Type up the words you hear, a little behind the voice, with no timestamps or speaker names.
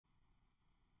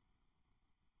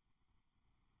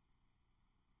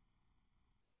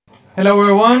Hello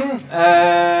everyone,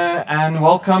 and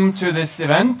welcome to this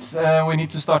event. We need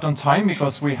to start on time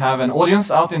because we have an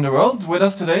audience out in the world with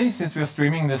us today since we are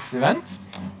streaming this event.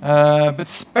 But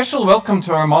special welcome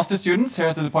to our master students here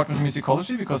at the Department of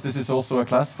Musicology, because this is also a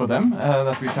class for them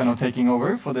that we're kind of taking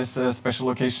over for this special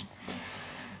occasion.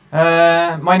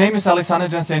 My name is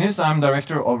Jensenius. I'm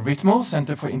director of RITMO,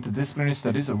 Center for Interdisciplinary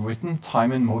Studies of Rhythm,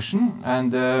 Time and Motion,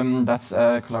 and that's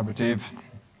a collaborative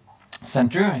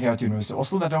center here at University of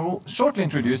Oslo that I will shortly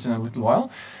introduce in a little while.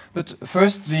 But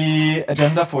first, the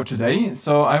agenda for today.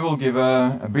 So I will give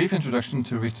a brief introduction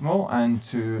to RITMO and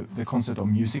to the concept of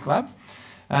MusicLab.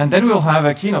 And then we'll have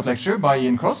a keynote lecture by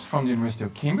Ian Cross from the University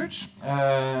of Cambridge,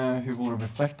 who will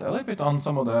reflect a little bit on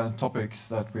some of the topics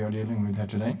that we are dealing with here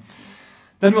today.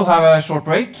 Then we'll have a short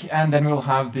break, and then we'll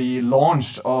have the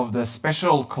launch of the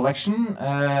special collection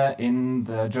in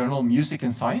the journal Music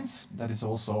and Science, that is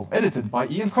also edited by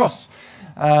Ian Cross.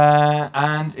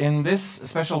 And in this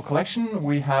special collection,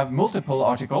 we have multiple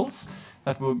articles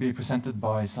that will be presented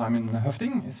by Simon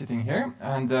Høffding, sitting here,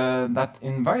 and that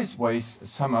in various ways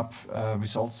sum up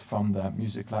results from the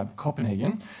MusicLab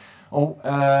Copenhagen.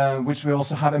 Which we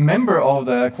also have a member of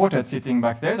the quartet sitting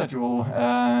back there that you will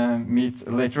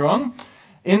meet later on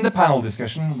in the panel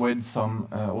discussion with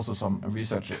also some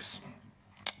researchers.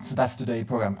 So that's today's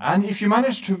program. And if you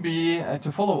manage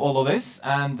to follow all of this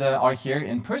and are here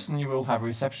in person, you will have a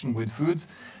reception with food,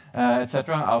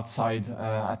 etc. outside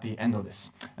at the end of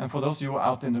this. And for those of you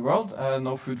out in the world,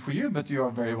 no food for you, but you are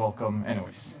very welcome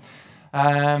anyways.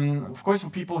 Of course, for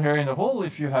people here in the hall,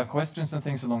 if you have questions and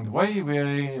things along the way,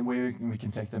 we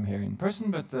can take them here in person,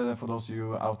 but for those of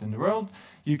you out in the world,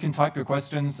 you can type your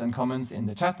questions and comments in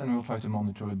the chat, and we'll try to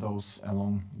monitor those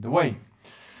along the way.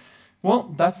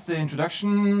 Well, that's the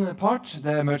introduction part.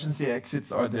 The emergency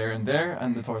exits are there, and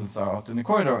the toilets are out in the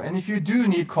corridor. And if you do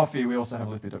need coffee, we also have a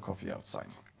little bit of coffee outside.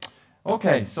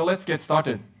 Okay, so let's get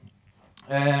started.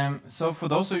 So for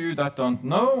those of you that don't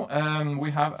know,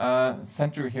 we have a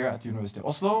center here at University of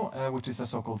Oslo, which is a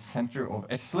so-called Center of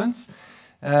Excellence.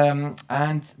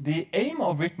 And the aim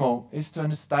of RITMO is to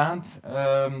understand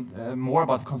more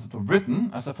about the concept of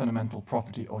rhythm as a fundamental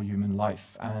property of human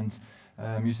life. And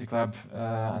MusicLab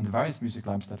and the various music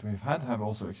labs that we've had have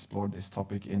also explored this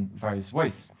topic in various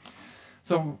ways.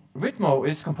 So RITMO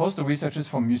is composed of researchers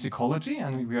from musicology,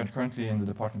 and we are currently in the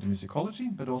Department of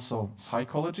Musicology, but also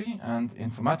psychology and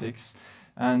informatics.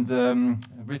 And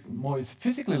RITMO is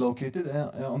physically located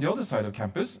on the other side of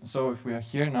campus. So if we are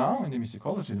here now in the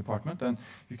musicology department, then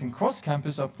you can cross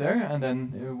campus up there, and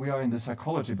then we are in the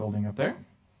psychology building up there.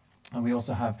 And we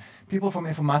also have people from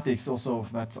informatics also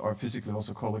that are physically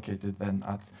also co-located then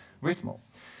at RITMO.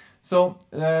 So,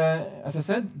 as I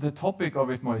said, the topic of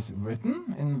RITMO is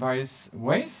written in various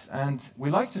ways, and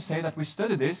we like to say that we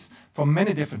study this from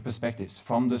many different perspectives,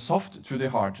 from the soft to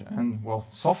the hard. And, well,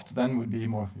 soft then would be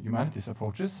more humanities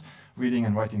approaches, reading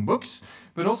and writing books,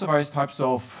 but also various types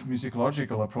of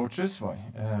musicological approaches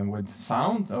with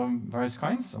sound of various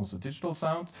kinds, also digital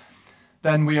sound.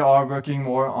 Then we are working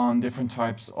more on different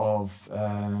types of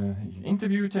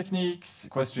interview techniques,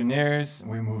 questionnaires.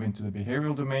 We move into the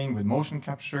behavioral domain with motion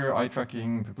capture, eye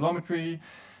tracking, pupillometry,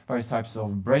 various types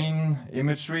of brain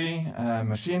imagery,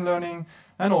 machine learning,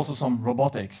 and also some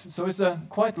robotics. So it's a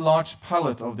quite large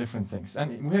palette of different things.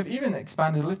 And we have even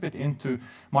expanded a little bit into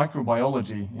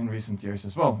microbiology in recent years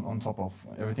as well, on top of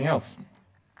everything else.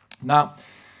 Now,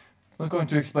 I'm not going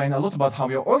to explain a lot about how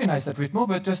we are organized at RITMO,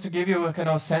 but just to give you a kind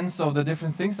of sense of the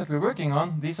different things that we're working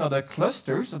on, these are the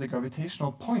clusters, or the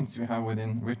gravitational points we have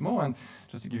within RITMO. And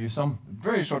just to give you some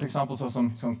very short examples of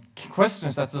some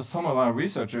questions that some of our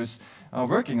researchers are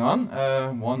working on.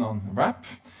 One on rap,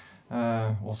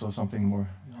 also something more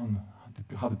on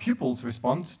how the pupils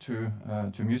respond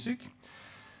to music.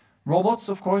 Robots,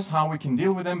 of course, how we can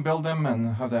deal with them, build them,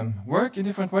 and have them work in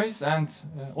different ways. And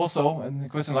also, a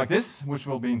question like this, which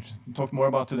we'll be talked more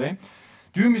about today.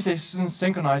 Do musicians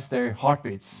synchronize their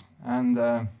heartbeats? And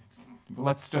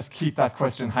let's just keep that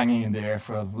question hanging in the air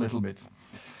for a little bit.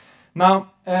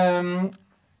 Now,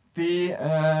 the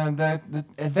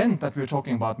event that we're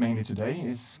talking about mainly today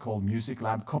is called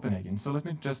MusicLab Copenhagen. So let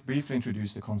me just briefly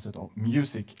introduce the concept of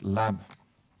MusicLab.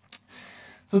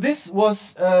 So this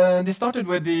started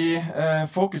with the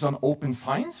focus on open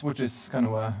science, which is kind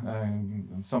of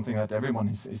something that everyone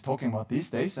is talking about these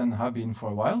days and have been for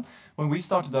a while. When we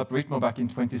started up RITMO back in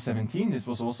 2017, this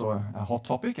was also a hot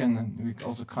topic, and we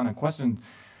also kind of questioned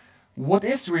what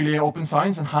is really open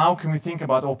science and how can we think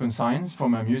about open science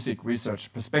from a music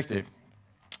research perspective.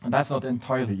 And that's not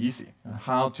entirely easy,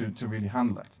 how to really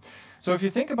handle that. So if you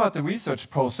think about the research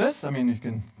process, I mean, you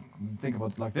can think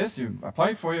about it like this: you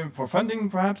apply for funding,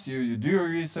 perhaps you do your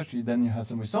research, then you have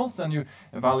some results, and you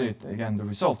evaluate again the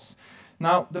results.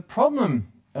 Now the problem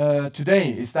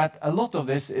today is that a lot of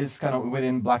this is kind of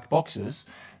within black boxes.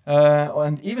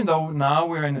 And even though now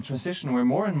we're in a transition where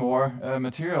more and more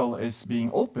material is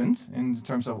being opened in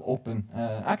terms of open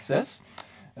access,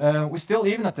 we're still,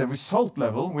 even at the result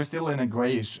level, we're still in a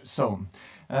grayish zone.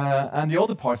 And the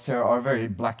other parts here are very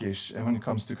blackish when it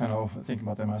comes to kind of thinking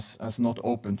about them as not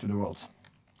open to the world.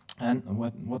 And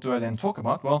what do I then talk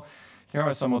about? Well, here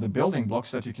are some of the building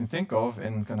blocks that you can think of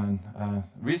in kind of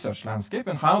research landscape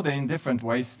and how they in different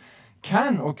ways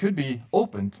can or could be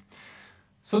opened.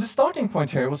 So the starting point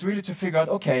here was really to figure out,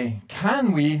 okay,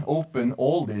 can we open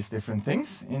all these different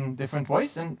things in different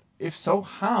ways? And if so,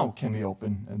 how can we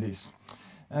open these?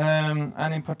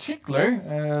 And in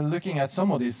particular, looking at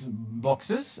some of these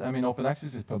boxes, I mean, open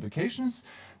access is publications,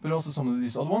 but also some of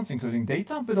these other ones, including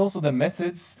data, but also the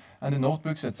methods and the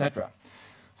notebooks, etc.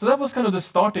 So that was kind of the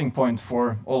starting point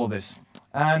for all of this.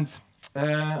 And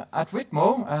at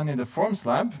RITMO and in the Forms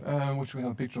Lab, which we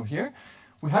have a picture of here,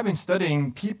 we have been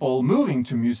studying people moving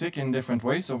to music in different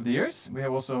ways over the years. We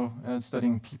have also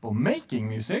studying people making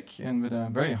music, and with a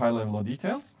very high level of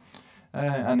details,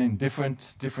 and in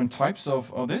different types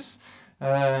of this.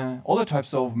 Other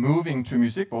types of moving to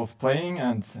music, both playing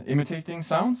and imitating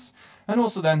sounds, and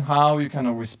also then how you kind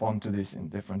of respond to this in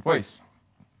different ways.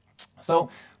 So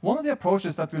one of the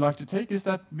approaches that we like to take is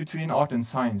that between art and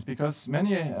science, because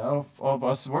many of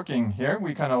us working here,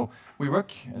 we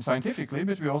work scientifically,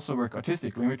 but we also work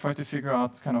artistically, and we try to figure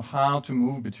out kind of how to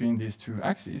move between these two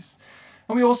axes.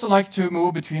 And we also like to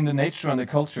move between the nature and the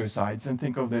culture sides and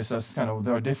think of this as kind of,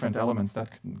 there are different elements that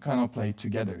kind of play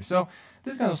together. So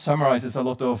this kind of summarizes a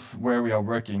lot of where we are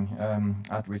working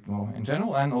at RITMO in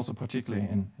general, and also particularly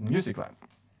in MusicLab.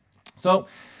 So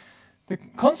the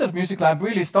concept of MusicLab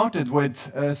really started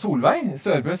with Solveig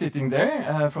Sørbø sitting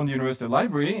there from the University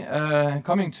Library,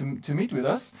 coming to meet with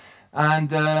us, and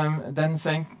then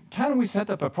saying, can we set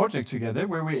up a project together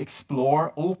where we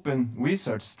explore open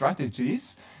research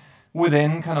strategies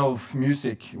within kind of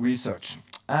music research?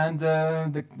 And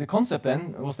the concept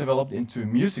then was developed into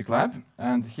MusicLab,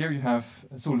 and here you have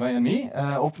Solveig and me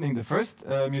opening the first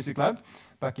MusicLab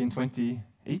back in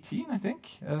 2018, I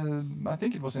think. I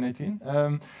think it was in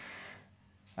 2018.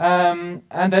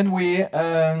 And then we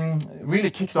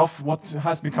really kicked off what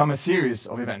has become a series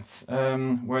of events,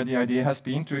 where the idea has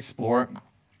been to explore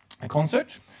a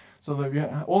concert. So that we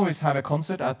always have a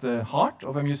concert at the heart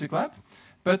of a music lab,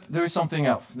 but there is something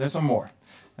else, there's some more.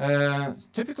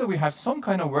 Typically we have some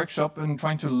kind of workshop and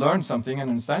trying to learn something and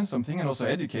understand something and also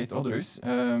educate others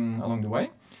along the way.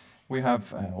 We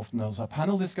have often also a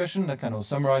panel discussion that kind of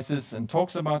summarizes and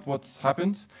talks about what's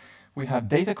happened. We have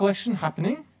data collection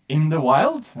happening in the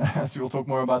wild, as we'll talk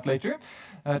more about later,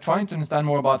 trying to understand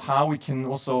more about how we can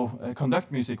also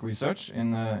conduct music research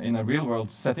in a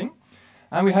real-world setting.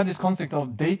 And we have this concept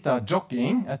of data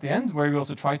jockeying at the end, where we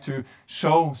also try to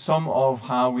show some of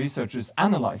how researchers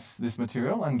analyze this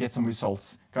material and get some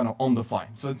results kind of on the fly.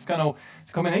 So it's kind of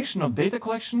a combination of data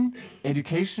collection,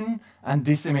 education, and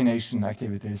dissemination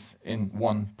activities in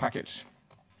one package.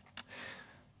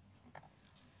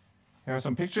 Here are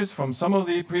some pictures from some of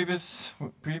the previous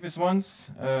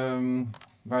ones,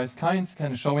 various kinds,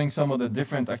 kind of showing some of the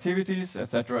different activities,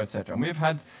 etc., etc. And we've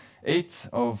had 8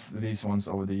 of these ones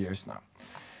over the years now.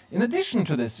 In addition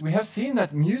to this, we have seen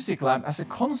that MusicLab as a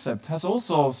concept has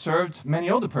also served many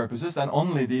other purposes than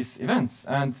only these events.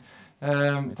 And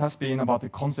it has been about the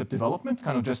concept development,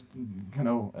 kind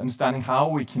of understanding how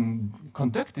we can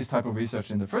conduct this type of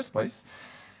research in the first place.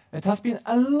 It has been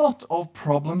a lot of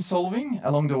problem solving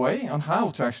along the way on how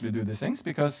to actually do these things,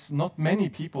 because not many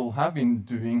people have been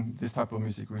doing this type of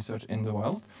music research in the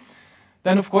world.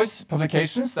 Then, of course,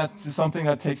 publications, that's something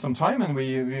that takes some time, and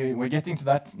we're getting to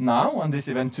that now, and this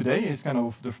event today is kind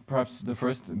of perhaps the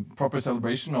first proper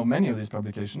celebration of many of these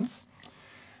publications.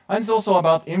 And it's also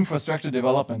about infrastructure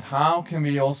development. How can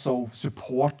we also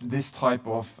support this type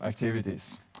of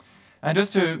activities? And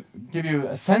just to give you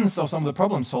a sense of some of the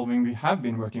problem solving we have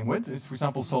been working with, is, for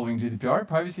example, solving GDPR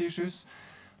privacy issues,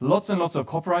 lots and lots of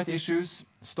copyright issues,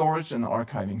 storage and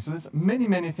archiving. So there's many,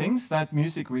 many things that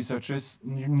music researchers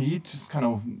need to kind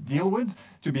of deal with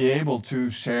to be able to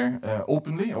share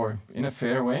openly or in a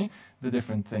fair way the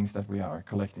different things that we are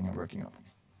collecting and working on.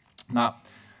 Now,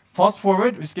 fast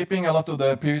forward, we're skipping a lot of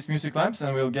the previous music labs,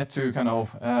 and we'll get to kind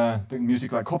of the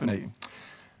MusicLab Copenhagen.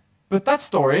 But that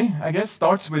story, I guess,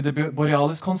 starts with the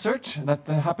Borealis concert that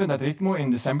happened at RITMO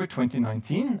in December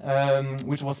 2019,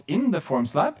 which was in the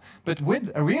Forms Lab, but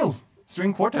with a real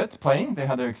string quartet playing. They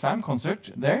had their exam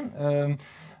concert there.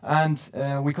 and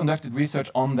we conducted research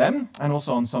on them and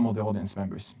also on some of the audience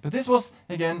members. But this was,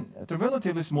 again, at a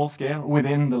relatively small scale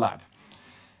within the lab.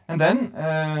 And then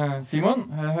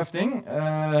Simon Høffding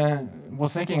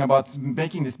was thinking about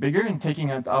making this bigger and taking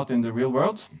it out in the real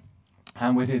world.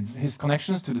 And with his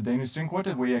connections to the Danish String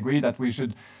Quartet, we agreed that we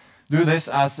should do this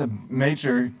as a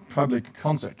major public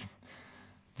concert.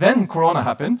 Then Corona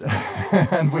happened,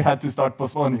 and we had to start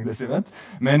postponing this event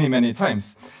many, many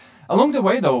times. Along the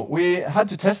way, though, we had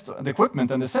to test the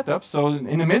equipment and the setup. So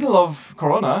in the middle of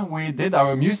Corona, we did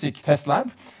our music test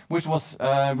lab, which was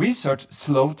a research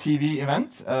slow TV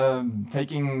event,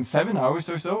 taking 7 hours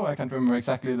or so. I can't remember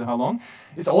exactly how long.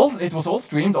 It was all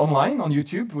streamed online on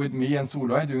YouTube with me and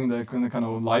Solveig doing the kind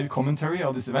of live commentary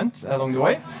of this event along the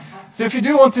way. So if you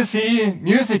do want to see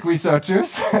music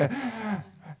researchers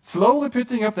slowly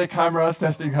putting up their cameras,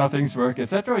 testing how things work,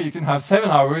 etc., you can have 7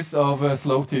 hours of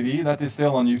slow TV that is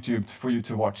still on YouTube for you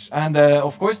to watch. And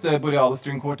of course, the Boreal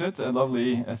String Quartet, a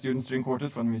lovely student string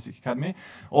quartet from the Music Academy,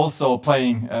 also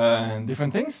playing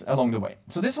different things along the way.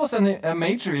 So this was a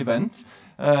major event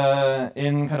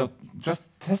in kind of just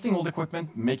testing all the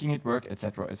equipment, making it work,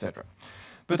 etc., etc.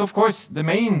 But of course, the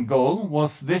main goal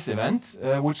was this event,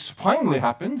 which finally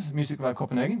happened, MusicLab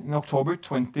Copenhagen, in October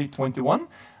 2021.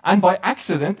 And by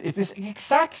accident, it is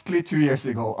exactly 2 years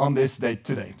ago on this date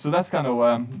today. So that's kind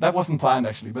of, that wasn't planned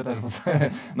actually, but that was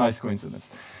a nice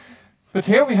coincidence. But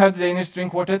here we have the Danish String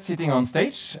Quartet sitting on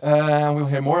stage. We'll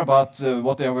hear more about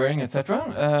what they are wearing,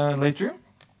 etc. Later.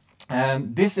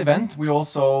 And this event, we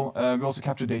also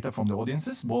capture data from the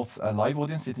audiences, both a live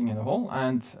audience sitting in the hall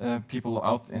and people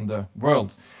out in the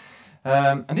world.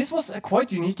 And this was a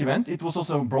quite unique event. It was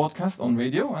also broadcast on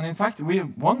radio. And in fact, we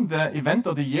won the Event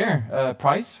of the Year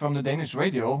prize from the Danish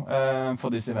radio for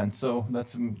this event. So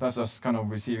that's us kind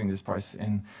of receiving this prize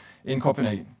in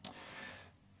Copenhagen.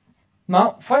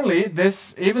 Now, finally,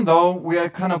 even though we are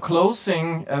kind of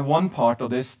closing one part of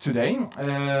this today,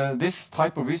 this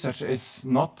type of research has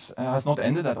not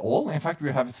ended at all. In fact,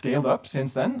 we have scaled up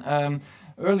since then.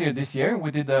 Earlier this year, we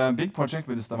did a big project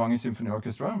with the Stavanger Symphony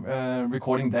Orchestra,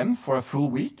 recording them for a full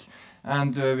week.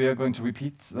 And we are going to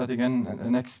repeat that again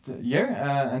next year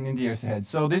and in the years ahead.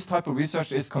 So this type of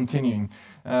research is continuing,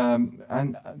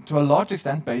 and to a large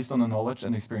extent based on the knowledge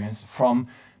and experience from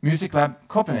MusicLab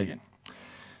Copenhagen.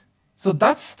 So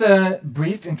that's the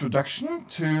brief introduction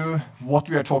to what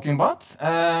we are talking about.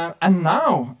 And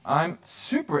now I'm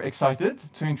super excited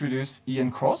to introduce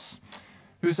Ian Cross,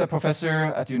 who's a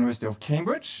professor at the University of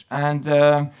Cambridge and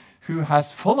who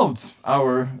has followed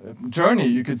our journey,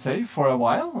 you could say, for a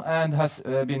while and has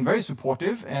been very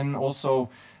supportive and also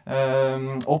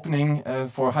opening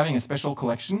for having a special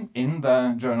collection in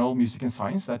the journal Music and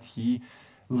Science that he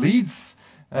leads.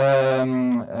 We're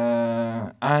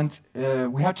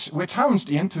challenged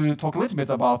Ian to talk a little bit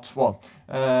about, well,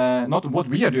 not what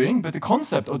we are doing, but the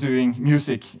concept of doing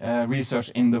music research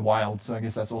in the wild. So I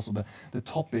guess that's also the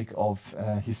topic of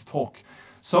his talk.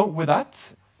 So with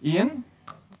that, Ian,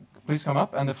 please come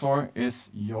up and the floor is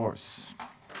yours.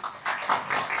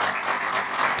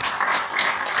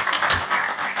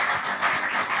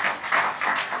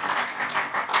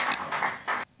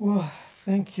 Well,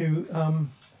 thank you.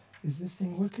 Is this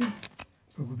thing working?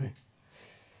 Probably.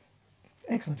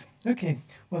 Excellent. Okay.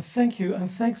 Well, thank you,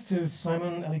 and thanks to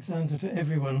Simon, Alexander, to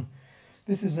everyone.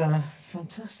 This is a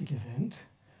fantastic event,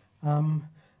 and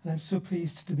I'm so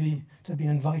pleased to have been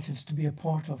invited to be a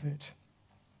part of it.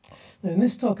 Now, in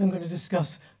this talk, I'm going to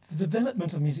discuss the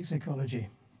development of music psychology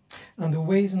and the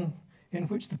ways in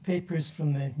which the papers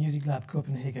from the MusicLab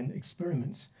Copenhagen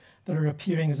experiments that are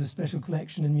appearing as a special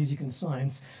collection in Music and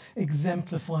Science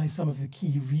exemplify some of the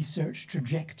key research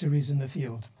trajectories in the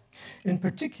field. In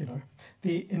particular,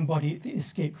 they embody the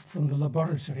escape from the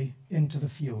laboratory into the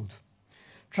field,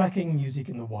 tracking music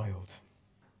in the wild.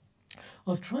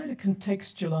 I'll try to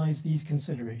contextualize these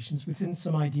considerations within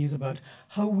some ideas about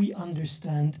how we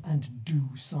understand and do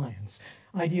science,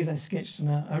 ideas I sketched in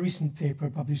a recent paper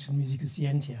published in Musica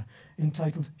Scientia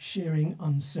entitled Sharing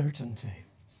Uncertainty.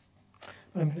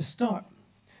 But I'm going to start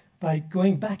by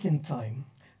going back in time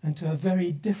and to a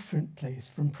very different place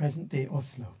from present-day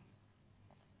Oslo.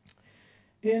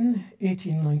 In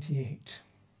 1898,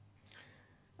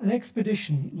 an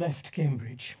expedition left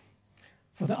Cambridge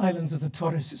for the islands of the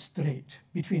Torres Strait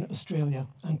between Australia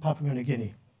and Papua New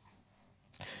Guinea.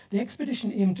 The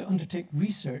expedition aimed to undertake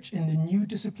research in the new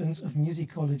disciplines of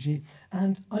musicology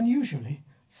and, unusually,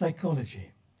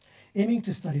 psychology, aiming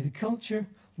to study the culture,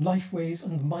 lifeways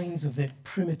and minds of the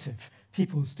primitive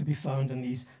peoples to be found in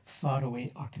these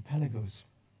faraway archipelagos.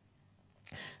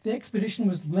 The expedition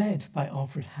was led by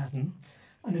Alfred Haddon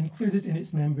and included in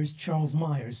its members Charles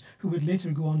Myers, who would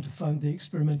later go on to found the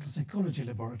Experimental Psychology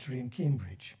Laboratory in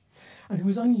Cambridge, and who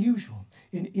was unusual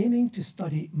in aiming to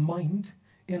study mind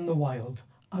in the wild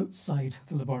outside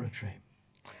the laboratory.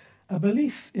 A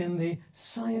belief in the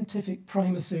scientific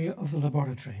primacy of the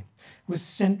laboratory was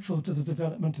central to the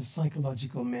development of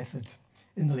psychological method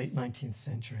in the late 19th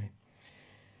century.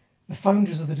 The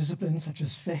founders of the discipline, such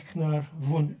as Fechner,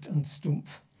 Wundt, and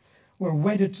Stumpf, were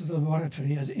wedded to the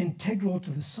laboratory as integral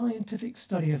to the scientific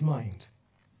study of mind.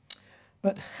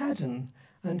 But Haddon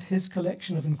and his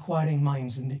collection of inquiring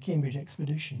minds in the Cambridge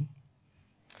expedition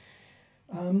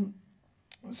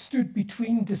stood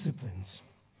between disciplines,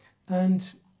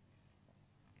 and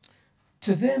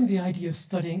to them the idea of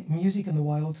studying music in the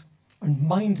wild, and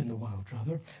mind in the wild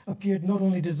rather, appeared not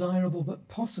only desirable but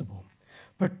possible,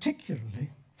 particularly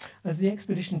as the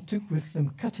expedition took with them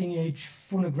cutting-edge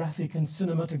phonographic and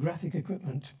cinematographic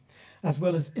equipment, as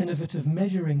well as innovative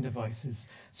measuring devices,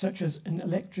 such as an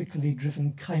electrically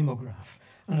driven kymograph,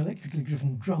 an electrically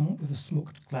driven drum with a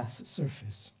smoked glass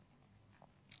surface.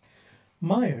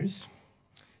 Myers,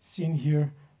 seen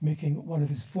here making one of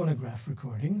his phonograph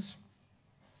recordings,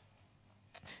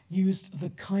 used the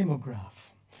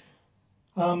kymograph.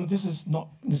 This is not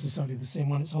necessarily the same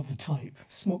one, it's of the type.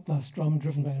 Smoked glass drum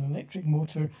driven by an electric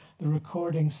motor. The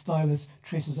recording stylus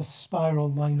traces a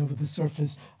spiral line over the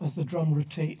surface as the drum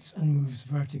rotates and moves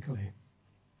vertically.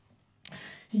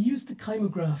 He used the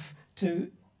kymograph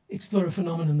to explore a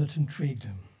phenomenon that intrigued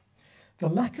him: the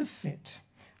lack of fit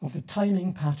of the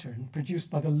timing pattern produced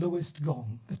by the lowest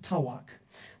gong, the tawak,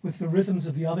 with the rhythms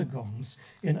of the other gongs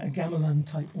in a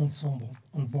gamelan-type ensemble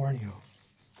on Borneo.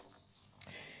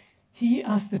 He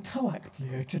asked the tawak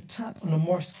player to tap on a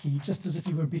Morse key just as if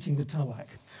he were beating the tawak,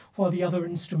 while the other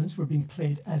instruments were being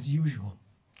played as usual,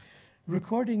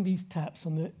 recording these taps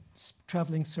on the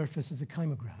travelling surface of the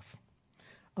kymograph,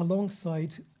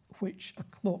 alongside which a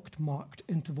clock marked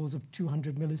intervals of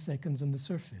 200 milliseconds on the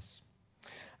surface.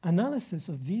 Analysis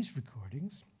of these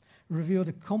recordings revealed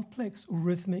a complex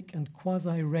rhythmic and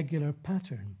quasi-regular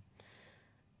pattern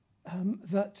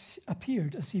that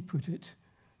appeared, as he put it,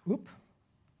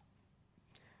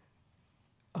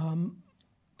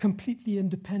 completely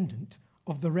independent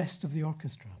of the rest of the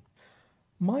orchestra.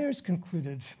 Myers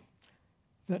concluded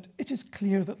that it is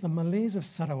clear that the Malays of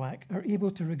Sarawak are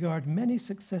able to regard many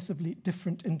successively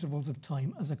different intervals of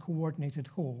time as a coordinated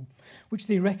whole, which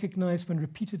they recognize when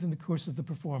repeated in the course of the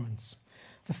performance.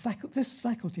 This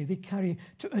faculty they carry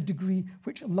to a degree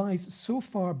which lies so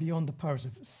far beyond the powers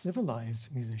of civilized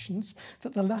musicians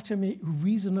that the latter may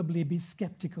reasonably be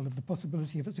skeptical of the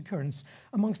possibility of its occurrence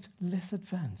amongst less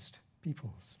advanced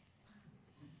peoples.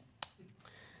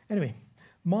 Anyway,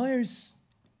 Myers'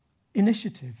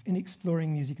 initiative in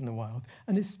exploring music in the wild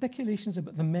and his speculations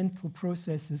about the mental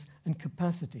processes and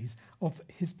capacities of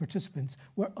his participants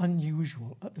were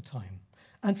unusual at the time,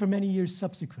 and for many years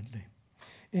subsequently.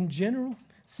 In general,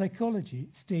 psychology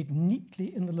stayed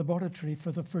neatly in the laboratory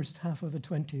for the first half of the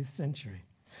 20th century,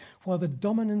 while the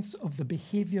dominance of the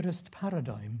behaviorist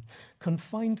paradigm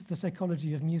confined the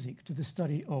psychology of music to the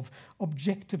study of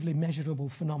objectively measurable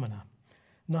phenomena,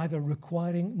 neither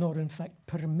requiring nor in fact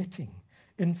permitting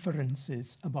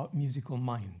inferences about musical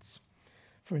minds.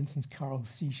 For instance, Carl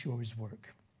Seashore's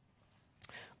work.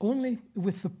 Only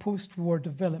with the post-war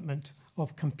development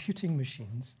of computing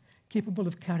machines capable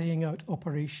of carrying out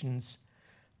operations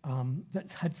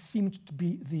that had seemed to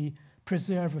be the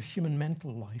preserve of human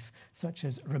mental life, such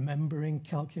as remembering,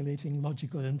 calculating,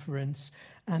 logical inference,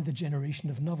 and the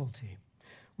generation of novelty,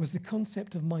 was the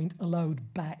concept of mind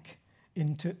allowed back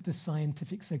into the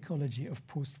scientific psychology of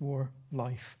post-war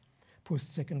life,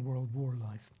 post-Second World War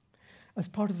life, as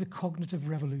part of the cognitive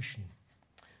revolution,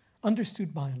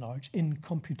 understood by and large in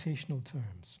computational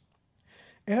terms.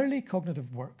 Early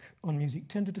cognitive work on music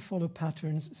tended to follow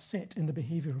patterns set in the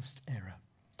behaviorist era,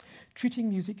 treating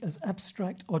music as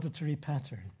abstract auditory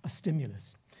pattern, a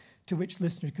stimulus, to which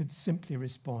listeners could simply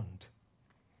respond.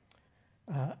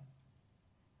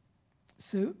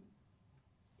 So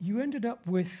you ended up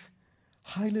with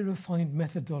highly refined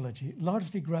methodology,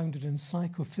 largely grounded in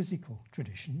psychophysical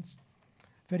traditions,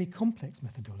 very complex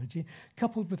methodology,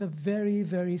 coupled with a very,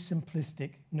 very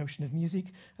simplistic notion of music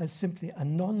as simply a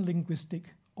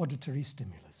non-linguistic auditory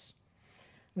stimulus.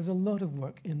 There's a lot of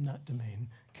work in that domain,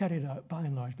 carried out by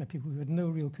and large by people who had no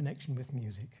real connection with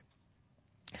music.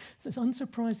 So it's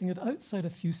unsurprising that outside a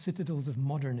few citadels of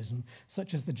modernism,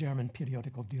 such as the German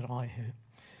periodical Die Reihe,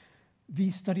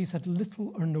 these studies had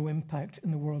little or no impact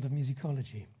in the world of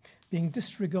musicology, being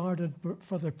disregarded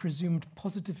for their presumed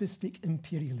positivistic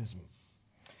imperialism,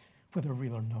 whether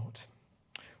real or not.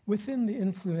 Within the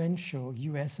influential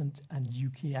US and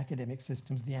UK academic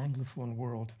systems, the Anglophone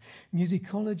world,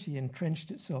 musicology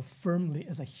entrenched itself firmly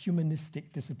as a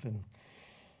humanistic discipline,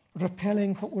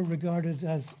 repelling what were regarded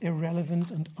as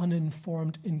irrelevant and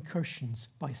uninformed incursions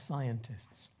by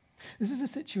scientists. This is a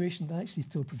situation that actually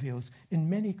still prevails in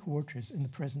many quarters in the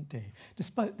present day,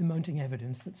 despite the mounting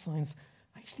evidence that science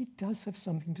actually does have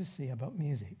something to say about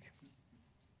music.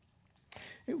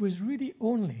 It was really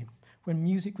only when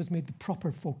music was made the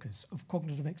proper focus of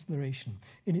cognitive exploration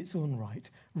in its own right,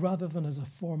 rather than as a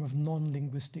form of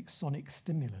non-linguistic sonic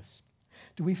stimulus,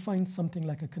 do we find something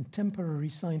like a contemporary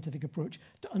scientific approach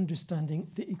to understanding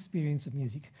the experience of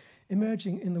music,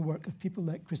 emerging in the work of people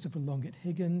like Christopher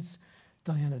Longet-Higgins,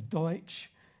 Diana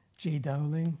Deutsch, Jay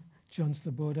Dowling, John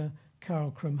Sloboda,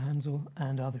 Carol Krumhansel,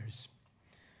 and others.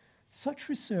 Such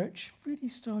research, really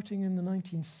starting in the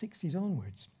 1960s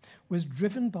onwards, was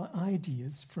driven by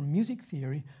ideas from music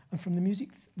theory and from the music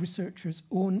researchers'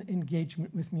 own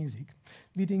engagement with music,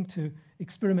 leading to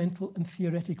experimental and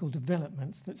theoretical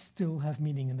developments that still have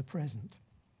meaning in the present.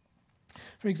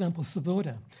 For example,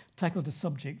 Sloboda tackled a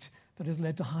subject that has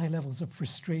led to high levels of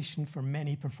frustration for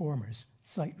many performers,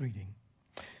 sight reading.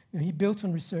 Now, he built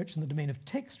on research in the domain of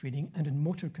text reading and in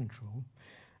motor control,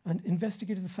 and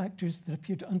investigated the factors that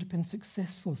appear to underpin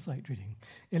successful sight reading,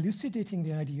 elucidating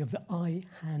the idea of the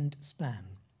eye-hand span,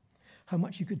 how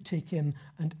much you could take in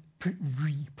and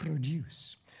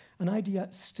reproduce, an idea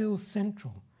still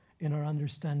central in our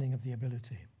understanding of the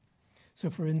ability. So,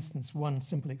 for instance, one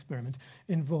simple experiment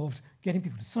involved getting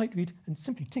people to sight read and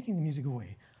simply taking the music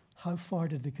away. How far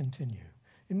did they continue?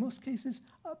 In most cases,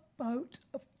 about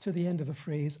up to the end of a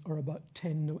phrase or about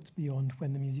 10 notes beyond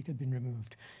when the music had been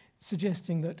removed,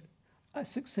 suggesting that a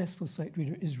successful sight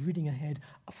reader is reading ahead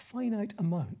a finite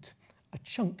amount, a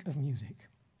chunk of music.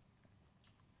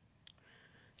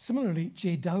 Similarly,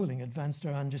 Jay Dowling advanced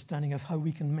our understanding of how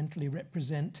we can mentally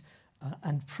represent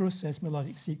and process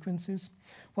melodic sequences,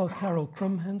 while Carol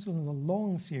Krumhansel, in a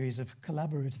long series of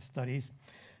collaborative studies,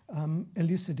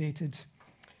 elucidated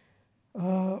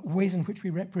ways in which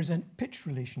we represent pitch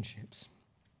relationships.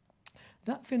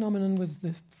 That phenomenon was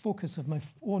the focus of my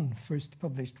own first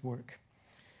published work,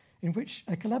 in which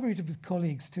I collaborated with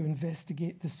colleagues to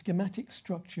investigate the schematic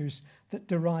structures that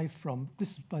derive from,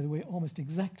 this is, by the way, almost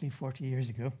exactly 40 years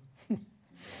ago,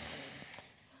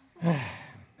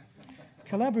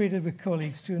 collaborated with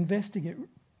colleagues to investigate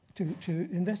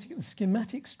the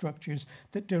schematic structures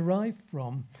that derive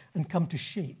from and come to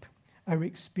shape our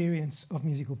experience of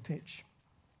musical pitch.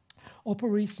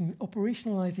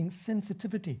 Operationalizing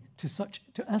sensitivity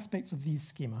to aspects of these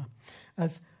schema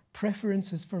as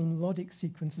preferences for melodic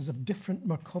sequences of different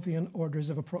Markovian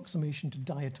orders of approximation to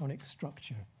diatonic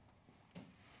structure.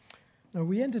 Now,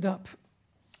 we ended up,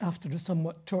 after a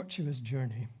somewhat tortuous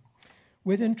journey,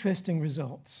 with interesting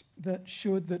results that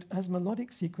showed that as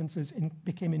melodic sequences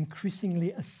became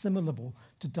increasingly assimilable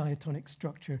to diatonic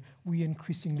structure, we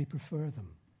increasingly prefer them,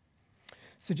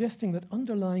 suggesting that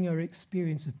underlying our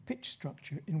experience of pitch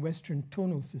structure in Western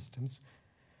tonal systems,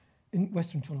 in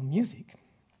Western tonal music,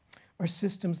 are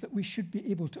systems that we should be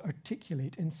able to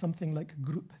articulate in something like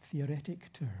group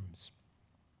theoretic terms.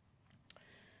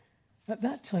 At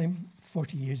that time,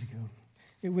 40 years ago,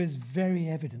 it was very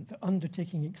evident that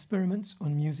undertaking experiments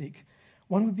on music,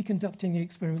 one would be conducting the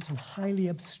experiments on highly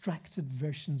abstracted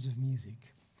versions of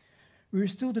music. We were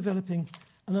still developing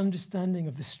an understanding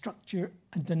of the structure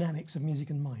and dynamics of music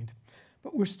in mind,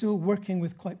 but we're still working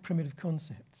with quite primitive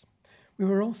concepts. We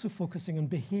were also focusing on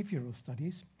behavioral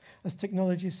studies, as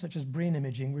technologies such as brain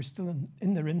imaging were still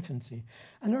in their infancy,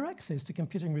 and our access to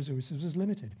computing resources was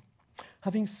limited.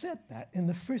 Having said that, in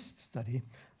the first study,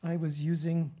 I was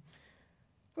using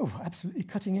absolutely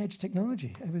cutting-edge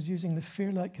technology. I was using the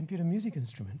Fairlight computer music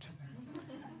instrument,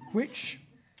 which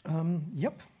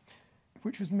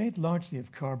was made largely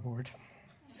of cardboard.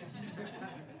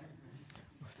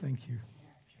 Thank you.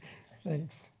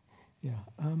 Thanks. Yeah.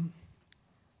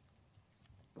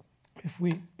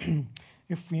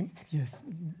 Yes,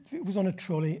 it was on a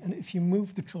trolley, and if you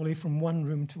moved the trolley from one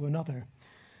room to another,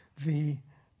 the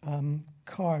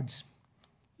cards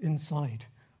inside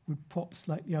would pop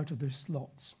slightly out of their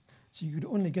slots. So you could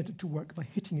only get it to work by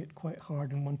hitting it quite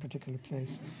hard in one particular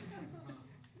place.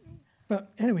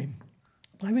 But anyway,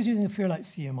 I was using a Fairlight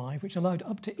CMI, which allowed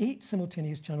up to 8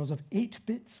 simultaneous channels of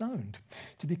 8-bit sound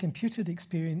to be computed,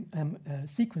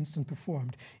 sequenced, and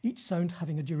performed, each sound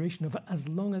having a duration of as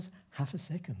long as half a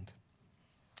second.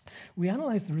 We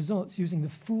analysed the results using the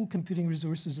full computing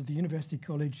resources of the University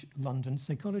College London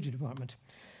Psychology Department.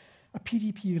 a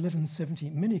PDP 1170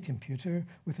 mini computer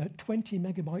with a 20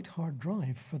 megabyte hard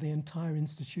drive for the entire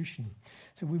institution.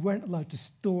 So we weren't allowed to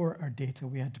store our data,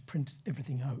 we had to print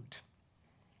everything out.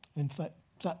 In fact,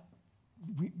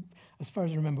 as far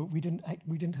as I remember, we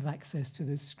didn't have access to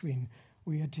this screen.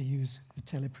 We had to use the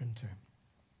teleprinter.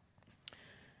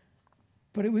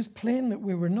 But it was plain that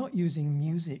we were not using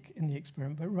music in the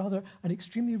experiment, but rather an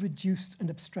extremely reduced and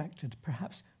abstracted,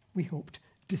 perhaps, we hoped,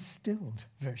 distilled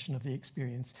version of the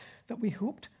experience that we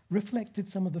hoped reflected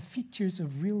some of the features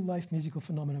of real-life musical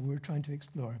phenomena we were trying to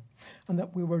explore, and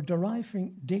that we were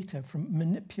deriving data from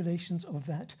manipulations of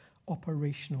that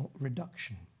operational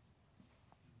reduction.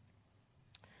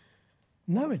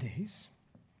 Nowadays,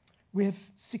 we have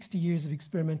 60 years of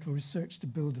experimental research to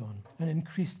build on and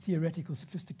increased theoretical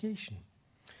sophistication,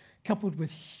 coupled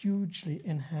with hugely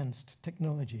enhanced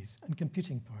technologies and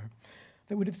computing power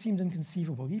that would have seemed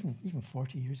inconceivable even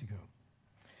 40 years ago.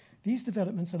 These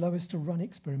developments allow us to run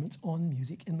experiments on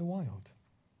music in the wild,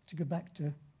 to go back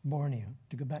to Borneo,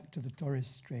 to go back to the Torres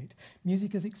Strait.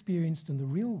 Music is experienced in the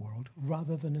real world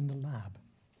rather than in the lab.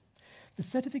 The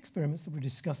set of experiments that we're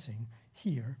discussing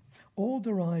here all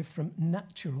derive from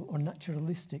natural or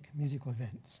naturalistic musical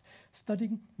events,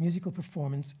 studying musical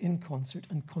performance in concert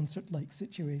and concert-like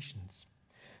situations.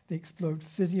 They explored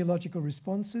physiological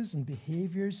responses and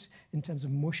behaviors in terms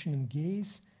of motion and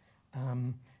gaze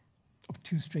of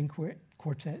two-string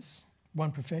quartets,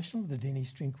 one professional, the Danish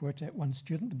String Quartet, one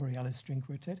student, the Borealis String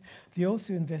Quartet. They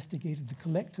also investigated the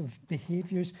collective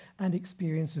behaviors and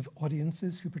experience of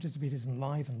audiences who participated in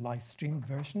live and live-streamed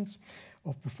versions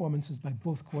of performances by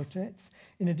both quartets.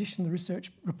 In addition, the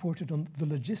research reported on the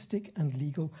logistic and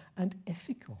legal and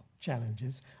ethical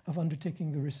challenges of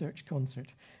undertaking the research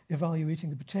concert,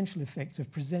 evaluating the potential effects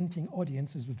of presenting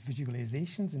audiences with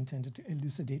visualizations intended to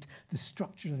elucidate the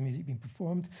structure of the music being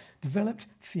performed, developed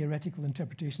theoretical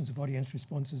interpretations of audience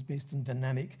responses based on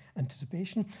dynamic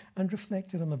anticipation, and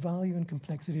reflected on the value and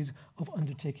complexities of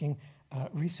undertaking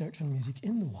research on music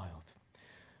in the wild.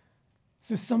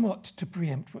 So somewhat to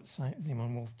preempt what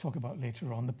Simon will talk about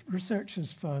later on, the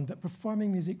researchers found that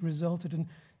performing music resulted in,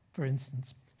 for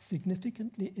instance,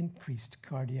 significantly increased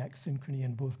cardiac synchrony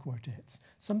in both quartets,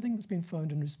 something that's been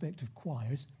found in respect of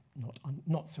choirs.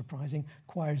 Not surprising,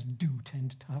 choirs do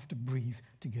tend to have to breathe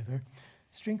together.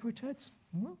 String quartets?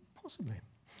 Well, possibly.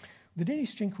 The Danish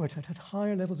String Quartet had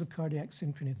higher levels of cardiac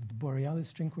synchrony than the Borealis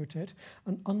String Quartet,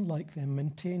 and unlike them,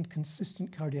 maintained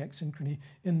consistent cardiac synchrony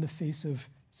in the face of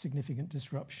significant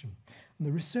disruption. And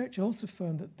the research also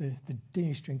found that the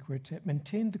Danish String Quartet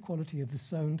maintained the quality of the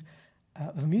sound,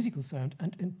 of musical sound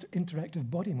and interactive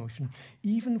body motion,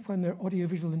 even when their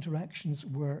audiovisual interactions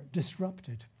were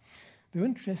disrupted. Though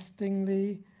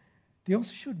interestingly, they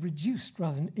also showed reduced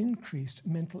rather than increased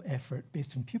mental effort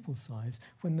based on pupil size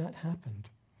when that happened.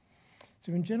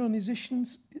 So in general,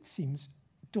 musicians, it seems,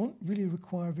 don't really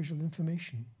require visual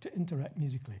information to interact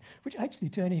musically, which actually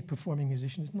to any performing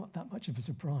musician is not that much of a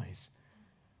surprise.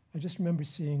 I just remember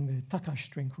seeing the Takash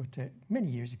String Quartet many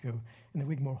years ago in the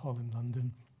Wigmore Hall in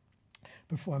London,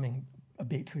 performing a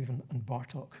Beethoven and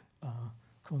Bartok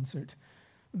concert.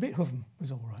 The Beethoven was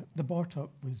all right. The Bartok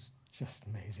was just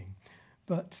amazing.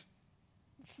 But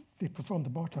they performed the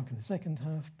Bartok in the second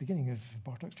half, beginning of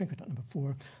Bartok String Quartet number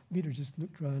 4. Leader just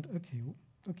looked around,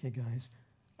 okay guys.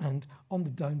 And on the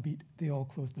downbeat, they all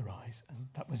closed their eyes, and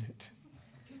that was it.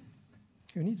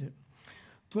 Who needs it?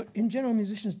 But in general,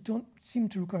 musicians don't seem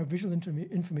to require visual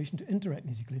information to interact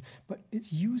musically, but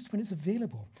it's used when it's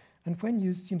available. And when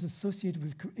used, seems associated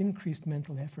with increased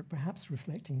mental effort, perhaps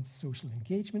reflecting social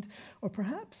engagement, or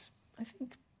perhaps, I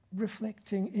think,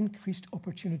 reflecting increased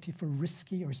opportunity for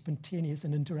risky or spontaneous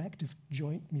and interactive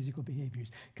joint musical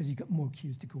behaviors, because you've got more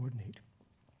cues to coordinate.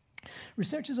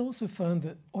 Researchers also found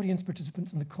that audience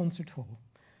participants in the concert hall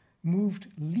moved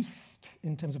least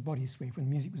in terms of body sway when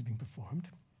music was being performed.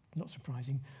 Not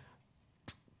surprising.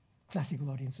 Classical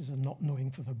audiences are not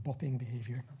known for their bopping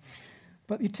behavior.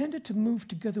 But they tended to move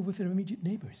together with their immediate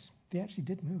neighbors. They actually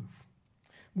did move,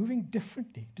 moving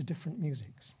differently to different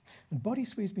musics. And body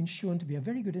sway has been shown to be a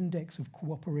very good index of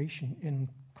cooperation in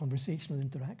conversational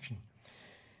interaction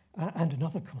and in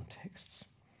other contexts,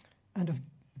 and of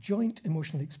joint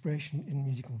emotional expression in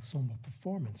musical ensemble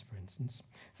performance, for instance.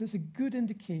 So it's a good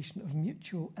indication of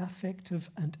mutual affective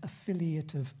and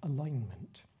affiliative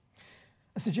alignment.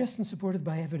 A suggestion supported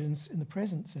by evidence in the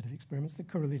present set of experiments that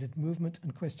correlated movement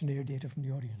and questionnaire data from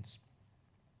the audience.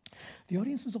 The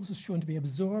audience was also shown to be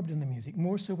absorbed in the music,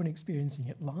 more so when experiencing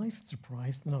it live,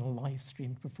 surprise, than on a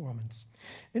live-streamed performance.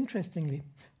 Interestingly,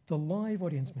 the live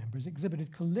audience members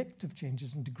exhibited collective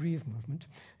changes in degree of movement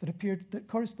that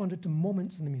corresponded to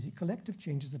moments in the music, collective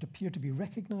changes that appear to be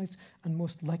recognized and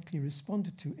most likely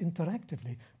responded to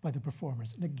interactively by the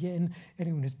performers. And again,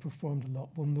 anyone who's performed a lot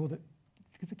will know that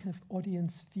because a kind of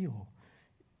audience feel,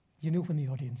 you know when the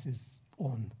audience is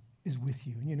with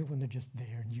you, and you know when they're just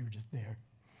there and you're just there.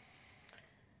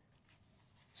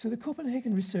 So the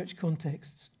Copenhagen research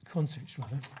concerts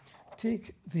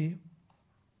take the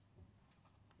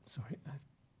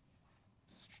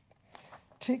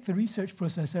research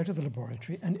process out of the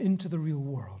laboratory and into the real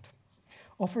world,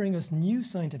 offering us new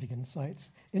scientific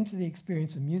insights into the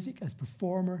experience of music as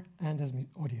performer and as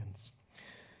audience.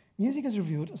 Music is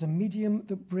revealed as a medium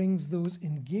that brings those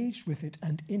engaged with it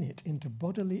and in it into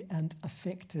bodily and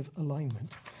affective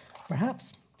alignment,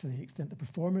 perhaps to the extent that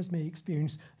performers may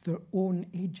experience their own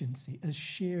agency as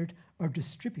shared or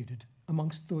distributed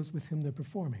amongst those with whom they're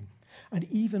performing. And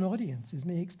even audiences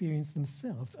may experience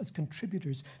themselves as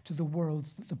contributors to the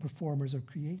worlds that the performers are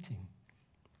creating.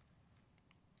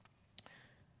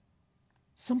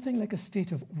 Something like a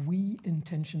state of we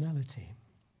intentionality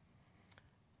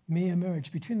may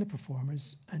emerge between the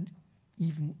performers and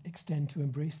even extend to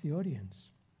embrace the audience.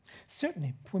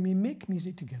 Certainly, when we make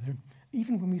music together,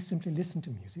 even when we simply listen to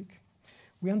music,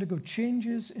 we undergo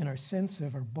changes in our sense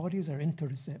of our bodies, our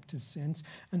interoceptive sense,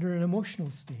 and our emotional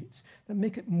states that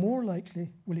make it more likely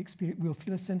we'll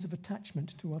feel a sense of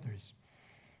attachment to others.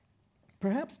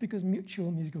 Perhaps because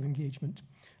mutual musical engagement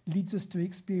leads us to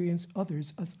experience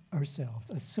others as ourselves,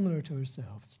 as similar to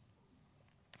ourselves.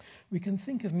 We can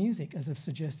think of music, as I've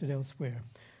suggested elsewhere,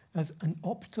 as an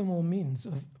optimal means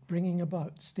of bringing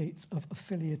about states of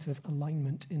affiliative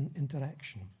alignment in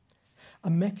interaction, a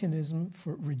mechanism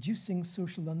for reducing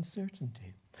social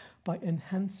uncertainty by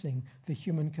enhancing the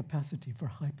human capacity for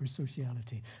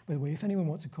hypersociality. By the way, if anyone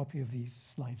wants a copy of these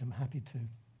slides, I'm happy to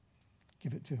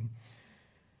give it to them.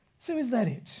 So is that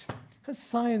it? Has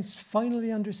science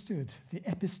finally understood the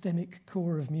epistemic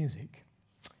core of music?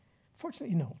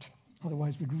 Fortunately not,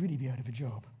 otherwise we'd really be out of a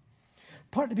job.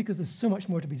 Partly because there's so much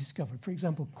more to be discovered. For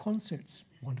example, concerts,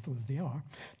 wonderful as they are,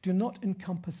 do not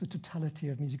encompass the totality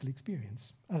of musical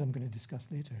experience, as I'm going to discuss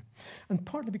later. And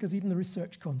partly because even the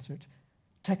research concert,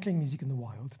 Tackling Music in the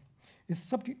Wild, is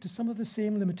subject to some of the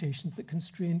same limitations that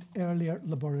constrained earlier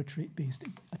laboratory-based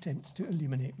attempts to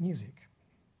illuminate music.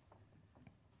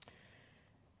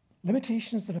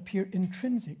 Limitations that appear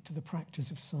intrinsic to the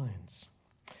practice of science.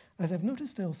 As I've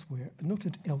noted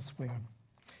elsewhere,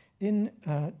 in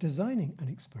designing an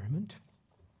experiment,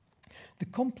 the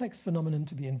complex phenomenon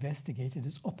to be investigated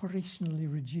is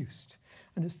operationally reduced,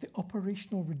 and it's the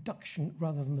operational reduction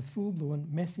rather than the full-blown,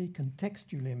 messy,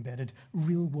 contextually embedded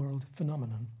real-world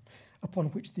phenomenon upon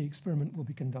which the experiment will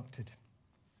be conducted.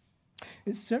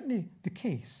 It's certainly the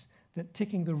case that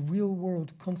taking the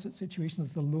real-world concert situation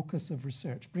as the locus of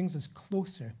research brings us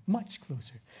closer, much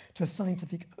closer, to a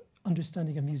scientific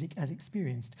understanding of music as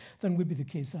experienced than would be the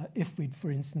case if we'd,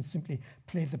 for instance, simply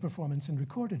played the performance in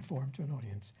recorded form to an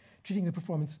audience, treating the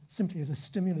performance simply as a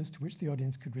stimulus to which the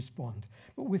audience could respond,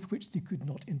 but with which they could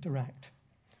not interact,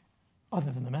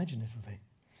 other than imaginatively.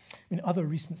 I mean, other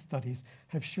recent studies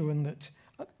have shown that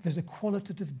there's a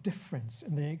qualitative difference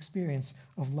in the experience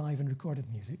of live and recorded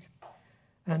music.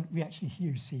 And we actually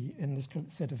here see, in this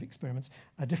set of experiments,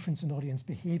 a difference in audience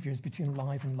behaviors between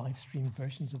live and live-streamed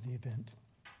versions of the event.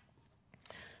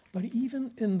 But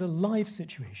even in the live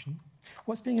situation,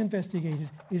 what's being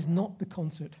investigated is not the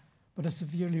concert, but a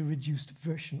severely reduced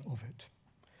version of it.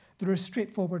 There are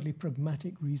straightforwardly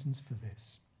pragmatic reasons for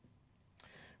this.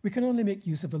 We can only make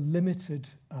use of a limited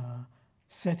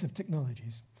set of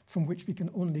technologies from which we can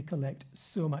only collect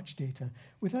so much data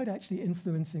without actually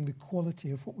influencing the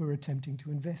quality of what we're attempting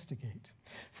to investigate.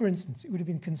 For instance, it would have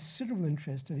been considerable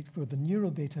interest to explore the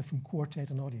neural data from quartet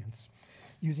and audience,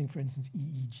 using, for instance,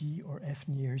 EEG or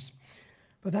FNIRS.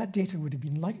 But that data would have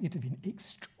been likely to have been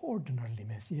extraordinarily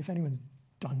messy. If anyone's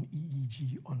done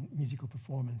EEG on musical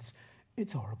performance,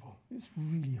 it's horrible. It's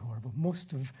really horrible.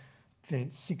 Most of the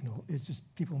signal is just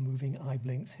people moving, eye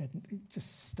blinks, head,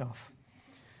 just stuff.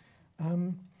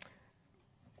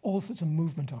 All sorts of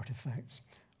movement artifacts.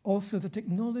 Also, the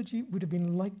technology would have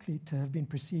been likely to have been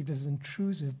perceived as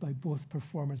intrusive by both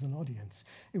performers and audience.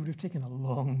 It would have taken a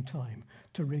long time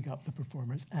to rig up the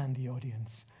performers and the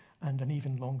audience, and an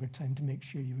even longer time to make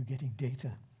sure you were getting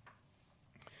data.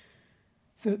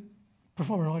 So,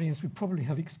 performer and audience would probably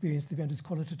have experienced the event as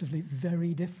qualitatively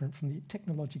very different from the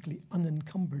technologically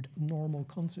unencumbered normal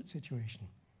concert situation.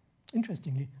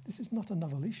 Interestingly, this is not a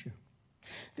novel issue.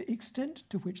 The extent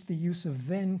to which the use of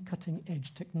then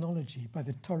cutting-edge technology by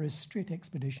the Torres Strait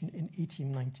expedition in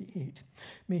 1898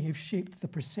 may have shaped the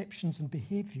perceptions and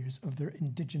behaviours of their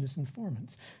indigenous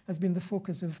informants has been the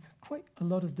focus of quite a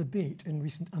lot of debate in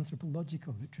recent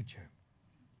anthropological literature.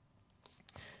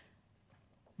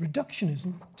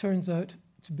 Reductionism turns out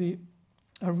to be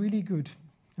a really good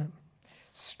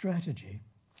strategy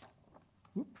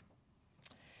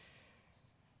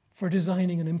for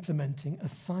designing and implementing a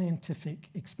scientific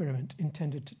experiment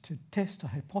intended to test a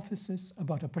hypothesis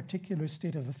about a particular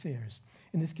state of affairs,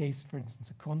 in this case, for instance,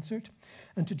 a concert,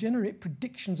 and to generate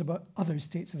predictions about other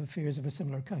states of affairs of a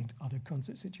similar kind, other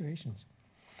concert situations.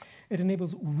 It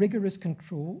enables rigorous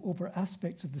control over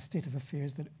aspects of the state of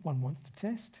affairs that one wants to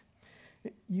test.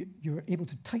 You're able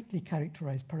to tightly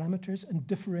characterize parameters and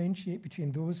differentiate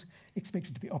between those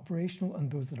expected to be operational and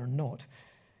those that are not.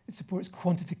 It supports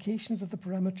quantifications of the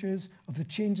parameters, of the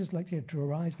changes likely to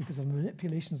arise because of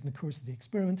manipulations in the course of the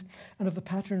experiment, and of the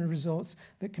pattern of results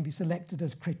that can be selected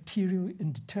as criteria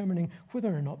in determining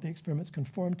whether or not the experiments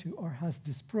conform to or has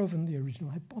disproven the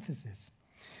original hypothesis.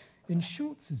 In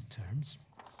Schultz's terms,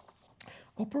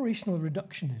 operational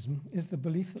reductionism is the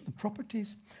belief that the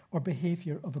properties or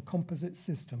behavior of a composite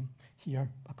system, here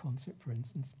a concert for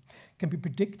instance, can be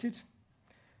predicted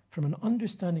from an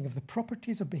understanding of the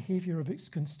properties or behavior of its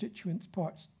constituent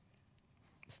parts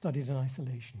studied in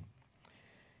isolation.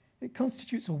 It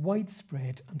constitutes a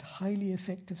widespread and highly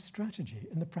effective strategy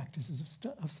in the practices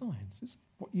of science. It's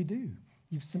what you do.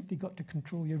 You've simply got to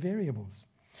control your variables.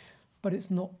 But it's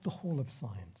not the whole of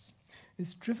science.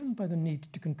 It's driven by the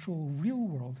need to control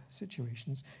real-world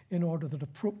situations in order that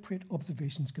appropriate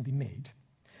observations can be made,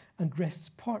 and rests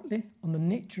partly on the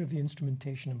nature of the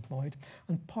instrumentation employed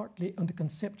and partly on the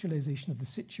conceptualization of the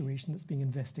situation that's being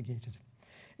investigated.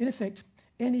 In effect,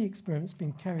 any experiments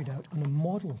being carried out on a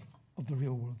model of the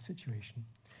real-world situation,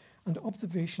 and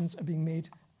observations are being made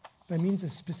by means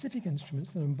of specific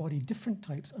instruments that embody different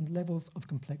types and levels of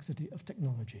complexity of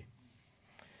technology.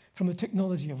 From the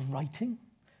technology of writing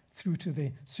through to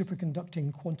the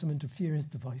superconducting quantum interference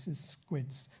devices,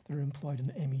 SQUIDs, that are employed in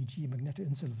MEG,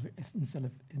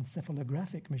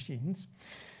 magnetoencephalographic machines,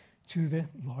 to the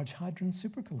Large Hadron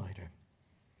Supercollider.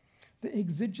 The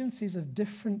exigencies of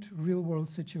different real-world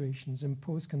situations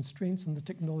impose constraints on the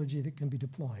technology that can be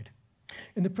deployed.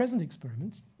 In the present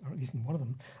experiment, or at least in one of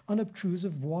them,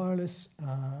 unobtrusive wireless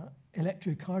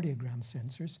electrocardiogram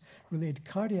sensors relayed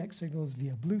cardiac signals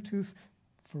via Bluetooth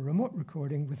for remote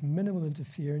recording with minimal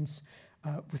interference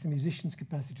with the musician's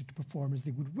capacity to perform as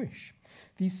they would wish.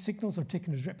 These signals are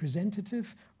taken as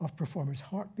representative of performers'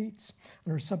 heartbeats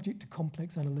and are subject to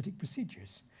complex analytic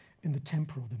procedures in the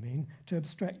temporal domain to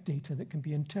abstract data that can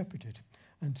be interpreted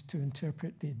and to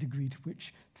interpret the degree to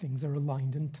which things are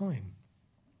aligned in time.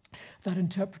 That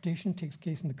interpretation takes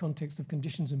place in the context of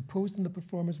conditions imposed on the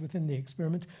performers within the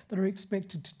experiment that are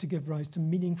expected to give rise to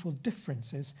meaningful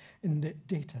differences in the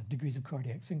data, degrees of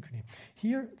cardiac synchrony.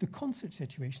 Here, the concert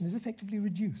situation is effectively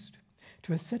reduced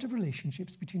to a set of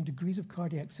relationships between degrees of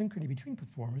cardiac synchrony between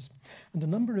performers and a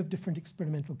number of different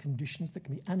experimental conditions that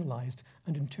can be analysed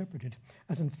and interpreted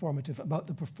as informative about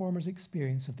the performer's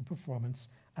experience of the performance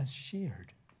as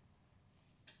shared.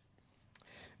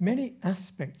 Many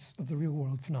aspects of the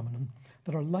real-world phenomenon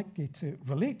that are likely to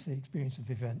relate to the experience of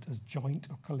the event as joint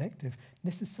or collective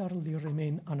necessarily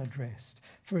remain unaddressed.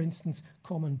 For instance,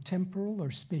 common temporal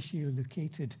or spatially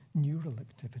located neural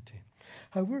activity.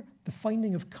 However, the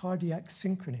finding of cardiac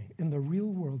synchrony in the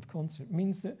real-world concert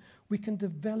means that we can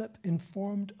develop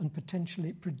informed and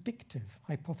potentially predictive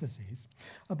hypotheses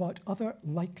about other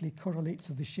likely correlates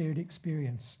of the shared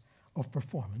experience of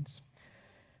performance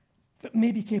that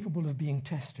may be capable of being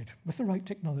tested with the right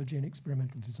technology and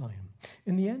experimental design.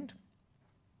 In the end,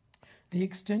 the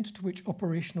extent to which the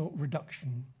operational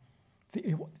reduction that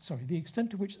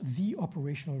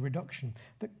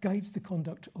guides the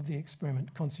conduct of the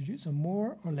experiment constitutes a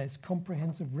more or less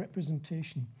comprehensive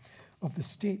representation of the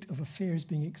state of affairs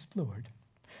being explored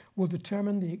will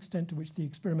determine the extent to which the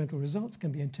experimental results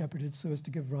can be interpreted so as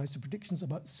to give rise to predictions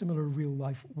about similar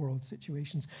real-life world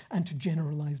situations and to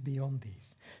generalize beyond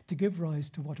these, to give rise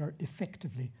to what are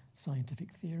effectively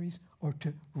scientific theories or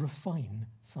to refine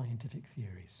scientific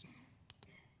theories.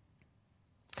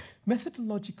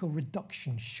 Methodological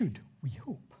reduction should, we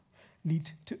hope,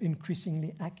 lead to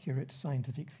increasingly accurate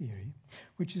scientific theory,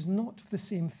 which is not the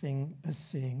same thing as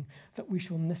saying that we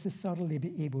shall necessarily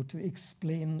be able to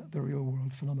explain the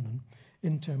real-world phenomenon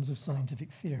in terms of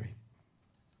scientific theory.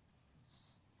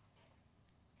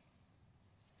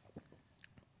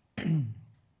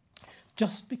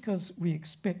 Just because we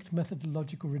expect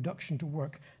methodological reduction to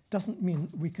work doesn't mean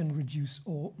we can reduce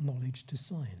all knowledge to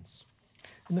science.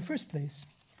 In the first place,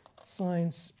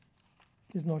 science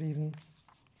is not even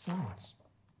science.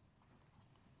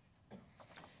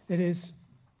 It is,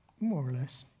 more or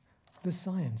less, the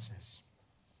sciences.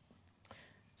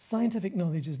 Scientific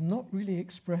knowledge is not really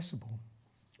expressible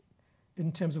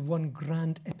in terms of one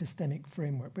grand epistemic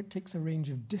framework, but takes a range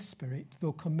of disparate,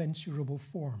 though commensurable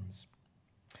forms.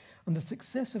 And the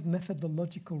success of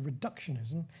methodological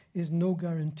reductionism is no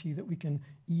guarantee that we can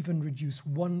even reduce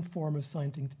one form of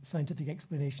scientific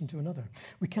explanation to another.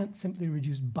 We can't simply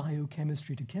reduce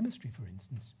biochemistry to chemistry, for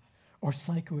instance, or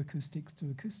psychoacoustics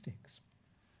to acoustics.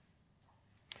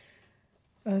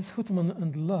 As Hoteman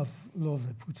and Love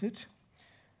put it,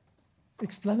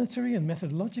 explanatory and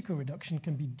methodological reduction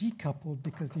can be decoupled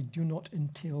because they do not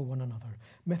entail one another.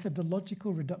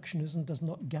 Methodological reductionism does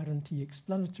not guarantee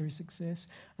explanatory success,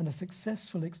 and a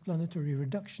successful explanatory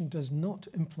reduction does not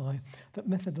imply that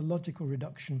methodological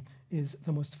reduction is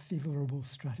the most favorable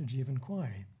strategy of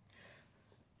inquiry.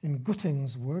 In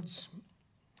Gutting's words,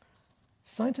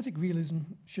 scientific realism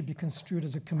should be construed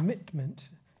as a commitment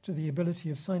to the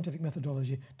ability of scientific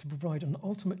methodology to provide an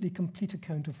ultimately complete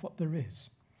account of what there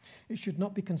is. It should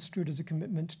not be construed as a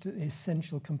commitment to the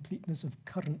essential completeness of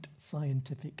current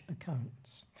scientific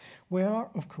accounts. We are,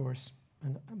 of course,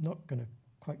 and I'm not going to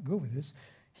quite go with this,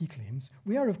 he claims,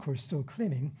 we are, of course, still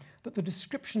claiming that the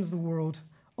description of the world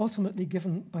ultimately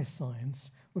given by science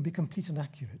will be complete and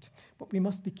accurate, but we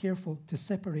must be careful to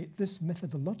separate this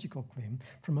methodological claim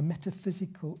from a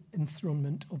metaphysical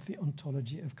enthronement of the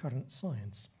ontology of current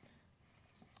science.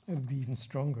 It would be even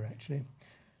stronger, actually.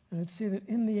 And I'd say that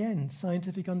in the end,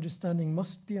 scientific understanding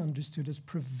must be understood as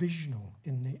provisional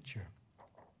in nature.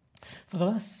 For the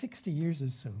last 60 years or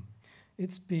so,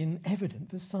 it's been evident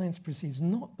that science proceeds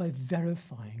not by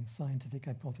verifying scientific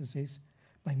hypotheses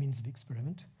by means of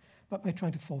experiment, but by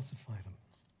trying to falsify them.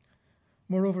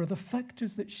 Moreover, the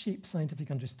factors that shape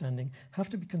scientific understanding have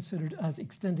to be considered as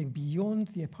extending beyond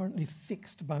the apparently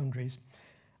fixed boundaries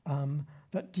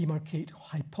that demarcate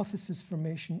hypothesis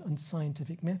formation and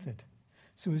scientific method,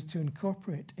 so as to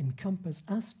encompass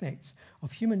aspects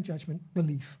of human judgment,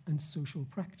 belief, and social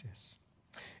practice.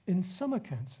 In some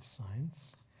accounts of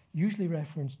science, usually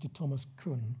referenced to Thomas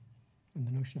Kuhn and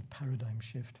the notion of paradigm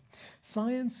shift,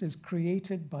 science is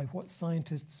created by what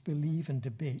scientists believe and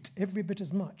debate every bit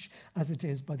as much as it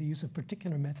is by the use of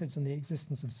particular methods and the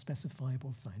existence of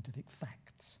specifiable scientific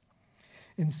facts.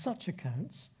 In such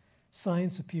accounts,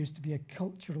 science appears to be a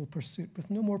cultural pursuit with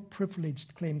no more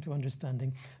privileged claim to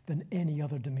understanding than any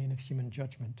other domain of human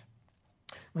judgment.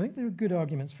 I think there are good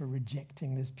arguments for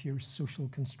rejecting this pure social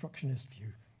constructionist view.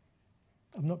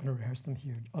 I'm not going to rehearse them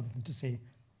here other than to say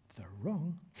they're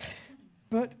wrong.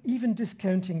 But even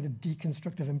discounting the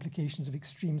deconstructive implications of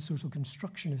extreme social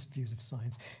constructionist views of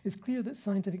science, it's clear that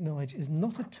scientific knowledge is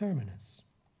not a terminus,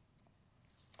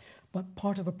 but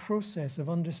part of a process of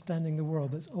understanding the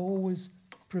world that's always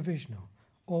provisional,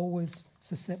 always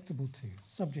susceptible to,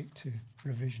 subject to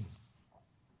revision.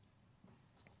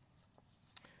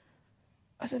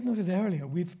 As I've noted earlier,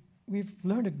 we've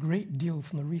learned a great deal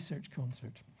from the research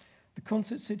concert. The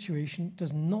concert situation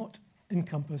does not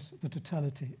encompass the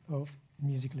totality of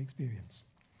musical experience.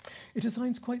 It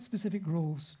assigns quite specific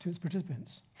roles to its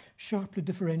participants, sharply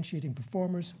differentiating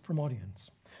performers from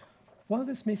audience. While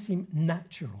this may seem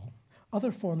natural,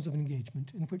 other forms of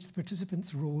engagement in which the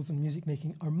participants' roles in music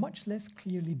making are much less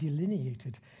clearly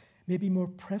delineated may be more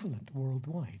prevalent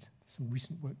worldwide. There's some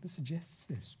recent work that suggests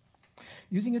this.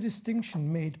 Using a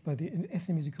distinction made by the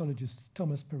ethnomusicologist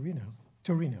Thomas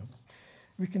Torino,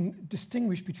 we can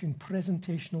distinguish between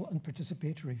presentational and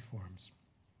participatory forms.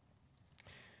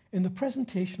 In the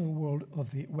presentational world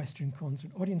of the Western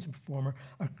concert, audience and performer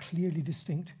are clearly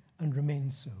distinct and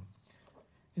remain so.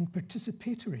 In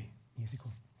participatory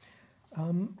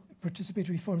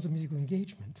forms of musical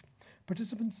engagement,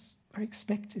 participants are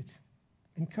expected,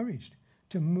 encouraged,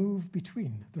 to move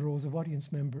between the roles of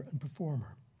audience member and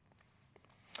performer.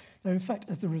 Now, in fact,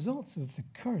 as the results of the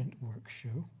current work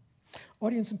show,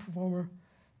 audience and performer,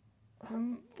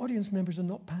 audience members are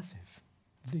not passive.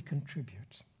 They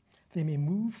contribute. They may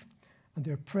move, and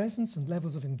their presence and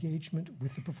levels of engagement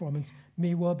with the performance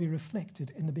may well be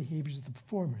reflected in the behaviors of the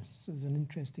performers. So there's an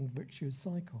interesting virtuous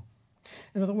cycle.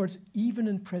 In other words, even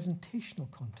in presentational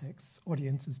contexts,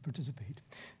 audiences participate.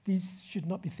 These should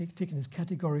not be taken as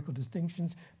categorical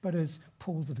distinctions, but as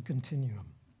poles of a continuum.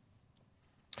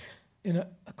 In a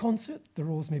concert, the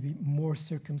roles may be more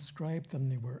circumscribed than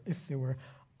they were if they were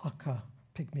Aka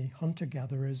pygmy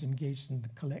hunter-gatherers engaged in the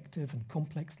collective and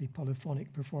complexly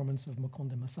polyphonic performance of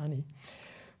Makonde Masani.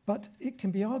 But it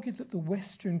can be argued that the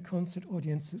Western concert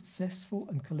audience's successful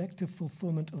and collective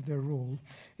fulfillment of their role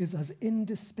is as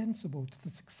indispensable to the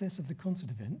success of the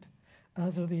concert event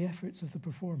as are the efforts of the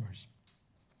performers.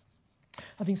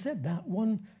 Having said that,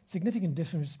 one significant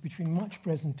difference between much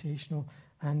presentational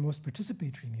and most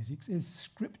participatory music is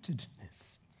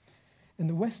scriptedness. In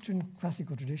the Western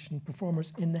classical tradition,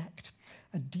 performers enact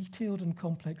a detailed and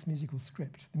complex musical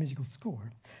script, the musical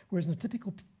score, whereas in a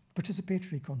typical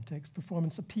participatory context,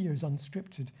 performance appears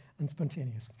unscripted and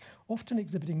spontaneous, often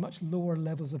exhibiting much lower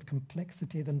levels of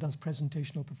complexity than does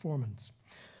presentational performance.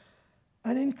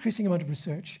 An increasing amount of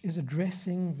research is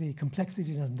addressing the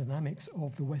complexities and dynamics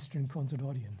of the Western concert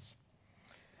audience,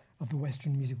 of the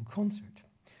Western musical concert.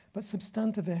 But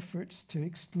substantive efforts to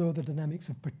explore the dynamics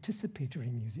of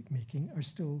participatory music making are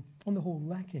still, on the whole,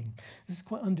 lacking. This is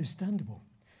quite understandable.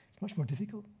 It's much more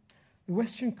difficult. The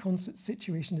Western concert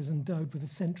situation is endowed with a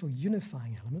central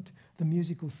unifying element, the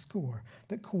musical score,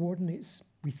 that coordinates,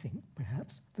 we think,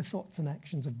 perhaps, the thoughts and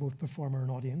actions of both performer and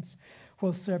audience,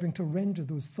 while serving to render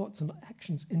those thoughts and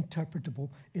actions interpretable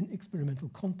in experimental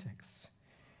contexts.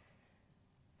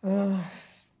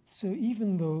 So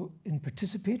even though in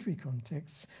participatory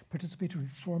contexts, participatory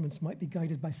performance might be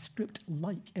guided by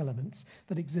script-like elements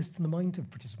that exist in the mind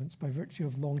of participants by virtue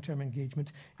of long-term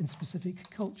engagement in specific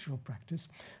cultural practice,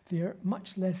 they are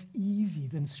much less easy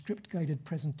than script-guided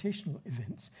presentational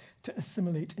events to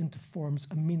assimilate into forms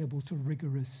amenable to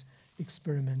rigorous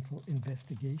experimental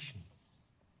investigation.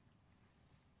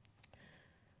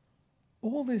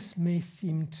 All this may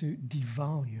seem to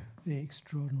devalue the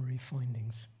extraordinary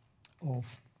findings of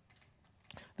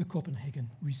the Copenhagen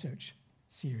research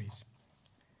series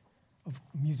of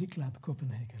MusicLab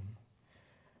Copenhagen.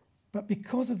 But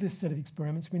because of this set of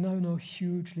experiments, we now know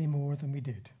hugely more than we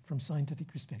did from scientific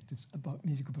perspectives about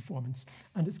musical performance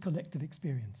and its collective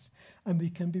experience. And we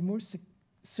can be more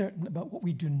certain about what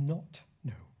we do not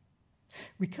know.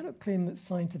 We cannot claim that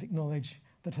scientific knowledge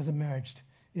that has emerged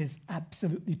is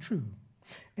absolutely true,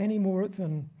 any more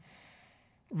than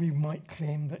we might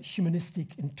claim that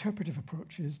humanistic interpretive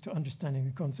approaches to understanding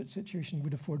the concert situation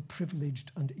would afford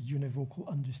privileged and univocal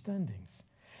understandings.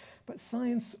 But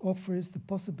science offers the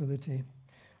possibility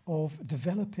of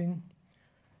developing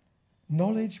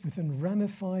knowledge within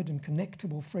ramified and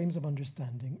connectable frames of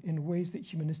understanding in ways that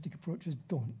humanistic approaches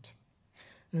don't.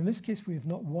 And in this case, we have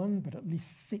not one, but at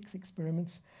least 6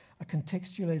 experiments, a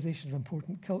contextualization of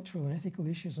important cultural and ethical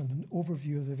issues and an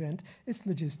overview of the event, its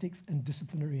logistics and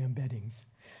disciplinary embeddings.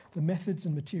 The methods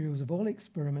and materials of all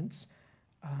experiments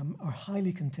are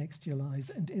highly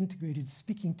contextualized and integrated,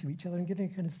 speaking to each other and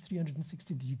giving a kind of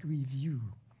 360-degree view.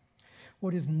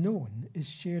 What is known is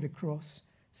shared across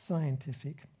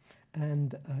scientific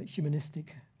and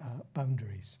humanistic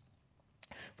boundaries,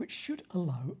 which should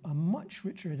allow a much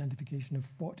richer identification of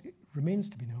what remains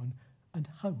to be known and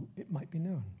how it might be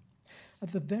known.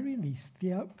 At the very least,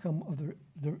 the outcome of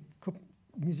the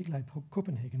MusicLab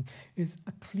Copenhagen is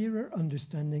a clearer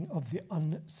understanding of the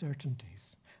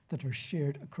uncertainties that are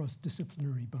shared across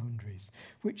disciplinary boundaries,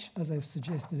 which, as I've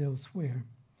suggested elsewhere,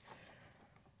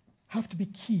 have to be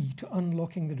key to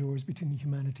unlocking the doors between the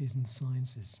humanities and the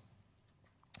sciences.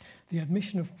 The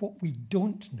admission of what we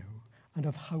don't know and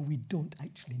of how we don't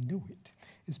actually know it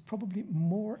is probably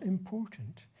more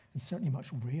important and certainly much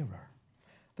rarer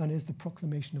than is the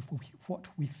proclamation of what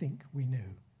we think we know.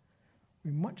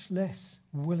 We're much less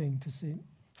willing to say,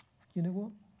 you know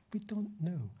what, we don't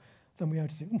know, than we are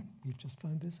to say, we've just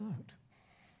found this out.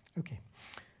 Okay.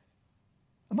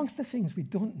 Amongst the things we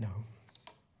don't know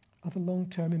are the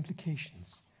long-term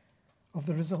implications of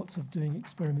the results of doing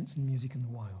experiments in music in the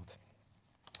wild.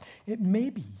 It may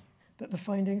be that the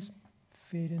findings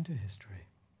fade into history.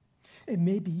 It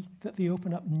may be that they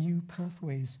open up new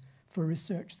pathways for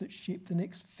research that shape the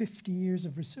next 50 years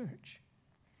of research.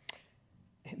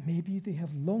 It may be they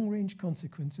have long-range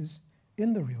consequences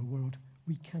in the real world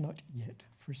we cannot yet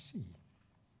foresee.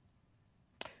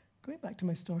 Going back to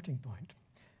my starting point,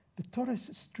 the Torres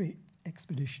Strait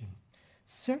expedition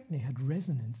certainly had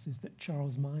resonances that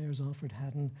Charles Myers, Alfred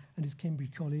Haddon, and his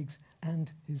Cambridge colleagues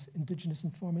and his indigenous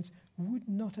informants would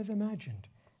not have imagined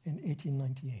in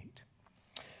 1898.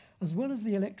 As well as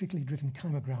the electrically driven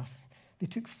chimograph, they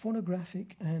took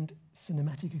phonographic and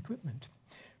cinematic equipment,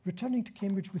 returning to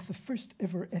Cambridge with the first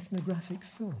ever ethnographic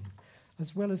film,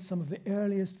 as well as some of the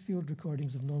earliest field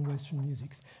recordings of non-Western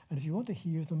music. And if you want to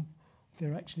hear them,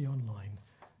 they're actually online.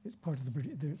 It's part of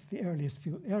it's the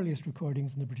earliest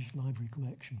recordings in the British Library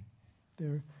collection.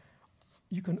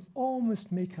 You can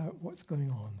almost make out what's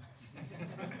going on.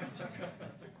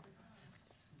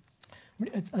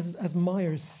 As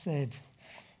Myers said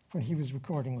when he was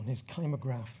recording on his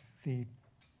chimograph the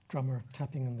drummer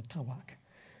tapping on the tawak.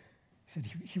 He said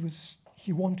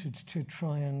he wanted to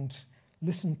try and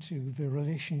listen to the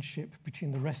relationship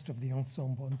between the rest of the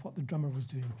ensemble and what the drummer was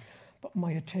doing. But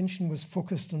my attention was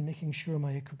focused on making sure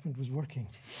my equipment was working,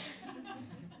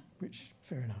 which,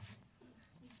 fair enough.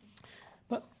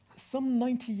 But some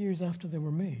 90 years after they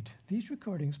were made, these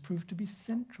recordings proved to be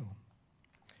central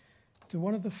to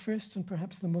one of the first and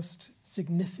perhaps the most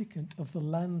significant of the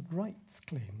land rights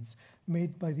claims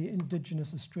made by the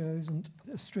indigenous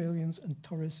Australians and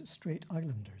Torres Strait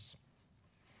Islanders.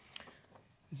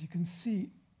 As you can see,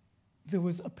 there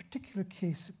was a particular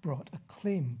case brought, a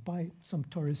claim by some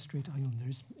Torres Strait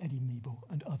Islanders, Eddie Mabo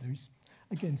and others,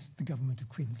 against the government of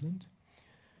Queensland,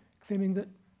 claiming that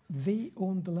they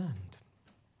owned the land.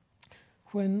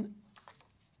 When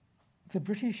the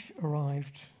British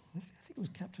arrived, I think it was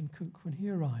Captain Cook, when he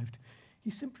arrived,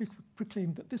 he simply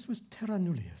proclaimed that this was terra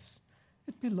nullius.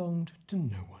 It belonged to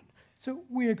no one. So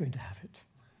we're going to have it,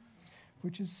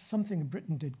 which is something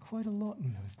Britain did quite a lot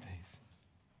in those days.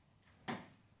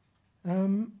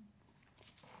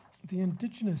 The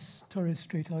indigenous Torres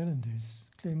Strait Islanders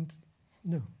claimed,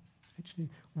 no, actually,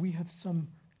 we have some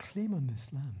claim on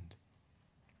this land.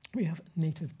 We have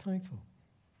native title.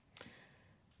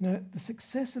 Now, the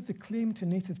success of the claim to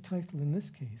native title in this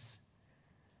case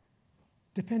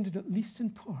depended at least in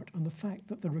part on the fact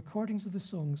that the recordings of the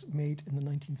songs made in the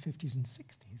 1950s and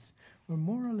 60s were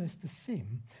more or less the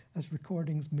same as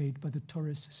recordings made by the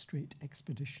Torres Strait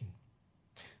expedition.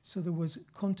 So there was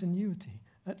continuity,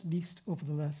 at least over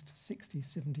the last 60,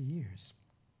 70 years.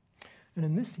 And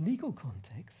in this legal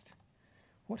context,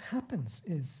 what happens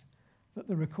is that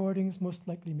the recordings, most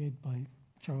likely made by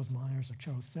Charles Myers or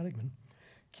Charles Seligman,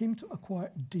 came to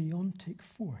acquire deontic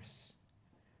force,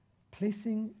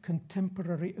 placing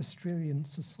contemporary Australian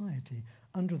society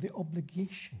under the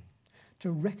obligation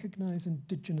to recognise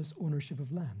indigenous ownership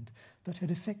of land that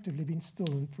had effectively been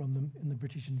stolen from them in the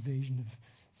British invasion of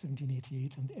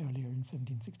 1788 and earlier in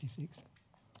 1766.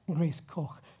 Grace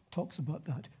Koch talks about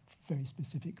that very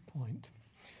specific point,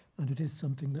 and it is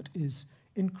something that is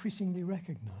increasingly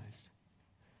recognised,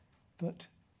 that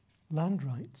land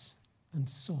rights and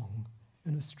song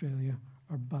in Australia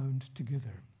are bound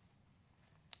together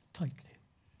tightly.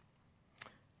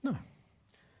 Now,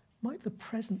 might the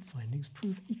present findings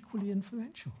prove equally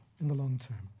influential in the long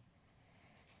term?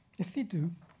 If they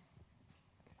do,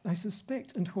 I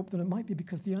suspect and hope that it might be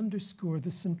because they underscore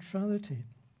the centrality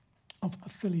of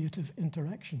affiliative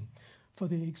interaction for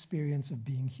the experience of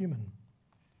being human.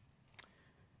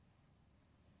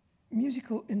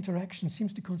 Musical interaction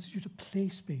seems to constitute a play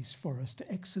space for us to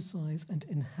exercise and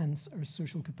enhance our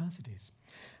social capacities.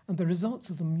 And the results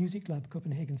of the MusicLab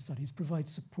Copenhagen studies provide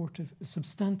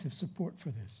substantive support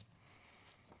for this.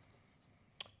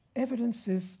 Evidence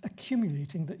is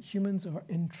accumulating that humans are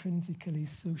intrinsically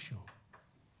social.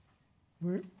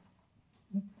 We're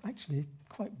actually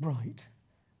quite bright,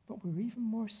 but we're even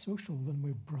more social than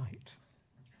we're bright.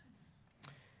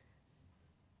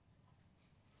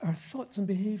 Our thoughts and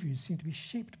behaviours seem to be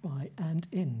shaped by and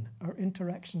in our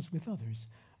interactions with others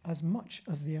as much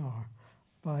as they are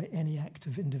by any act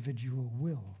of individual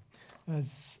will.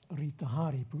 As Rita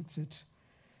Hari puts it,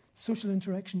 social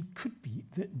interaction could be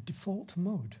the default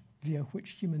mode via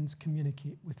which humans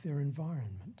communicate with their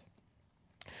environment.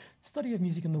 Study of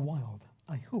music in the wild,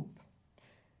 I hope,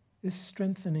 is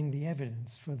strengthening the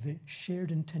evidence for the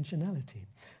shared intentionality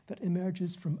that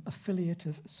emerges from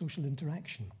affiliative social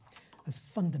interaction as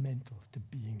fundamental to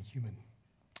being human.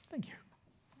 Thank you.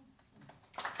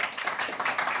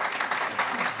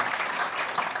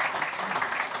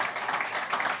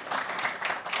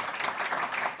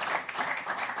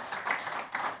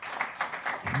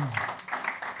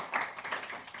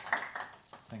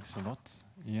 Thanks a lot,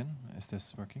 Ian. Is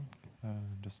this working?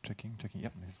 Just checking.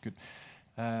 Yep, it's good.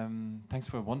 Thanks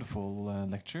for a wonderful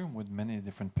lecture with many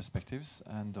different perspectives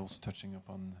and also touching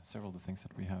upon several of the things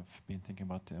that we have been thinking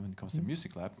about when it comes to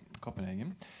MusicLab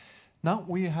Copenhagen. Now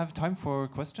we have time for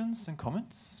questions and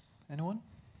comments. Anyone?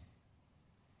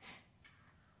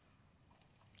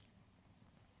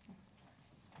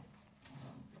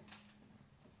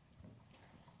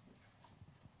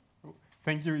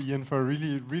 Thank you, Ian, for a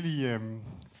really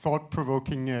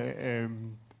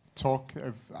thought-provoking talk.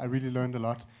 I really learned a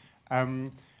lot.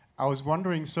 I was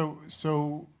wondering,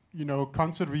 so you know,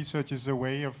 concert research is a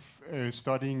way of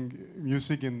studying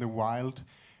music in the wild,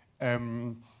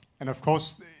 and of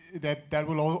course that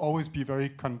will always be very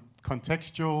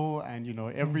contextual, and you know,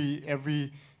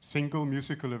 every single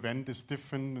musical event is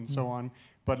different and so on.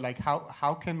 But like,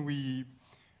 how can we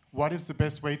what is the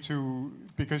best way to,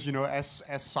 because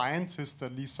as scientists,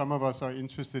 at least some of us are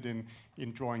interested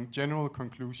in drawing general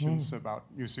conclusions about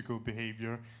musical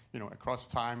behavior, across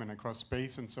time and across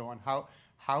space and so on.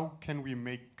 How can we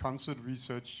make concert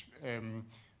research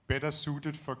better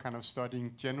suited for kind of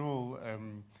studying general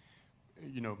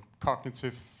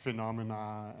cognitive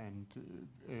phenomena and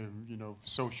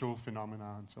social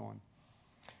phenomena and so on?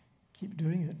 Keep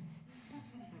doing it.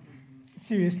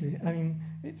 Seriously, I mean,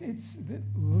 it's the,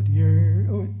 oh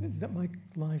dear, is that mic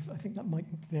live? I think that mic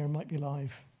there might be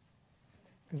live,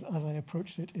 because as I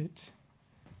approached it,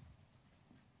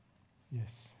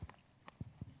 yes,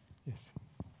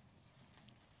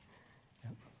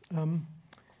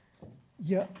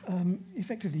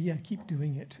 effectively, keep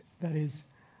doing it. That is,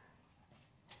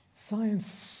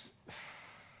 science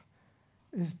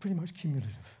is pretty much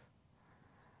cumulative,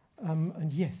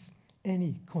 and yes,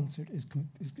 any concert is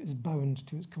bound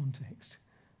to its context.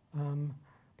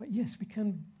 But yes, we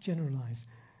can generalize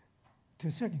to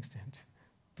a certain extent.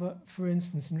 But for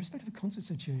instance, in respect of a concert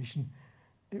situation,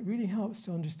 it really helps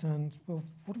to understand, well,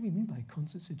 what do we mean by a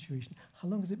concert situation? How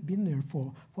long has it been there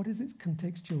for? What is its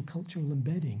contextual, cultural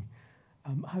embedding?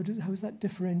 How is that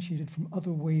differentiated from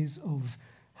other ways of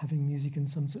having music in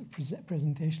some sort of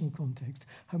presentational context?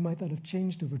 How might that have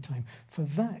changed over time? For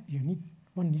that,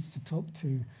 one needs to talk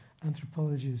to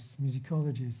anthropologists,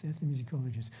 musicologists,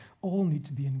 ethnomusicologists, all need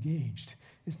to be engaged.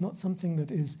 It's not something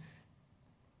that is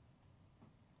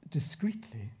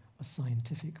discretely a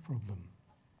scientific problem.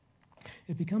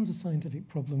 It becomes a scientific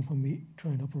problem when we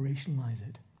try and operationalize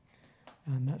it.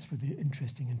 And that's where the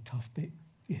interesting and tough bit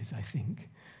is, I think.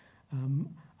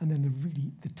 And then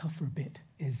the tougher bit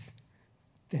is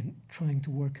then trying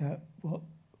to work out, well,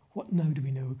 what now do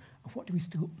we know, and what do we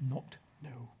still not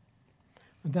know?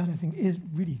 And that, I think, is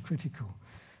really critical,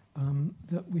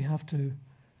 that we have to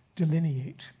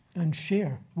delineate and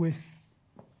share with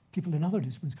people in other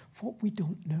disciplines what we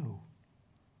don't know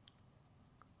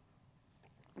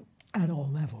at all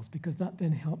levels, because that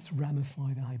then helps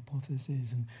ramify the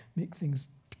hypotheses and make things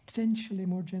potentially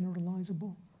more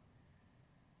generalizable.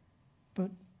 But,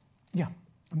 yeah,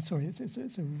 I'm sorry,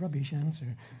 it's a rubbish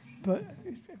answer, but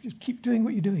just keep doing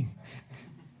what you're doing.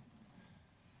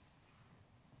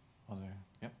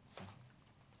 Yep. So.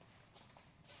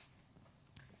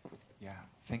 Yeah,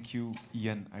 thank you,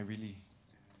 Ian. I really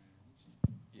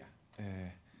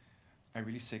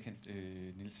second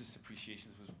Niels's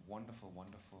appreciation. It was a wonderful,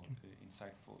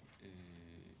 insightful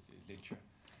lecture.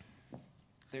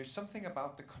 There's something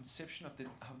about the conception of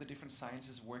how the different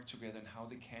sciences work together and how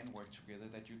they can work together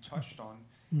that you touched on,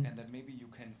 and that maybe you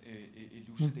can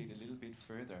elucidate a little bit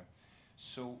further.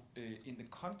 So, in the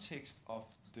context of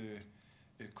the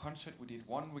concert we did,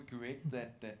 one regret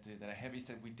that I have is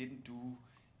that we didn't do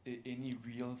any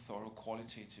real thorough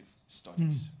qualitative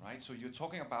studies, right? So you're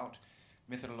talking about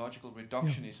methodological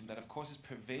reductionism that of course is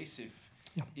pervasive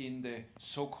in the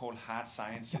so-called hard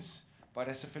sciences. But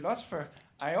as a philosopher,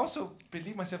 I also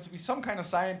believe myself to be some kind of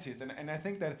scientist, and I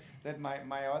think that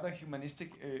my other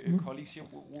humanistic colleagues here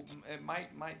might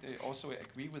also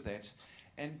agree with that.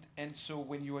 And so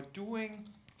when you are doing,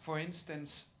 for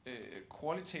instance,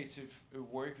 qualitative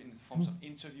work in the forms of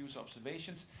interviews,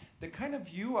 observations, the kind of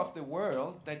view of the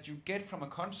world that you get from a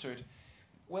concert,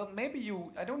 well, maybe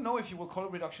I don't know if you will call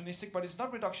it reductionistic, but it's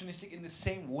not reductionistic in the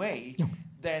same way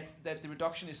that the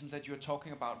reductionisms that you're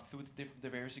talking about through the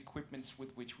various equipments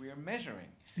with which we are measuring.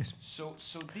 Yes. So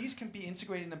these can be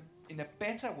integrated in a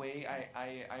better way,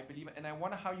 I believe, and I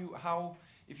wonder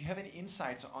if you have any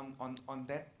insights on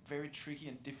that very tricky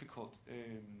and difficult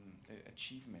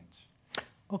achievement.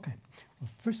 Okay. Well,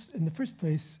 in the first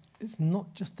place, it's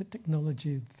not just the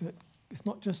technology that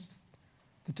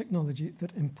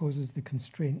imposes the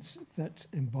constraints that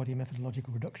embody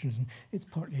methodological reductionism. It's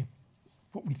partly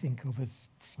what we think of as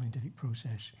scientific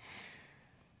process.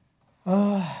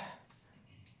 But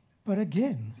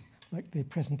again, like the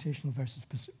presentational versus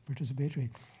participatory,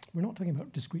 we're not talking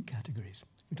about discrete categories.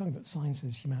 We're talking about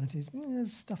sciences, humanities,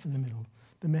 there's stuff in the middle,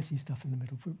 the messy stuff in the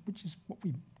middle, which is what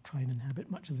we try and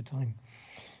inhabit much of the time.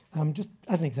 Just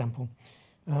as an example,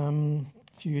 a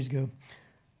few years ago,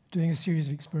 doing a series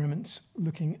of experiments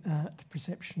looking at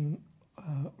perceptual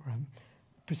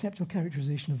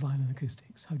characterization of violin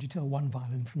acoustics. How do you tell one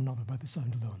violin from another by the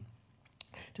sound alone?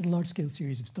 Did a large-scale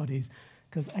series of studies,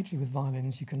 because actually with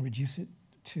violins you can reduce it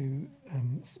to,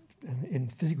 in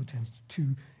physical terms, to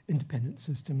two independent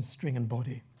systems, string and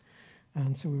body.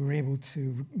 And so we were able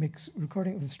to mix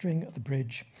recording of the string at the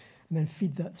bridge and then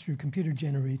feed that through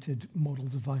computer-generated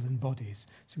models of violin bodies.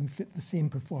 So we flip the same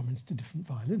performance to different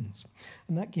violins.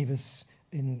 And that gave us,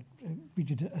 we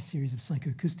did a series of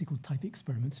psychoacoustical type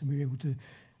experiments, and we were able to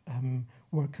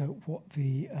work out what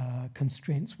the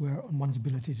constraints were on one's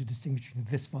ability to distinguish between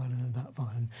this violin and that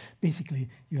violin. Basically,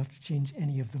 you have to change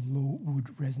any of the low wood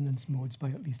resonance modes by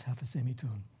at least half a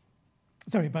semitone.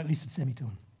 Sorry, by at least a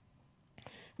semitone,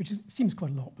 which seems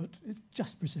quite a lot, but it's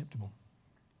just perceptible.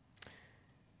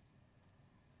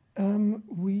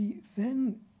 We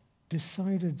then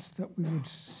decided that we would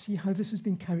see how this has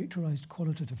been characterized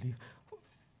qualitatively.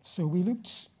 So we did,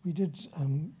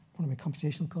 one of my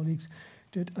computational colleagues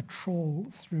did a trawl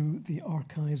through the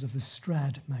archives of the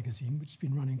Strad magazine, which has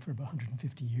been running for about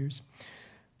 150 years,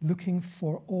 looking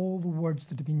for all the words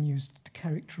that have been used to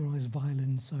characterize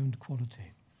violin sound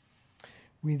quality.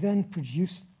 We then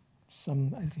produced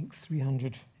some, I think,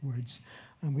 300 words,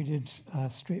 and we did a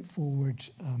straightforward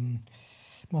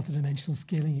multidimensional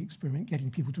scaling experiment, getting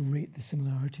people to rate the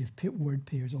similarity of word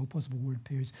pairs, all possible word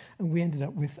pairs, and we ended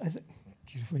up with, as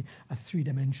beautifully, a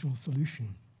three-dimensional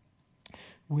solution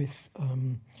with,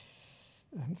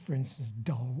 for instance,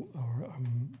 dull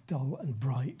and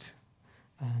bright,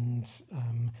 and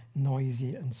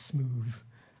noisy and smooth.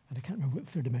 And I can't remember what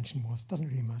the third dimension was. Doesn't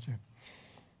really matter.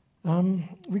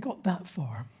 We got that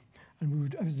far,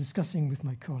 and I was discussing with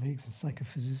my colleagues, a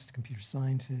psychophysicist, a computer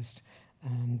scientist,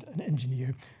 and an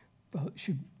engineer, well,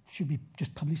 should we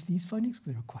just publish these findings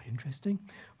because they're quite interesting,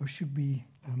 or should we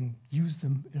use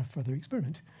them in a further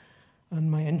experiment? And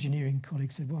my engineering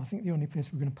colleague said, well, I think the only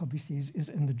place we're going to publish these is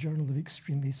in the Journal of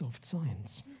Extremely Soft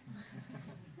Science.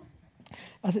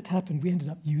 As it happened, we ended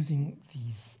up using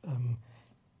these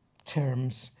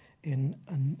terms in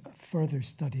a further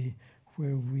study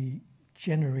where we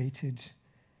generated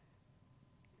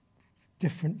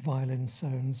different violin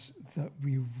sounds that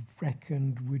we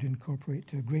reckoned would incorporate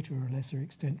to a greater or lesser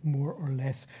extent more or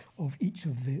less of each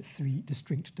of the three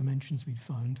distinct dimensions we'd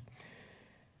found.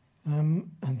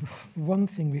 And the one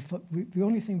thing the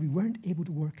only thing we weren't able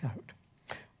to work out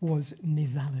was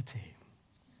nasality.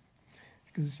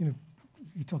 Because, you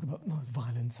talk about, no, it's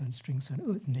violin sound, string sound,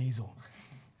 oh, it's nasal.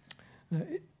 Now,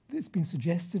 it's been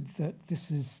suggested that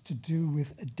this is to do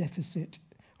with a deficit,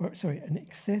 an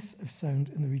excess of sound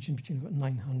in the region between about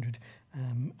 900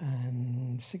 and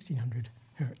 1600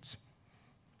 hertz.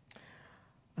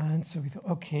 And so we thought,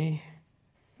 okay,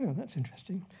 well, that's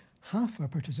interesting. Half our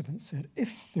participants said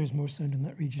if there's more sound in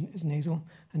that region, it's nasal,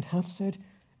 and half said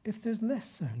if there's less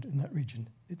sound in that region,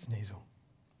 it's nasal.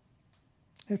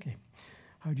 Okay,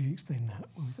 how do you explain that?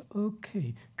 Well, we thought,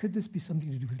 okay, could this be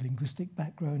something to do with the linguistic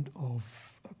background of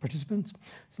participants?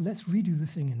 So let's redo the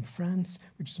thing in France,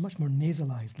 which is a much more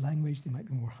nasalized language. They might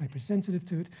be more hypersensitive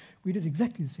to it. We did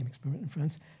exactly the same experiment in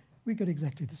France. We got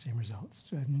exactly the same results.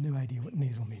 So I have no idea what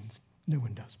nasal means. No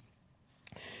one does.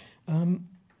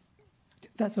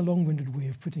 That's a long-winded way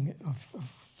of putting it, of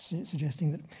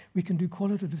suggesting that we can do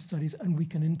qualitative studies and we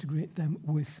can integrate them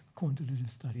with quantitative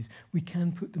studies. We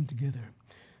can put them together.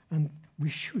 And we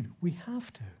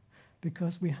have to,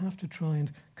 because we have to try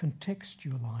and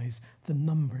contextualize the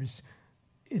numbers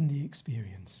in the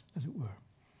experience, as it were.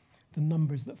 The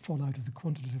numbers that fall out of the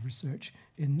quantitative research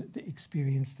in the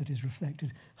experience that is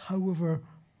reflected, however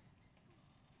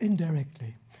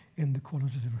indirectly, in the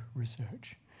qualitative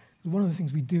research. One of the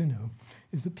things we do know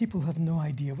is that people have no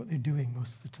idea what they're doing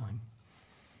most of the time,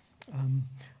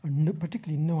 or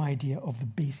particularly no idea of the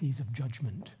bases of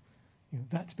judgment.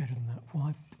 That's better than that.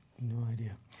 Why? No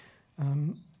idea.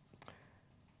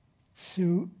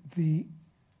 So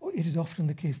it is often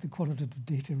the case that qualitative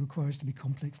data requires to be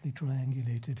complexly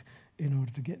triangulated in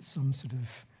order to get some sort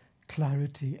of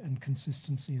clarity and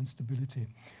consistency and stability.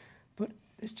 But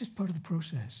it's just part of the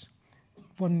process.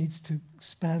 One needs to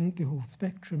span the whole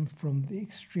spectrum from the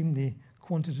extremely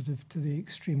quantitative to the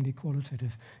extremely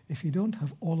qualitative. If you don't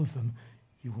have all of them,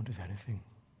 you won't have anything.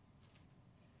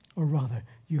 Or rather,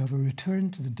 you have a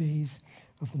return to the days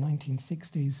of the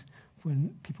 1960s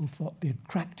when people thought they'd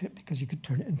cracked it because you could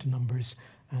turn it into numbers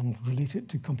and relate it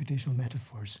to computational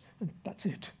metaphors. And that's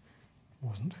it.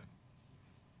 Wasn't.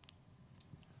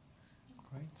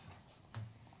 Great.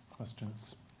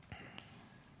 Questions?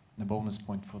 And a bonus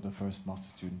point for the first master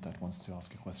student that wants to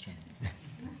ask a question.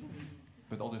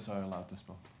 But others are allowed as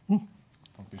well.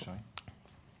 Don't be shy.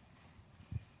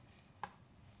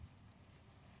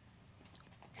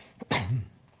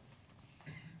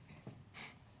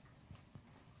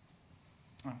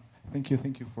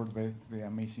 Thank you for the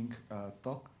amazing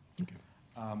talk. Thank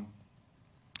you.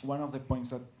 One of the points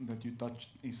that you touched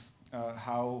is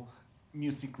how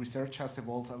music research has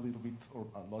evolved a little bit or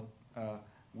a lot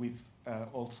with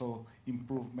also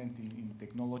improvement in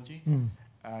technology,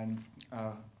 and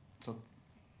so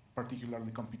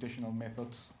particularly computational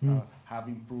methods have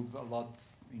improved a lot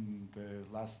in the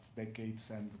last decades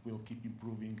and will keep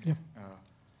improving. Yep.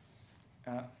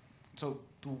 So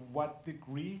to what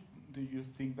degree do you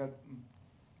think that,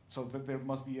 so that there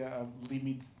must be a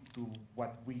limit to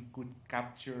what we could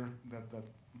capture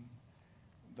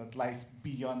that lies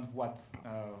beyond what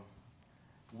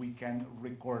we can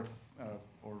record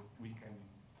or we can...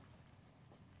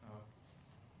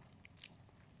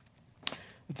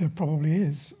 There probably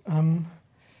is,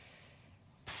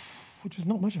 which is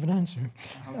not much of an answer.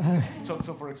 So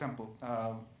for example,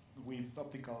 with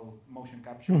optical motion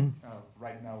capture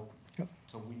right now, yep.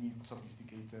 So we need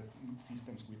sophisticated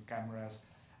systems with cameras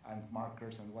and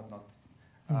markers and whatnot.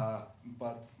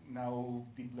 But now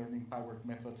deep learning powered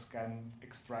methods can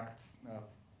extract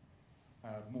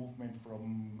movement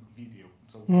from video,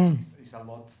 so it's a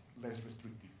lot less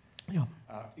restrictive. Yeah.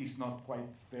 It's not quite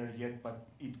there yet, but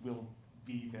it will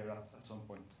be there at some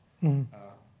point.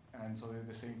 And so they're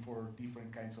the same for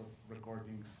different kinds of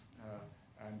recordings,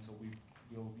 and so we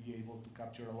will be able to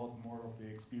capture a lot more of the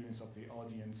experience of the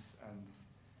audience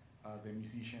and the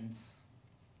musicians.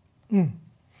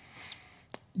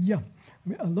 Yeah, I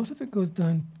mean, a lot of it comes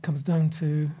down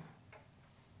to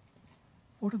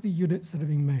what are the units that are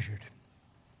being measured.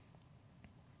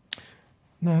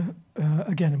 Now,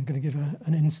 again, I'm going to give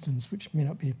an instance which may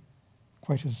not be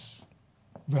quite as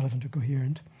relevant or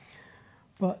coherent,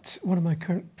 but one of my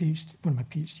PhD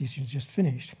students just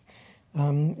finished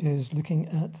is looking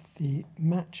at the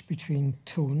match between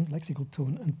tone, lexical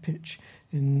tone, and pitch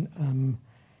in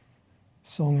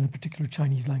song in a particular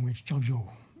Chinese language, Jiaozhou.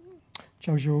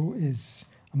 Jiaozhou is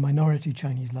a minority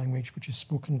Chinese language which is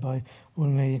spoken by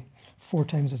only 4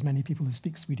 times as many people as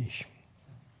speak Swedish.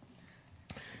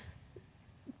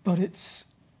 But it's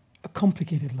a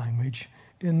complicated language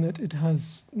in that it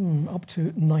has up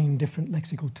to 9 different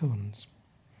lexical tones.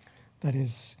 That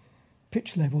is,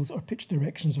 pitch levels or pitch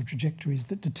directions or trajectories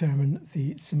that determine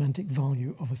the semantic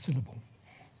value of a syllable.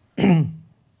 Now,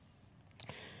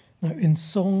 in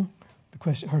song,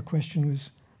 her question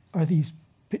was, are these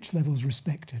pitch levels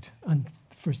respected? And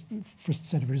first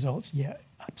set of results, yeah,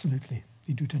 absolutely.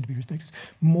 They do tend to be respected.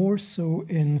 More so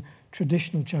in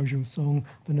traditional Jiaozhou song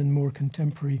than in more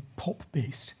contemporary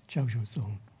pop-based Jiaozhou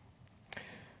song.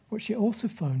 What she also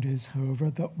found is, however,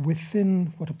 that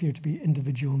within what appear to be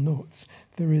individual notes,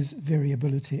 there is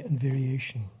variability and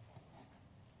variation.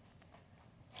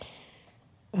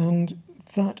 And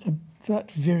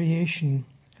that variation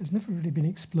has never really been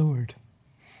explored,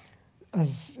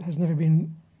 has never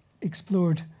been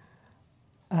explored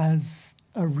as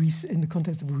in the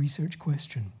context of a research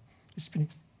question. It's been,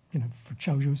 for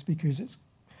Jiaozhou speakers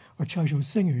or Jiaozhou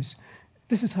singers,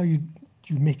 this is how you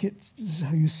make it, this is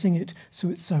how you sing it so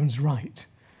it sounds right.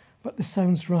 But the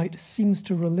sounds right seems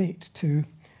to relate to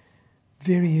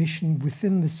variation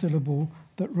within the syllable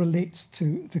that relates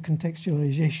to the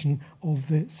contextualization of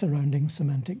the surrounding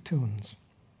semantic tones.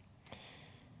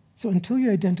 So until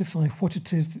you identify what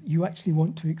it is that you actually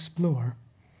want to explore,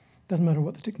 doesn't matter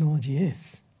what the technology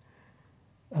is,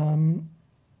 you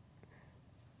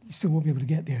still won't be able to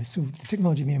get there. So the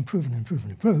technology may improve and improve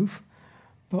and improve,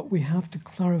 but we have to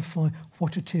clarify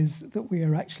what it is that we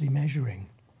are actually measuring.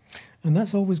 And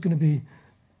that's always going to be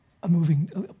a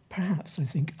moving, perhaps, I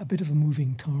think, a bit of a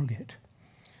moving target.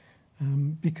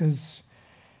 Because,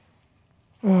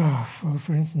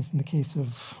 for instance, in the case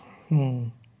of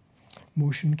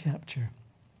motion capture,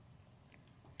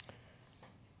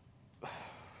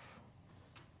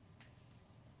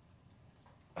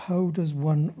 how does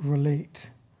one relate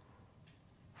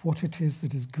what it is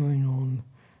that is going on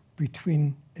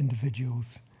between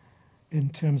individuals in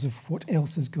terms of what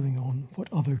else is going on,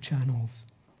 what other channels?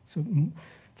 So,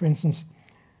 for instance,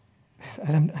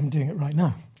 I'm doing it right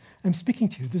now. I'm speaking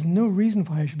to you. There's no reason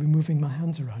why I should be moving my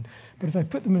hands around. But if I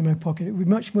put them in my pocket, it would be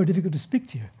much more difficult to speak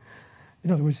to you. In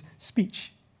other words,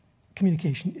 speech,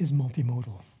 communication is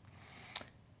multimodal.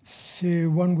 So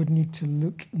one would need to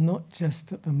look not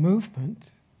just at the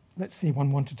movement. Let's say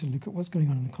one wanted to look at what's going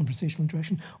on in a conversational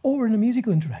interaction or in a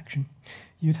musical interaction.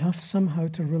 You'd have somehow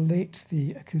to relate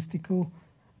the acoustical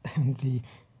and the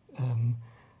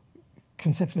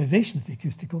conceptualization of the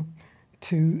acoustical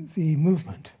to the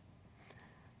movement.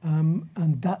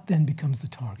 And that then becomes the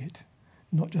target,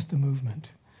 not just a movement.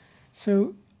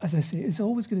 So, as I say, it's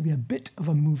always going to be a bit of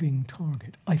a moving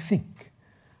target, I think.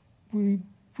 We're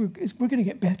going to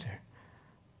get better,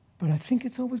 but I think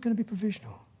it's always going to be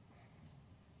provisional.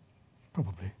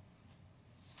 Probably.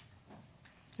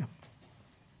 Yeah.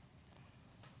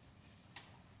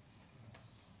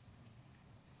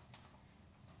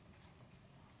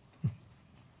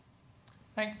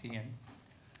 Thanks, Ian.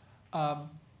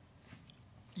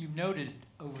 You've noted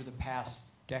over the past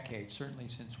decade, certainly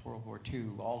since World War II,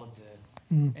 all of the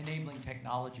enabling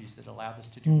technologies that allowed us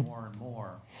to do more and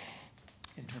more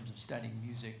in terms of studying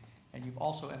music. And you've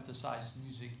also emphasized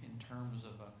music in terms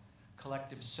of a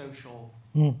collective social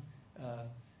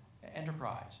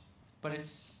enterprise. But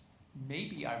it's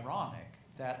maybe ironic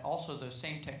that also those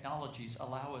same technologies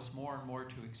allow us more and more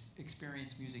to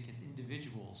experience music as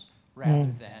individuals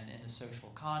rather than in a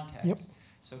social context. Yep.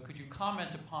 So could you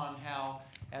comment upon how,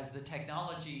 as the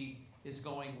technology is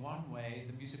going one way,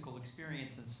 the musical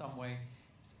experience in some way,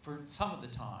 for some of the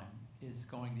time, is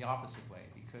going the opposite way,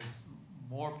 because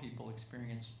more people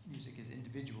experience music as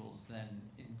individuals than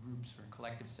in groups or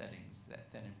collective settings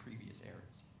than in previous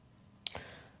eras?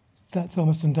 That's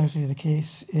almost undoubtedly the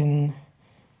case in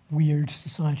weird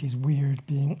societies, weird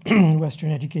being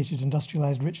Western educated,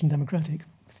 industrialized, rich and democratic,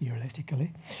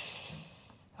 theoretically.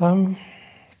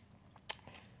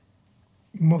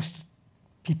 Most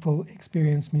people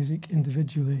experience music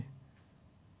individually,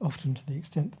 often to the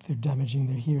extent that they're damaging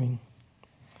their hearing.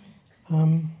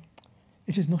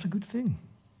 It is not a good thing.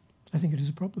 I think it is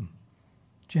a problem,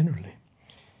 generally,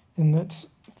 in that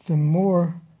the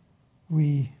more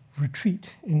we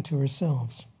retreat into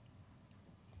ourselves,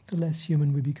 the less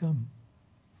human we become,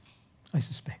 I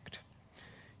suspect.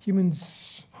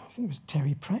 Humans, I think it was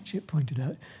Terry Pratchett pointed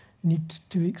out, need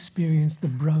to experience the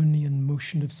Brownian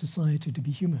motion of society to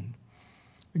be human.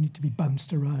 We need to be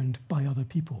bounced around by other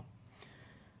people.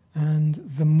 And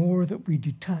the more that we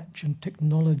detach and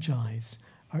technologize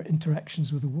our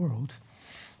interactions with the world,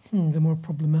 the more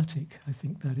problematic I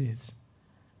think that is.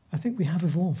 I think we have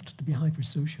evolved to be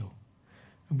hypersocial.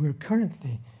 And we're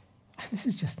currently, this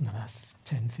is just in the last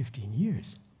 10, 15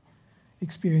 years,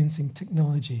 experiencing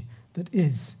technology that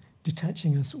is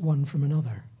detaching us one from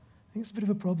another. I think it's a bit of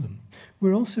a problem.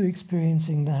 We're also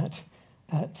experiencing that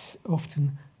at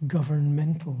often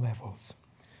governmental levels.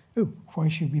 Oh, why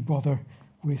should we bother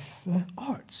with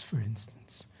arts, for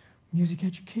instance? Music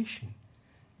education,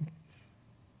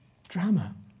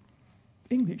 drama,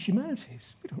 English,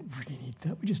 humanities. We don't really need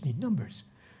that, we just need numbers.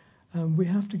 We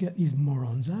have to get these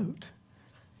morons out.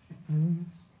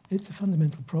 It's a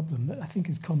fundamental problem that I think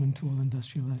is common to all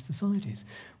industrialized societies.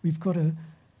 We've got to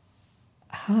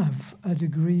have a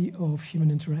degree of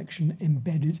human interaction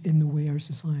embedded in the way our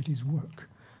societies work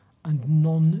and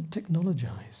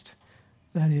non-technologized.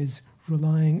 That is,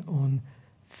 relying on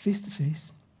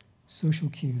face-to-face social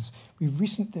cues. We've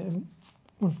recently,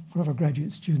 one of our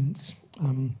graduate students,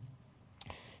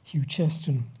 Hugh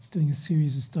Cheston, is doing a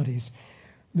series of studies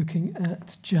looking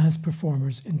at jazz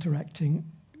performers interacting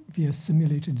via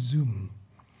simulated Zoom.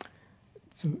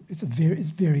 So it's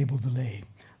variable delay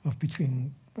of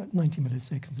between about 90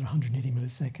 milliseconds or 180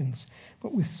 milliseconds,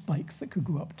 but with spikes that could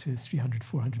go up to 300,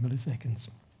 400 milliseconds.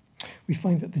 We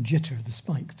find that the jitter, the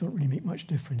spikes, don't really make much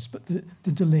difference, but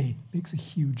the delay makes a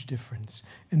huge difference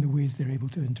in the ways they're able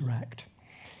to interact.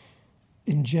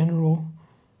 In general,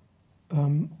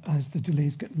 as the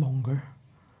delays get longer,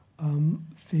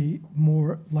 the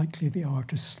more likely they are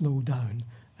to slow down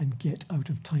and get out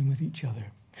of time with each other.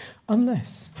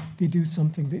 Unless they do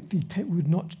something that they would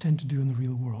not tend to do in the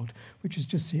real world, which is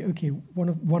just say, okay,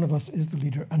 one of us is the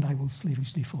leader and I will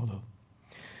slavishly follow.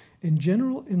 In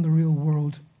general, in the real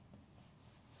world,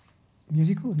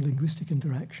 musical and linguistic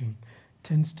interaction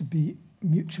tends to be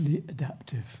mutually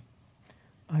adaptive.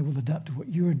 I will adapt to what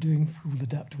you are doing, you will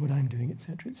adapt to what I'm doing,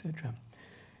 etc., etc.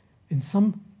 In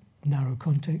some narrow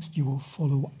context, you will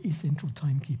follow a central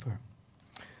timekeeper.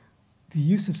 The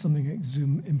use of something like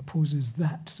Zoom imposes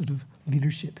that sort of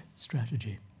leadership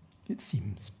strategy, it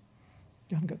seems.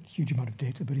 I haven't got a huge amount of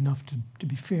data, but enough to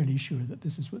be fairly sure that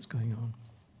this is what's going on.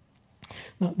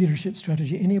 That leadership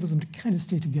strategy enables them to kind of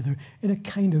stay together in a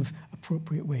kind of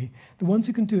appropriate way. The ones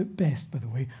who can do it best, by the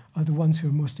way, are the ones who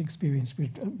are most experienced.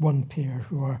 With one pair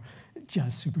who are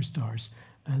jazz superstars,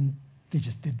 and they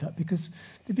just did that because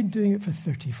they've been doing it for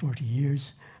 30, 40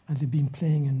 years, and they've been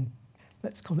playing in,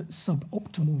 let's call it,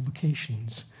 suboptimal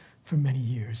locations for many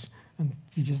years. And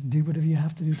you just do whatever you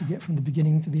have to do to get from the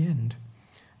beginning to the end.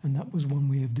 And that was one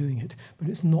way of doing it. But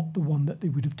it's not the one that they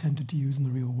would have tended to use in the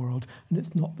real world, and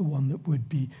it's not the one that would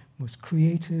be most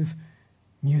creative,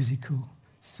 musical,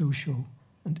 social,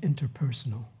 and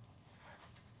interpersonal.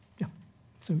 Yeah,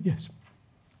 so yes.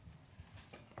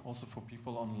 Also for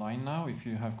people online now, if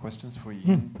you have questions for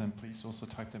Ian, then please also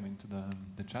type them into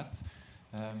the chat.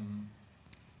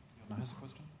 Jonna has a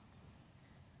question?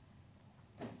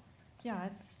 Yeah,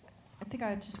 I think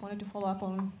I just wanted to follow up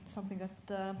on something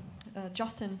that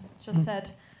Justin just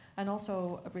said, and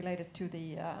also related to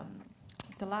the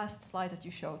last slide that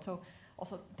you showed. So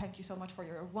also thank you so much for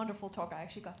your wonderful talk. I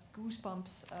actually got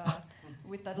goosebumps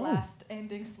with that last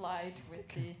ending slide with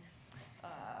the,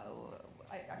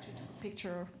 actually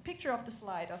took a picture of the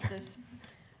slide of this,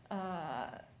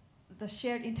 the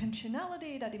shared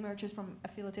intentionality that emerges from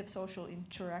affiliative social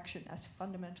interaction as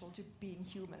fundamental to being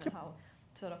human, and how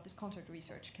sort of this concert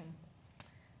research can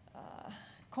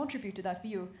contribute to that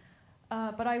view.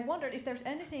 But I wondered if there's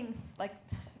anything, like,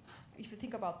 if you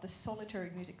think about the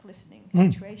solitary music listening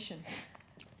situation,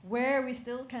 where we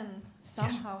still can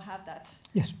somehow have that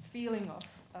feeling of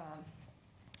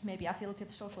maybe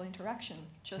affiliative social interaction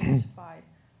just by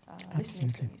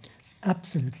listening to music.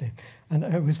 Absolutely. And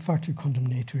it was far too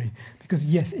condemnatory, because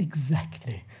yes,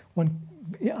 exactly. One,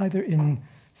 either in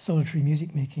solitary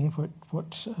music making,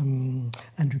 what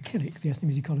Andrew Killick, the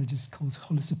ethnomusicologist, calls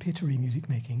hallucipatory music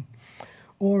making,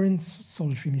 or in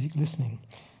solitary music listening.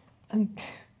 And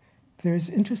there is,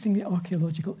 interestingly,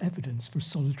 archaeological evidence for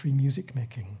solitary music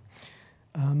making,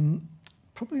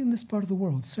 probably in this part of the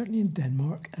world, certainly in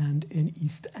Denmark and in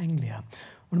East Anglia.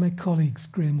 One of my colleagues,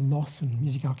 Graham Lawson,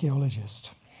 music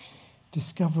archaeologist,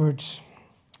 discovered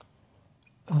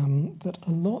that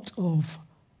a lot of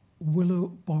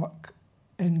willow bark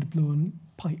end-blown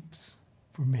pipes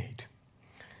were made.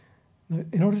 Now,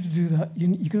 in order to do that,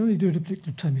 you can only do it at a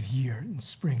particular time of year, in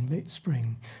spring, late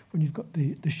spring, when you've got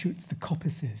the shoots, the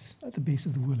coppices at the base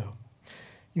of the willow.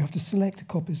 You have to select a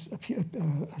coppice,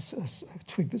 a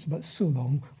twig that's about so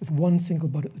long, with one single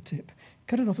bud at the tip,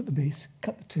 cut it off at the base,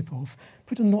 cut the tip off,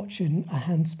 put a notch in a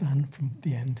handspan from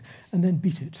the end, and then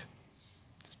beat it.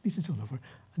 Just beat it all over,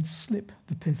 and slip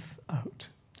the pith out.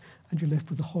 And you're left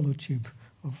with a hollow tube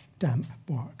of damp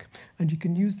bark. And you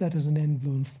can use that as an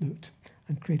end-blown flute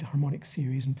and create a harmonic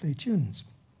series and play tunes.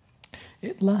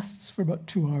 It lasts for about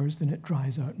 2 hours, then it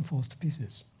dries out and falls to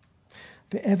pieces.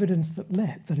 The evidence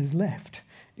that is left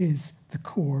is the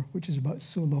core, which is about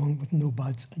so long with no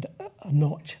buds and a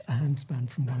notch, a handspan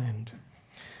from one end.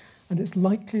 And it's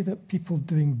likely that people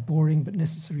doing boring but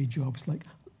necessary jobs like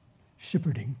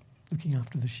shepherding, looking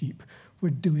after the sheep, were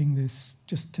doing this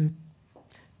just to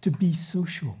be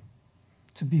social,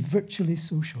 to be virtually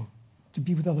social, to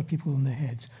be with other people in their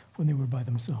heads when they were by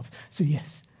themselves. So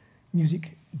yes,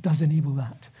 music does enable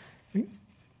that.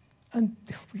 And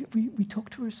we talk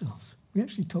to ourselves. We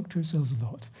actually talk to ourselves a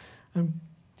lot. And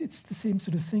it's the same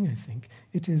sort of thing, I think.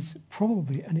 It is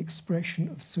probably an expression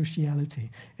of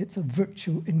sociality. It's a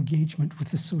virtual engagement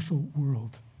with the social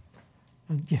world.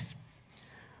 And yes,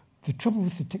 the trouble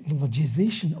with the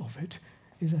technologization of it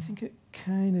is I think it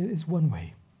kind of is one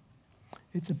way.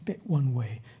 It's a bit one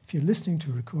way. If you're listening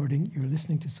to a recording, you're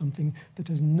listening to something that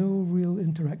has no real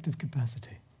interactive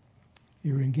capacity.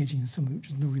 You're engaging with something which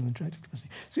has no real interactive capacity.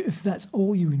 So if that's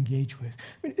all you engage with,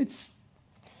 I mean, it's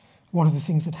one of the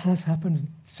things that has happened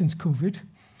since COVID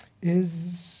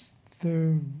is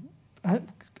and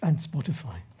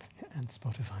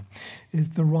Spotify, is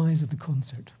the rise of the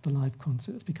concert, the live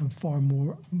concert. It's become far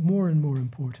more and more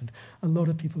important. A lot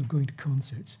of people are going to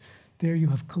concerts. There you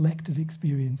have collective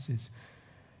experiences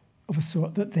of a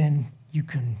sort that then you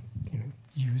can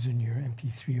use in your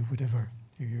MP3 or whatever,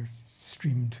 or your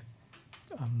streamed,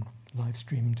 live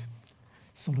streamed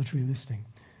solitary listening.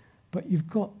 But you've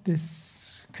got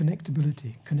this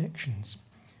connectability, connections.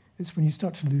 It's when you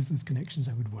start to lose those connections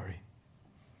I would worry.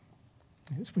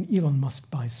 It's when Elon Musk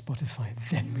buys Spotify,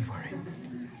 then we worry.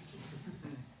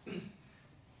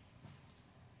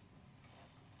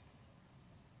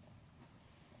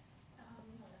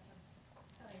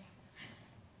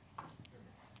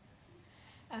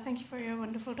 Thank you for your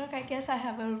wonderful talk. I guess I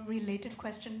have a related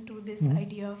question to this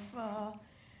idea of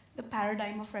the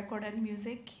paradigm of recorded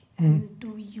music, and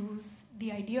to use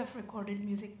the idea of recorded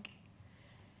music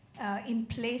in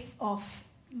place of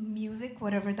music,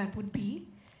 whatever that would be,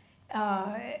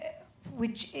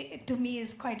 which to me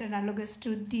is quite analogous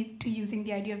to using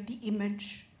the idea of the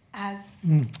image as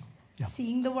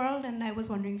seeing the world. And I was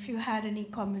wondering if you had any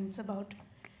comments about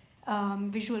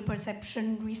visual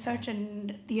perception research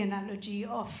and the analogy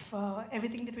of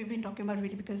everything that we've been talking about,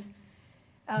 really, because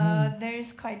there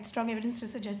is quite strong evidence to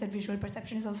suggest that visual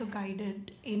perception is also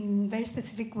guided in very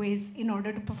specific ways in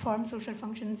order to perform social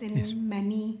functions in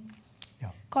many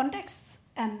contexts.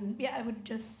 And I would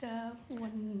just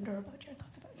wonder about your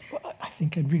thoughts about that. Well, I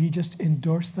think I'd really just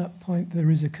endorse that point. There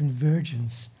is a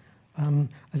convergence.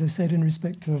 As I said, in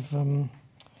respect of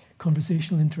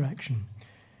conversational interaction,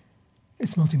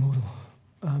 it's multimodal.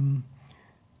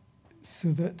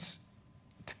 So that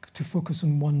to focus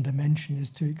on one dimension is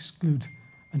to exclude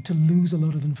and to lose a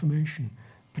lot of information,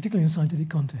 particularly in a scientific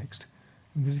context.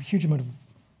 And there's a huge amount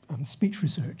of speech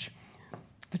research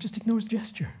that just ignores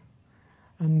gesture.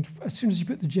 And as soon as you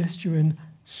put the gesture in,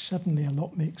 suddenly a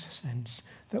lot makes sense.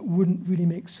 That wouldn't really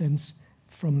make sense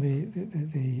from the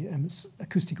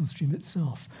acoustical stream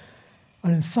itself.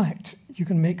 And in fact, you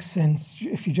can make sense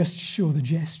if you just show the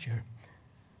gesture,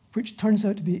 which turns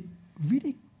out to be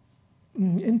really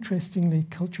interestingly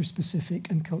culture-specific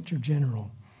and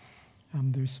culture-general.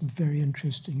 There's some very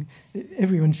interesting...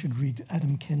 Everyone should read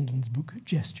Adam Kendon's book,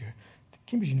 Gesture, the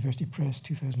Cambridge University Press,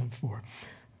 2004.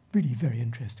 Really very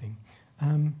interesting.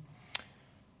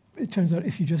 It turns out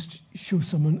if you just show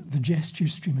someone the gesture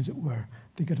stream, as it were,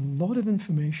 they get a lot of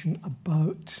information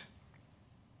about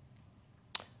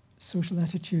social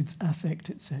attitudes, affect,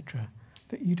 etc.,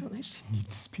 that you don't actually need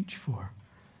the speech for.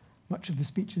 Much of the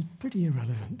speech is pretty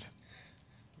irrelevant,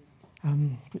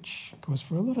 which goes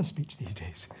for a lot of speech these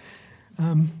days.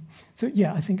 So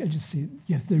yeah, I think I just say,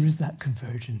 yes, there is that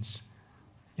convergence.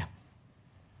 Yeah.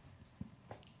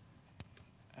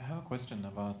 I have a question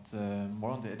about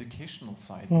more on the educational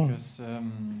side, because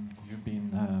you've been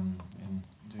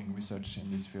doing research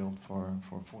in this field for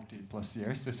 40 plus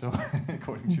years or so,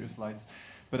 according to your slides.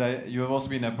 But you have also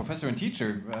been a professor and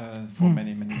teacher for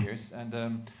many, many years. And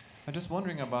I'm just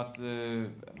wondering about,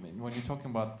 when you're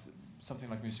talking about something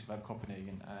like MusicLab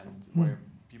Copenhagen, and where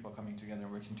people are coming together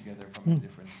and working together from many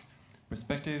different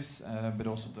perspectives, but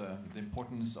also the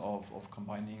importance of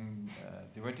combining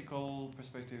theoretical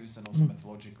perspectives and also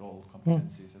methodological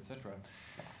competencies, etc.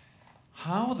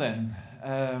 How then,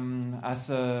 as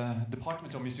a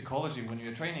department of musicology, when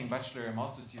you're training bachelor and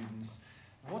master students,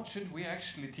 what should we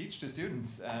actually teach the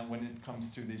students when it comes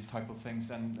to these type of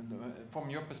things? And from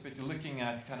your perspective, looking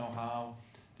at kind of how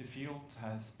the field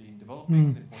has been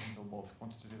developing, the importance of both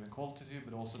quantitative and qualitative,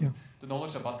 but also the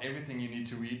knowledge about everything you need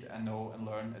to read and know and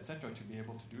learn, etc., to be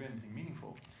able to do anything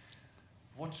meaningful.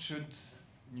 What should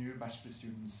new bachelor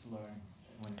students learn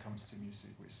when it comes to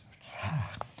music research?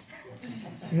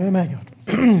 Oh my God.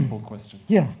 Simple question.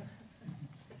 Yeah.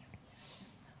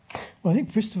 Well, I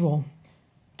think first of all,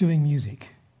 doing music.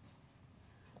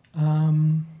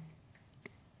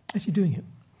 Actually doing it.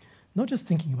 Not just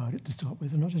thinking about it to start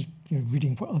with, and not just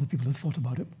reading what other people have thought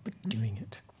about it, but doing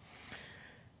it.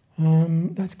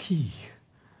 That's key,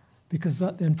 because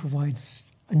that then provides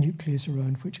a nucleus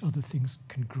around which other things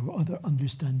can grow, other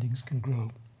understandings can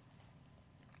grow.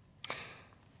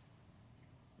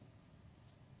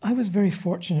 I was very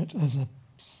fortunate as an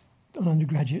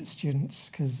undergraduate student,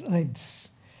 because I'd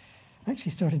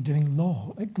actually started doing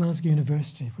law at Glasgow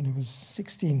University when I was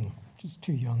 16, which is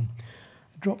too young.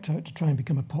 Dropped out to try and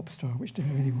become a pop star, which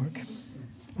didn't really work.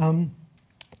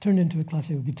 Turned into a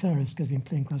classical guitarist, because I've been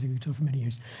playing classical guitar for many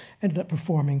years. Ended up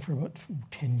performing for about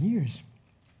 10 years.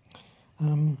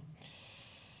 In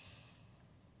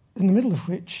the middle of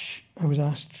which I was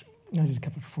asked, I did a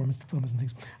couple of performance diplomas and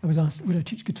things, I was asked, would I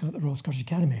teach guitar at the Royal Scottish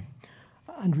Academy?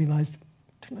 And realised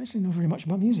I didn't actually know very much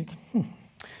about music.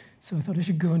 So I thought I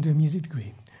should go and do a music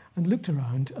degree. And looked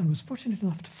around and was fortunate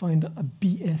enough to find a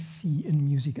BSc in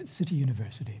music at City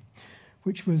University,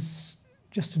 which was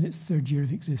just in its third year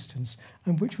of existence,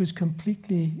 and which was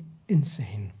completely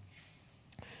insane.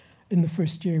 In the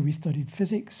first year, we studied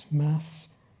physics, maths,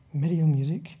 medieval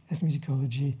music,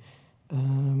 ethnomusicology,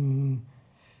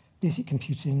 basic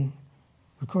computing,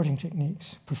 recording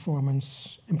techniques,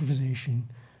 performance, improvisation,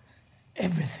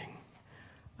 everything.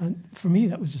 And for me,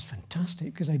 that was just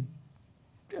fantastic, because I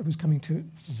was coming to it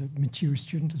as a mature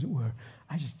student, as it were.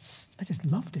 I just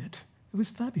loved it. It was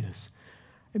fabulous.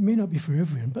 It may not be for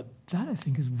everyone, but that, I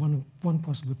think, is one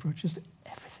possible approach, just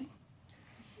everything.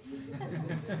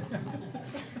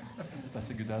 That's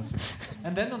a good answer.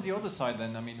 And then on the other side,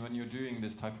 then, I mean, when you're doing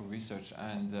this type of research,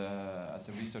 and as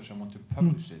a researcher want to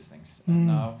publish these things, and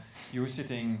now you're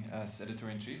sitting as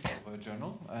editor-in-chief of a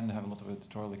journal and have a lot of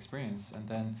editorial experience, and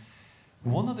then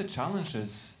one of the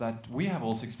challenges that we have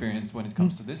also experienced when it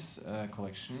comes to this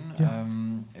collection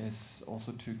is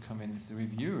also to convince the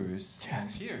reviewers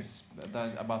and peers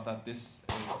that this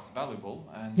is valuable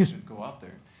and should go out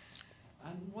there.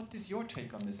 And what is your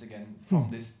take on this again, from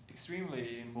this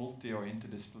extremely multi or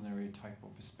interdisciplinary type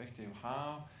of perspective?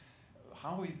 How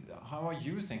are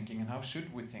you thinking, and how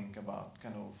should we think about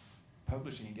kind of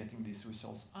publishing and getting these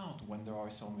results out when there are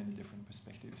so many different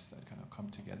perspectives that kind of come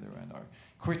together and are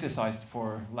criticized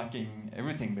for lacking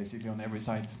everything basically on every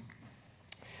side?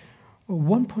 Well,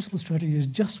 one possible strategy is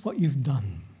just what you've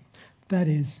done. That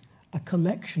is a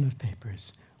collection of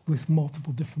papers with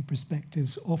multiple different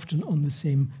perspectives, often on the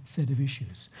same set of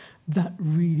issues. That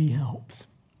really helps,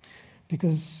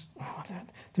 because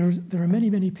there are many,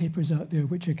 many papers out there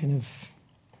which are kind of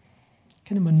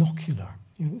monocular.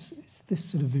 It's this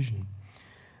sort of vision.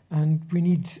 And we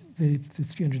need the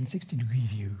 360-degree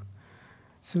view.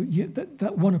 So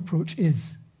that one approach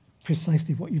is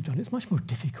precisely what you've done. It's much more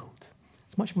difficult.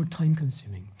 It's much more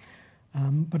time-consuming.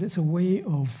 But it's a way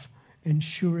of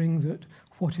ensuring that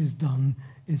what is done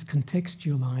is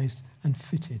contextualized and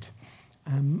fitted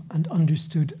and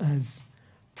understood as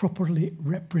properly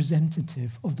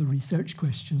representative of the research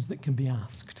questions that can be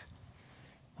asked.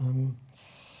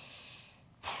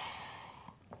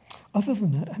 Other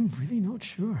than that, I'm really not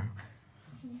sure.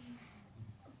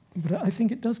 But I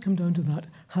think it does come down to that,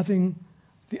 having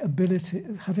the ability,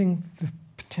 having the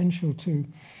potential to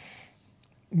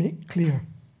make clear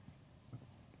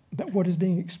that what is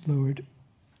being explored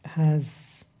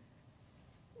has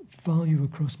value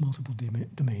across multiple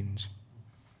domains.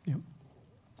 Yep.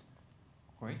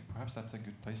 Great. Perhaps that's a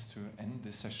good place to end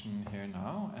this session here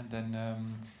now, and then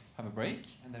have a break,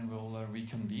 and then we'll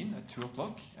reconvene at 2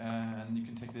 o'clock. And you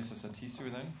can take this as a teaser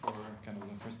then for kind of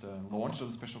the first launch of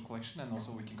the special collection, and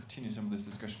also we can continue some of this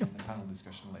discussion in the panel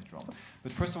discussion later on.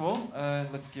 But first of all,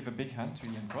 let's give a big hand to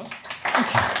Ian Cross.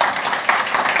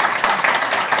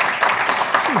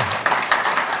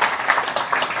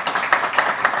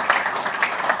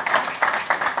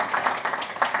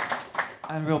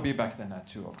 And we'll be back then at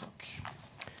 2 o'clock.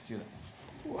 See you then.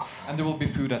 And there will be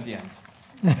food at the end.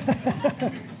 2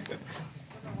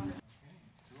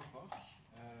 o'clock.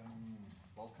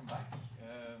 Welcome back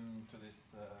to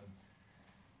this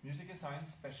Music and Science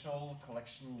Special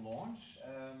Collection launch.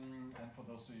 And for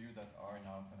those of you that are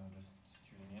now kind of just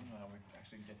tuning in, we're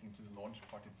actually getting to the launch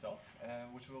part itself,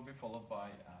 which will be followed by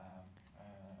a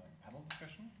panel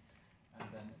discussion. And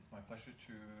then it's my pleasure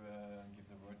to give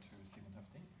the word to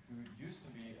Høffding, who used to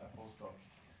be a postdoc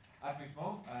at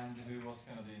RITMO and who was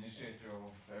kind of the initiator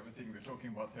of everything we're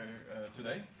talking about here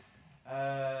today.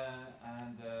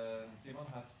 Simon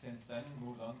has since then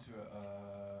moved on to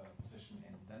a position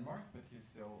in Denmark, but he's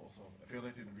still also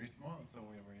affiliated with RITMO, so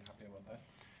we're very happy about that.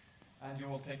 And you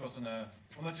will take us on a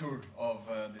tour of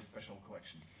this special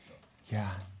collection. So,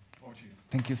 yeah. Over to you.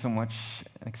 Thank you so much,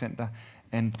 Alexander.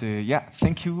 And yeah,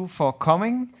 thank you for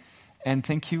coming, and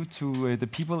thank you to the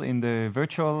people in the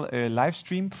virtual live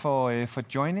stream for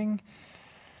joining.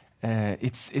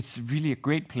 It's really a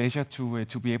great pleasure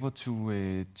to be able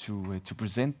to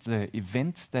present the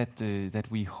event that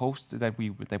we host, that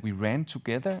we ran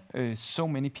together. So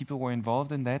many people were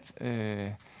involved in that,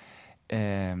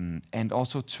 and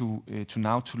also to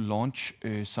now launch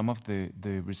some of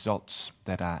the results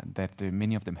that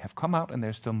many of them have come out, and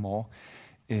there's still more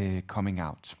coming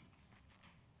out.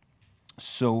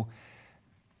 So,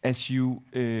 as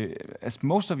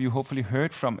most of you hopefully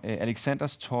heard from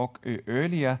Alexander's talk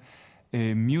earlier,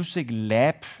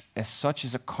 MusicLab as such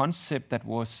is a concept that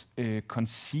was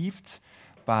conceived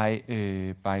by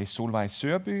Solveig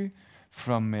Sørbø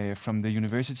from the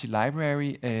University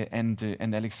Library and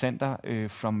Alexander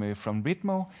from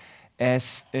RITMO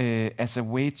as a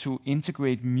way to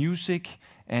integrate music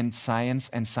and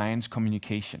science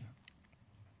communication.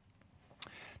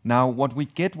 Now, what we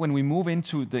get when we move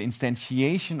into the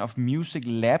instantiation of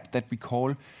MusicLab that we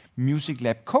call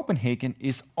MusicLab Copenhagen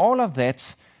is all of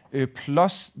that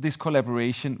plus this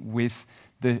collaboration with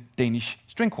the Danish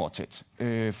String Quartet,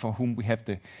 for whom we have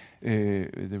the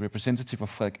representative of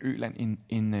Frederik Øland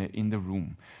in the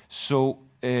room. So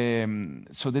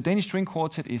the Danish String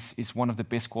Quartet is one of the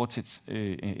best quartets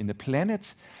in the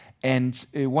planet, and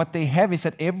what they have is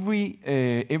that every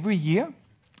year,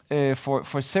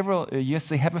 for several years,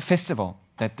 they have a festival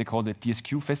that they call the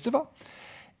DSQ Festival,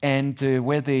 and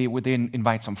where they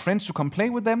invite some friends to come play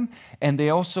with them, and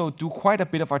they also do quite a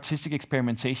bit of artistic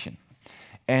experimentation.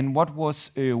 And what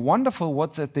was wonderful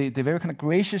was that they very kind of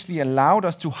graciously allowed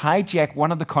us to hijack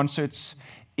one of the concerts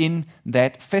in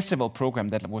that festival program.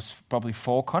 That was probably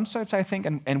 4 concerts, I think,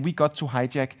 and we got to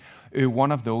hijack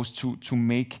one of those to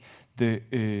make the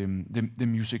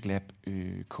MusicLab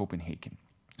Copenhagen.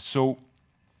 So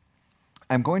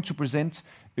I'm going to present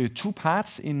 2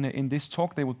 parts in this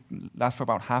talk. They will last for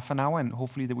about half an hour, and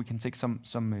hopefully that we can take some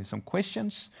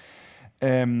questions.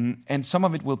 And some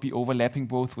of it will be overlapping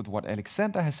both with what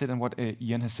Alexander has said and what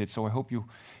Ian has said. So I hope you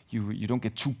don't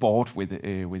get too bored with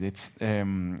it.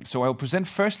 So I will present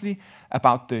firstly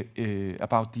about the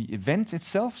event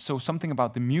itself. So something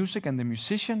about the music and the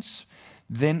musicians,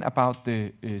 then about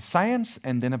the science,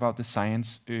 and then about the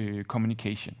science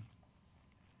communication.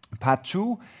 Part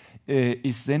 2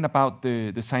 is then about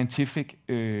the scientific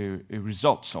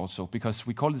results also, because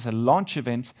we call this a launch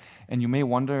event, and you may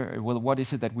wonder, well, what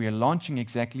is it that we are launching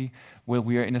exactly? Well,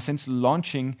 we are in a sense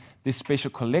launching this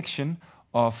special collection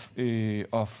of the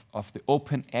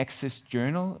open access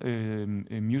journal,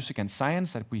 Music and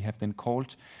Science, that we have then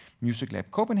called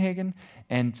MusicLab Copenhagen,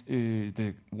 and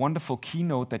the wonderful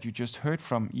keynote that you just heard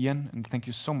from Ian, and thank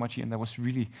you so much, Ian, that was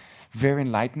really very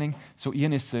enlightening. So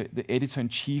Ian is the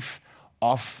editor-in-chief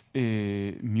of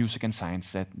music and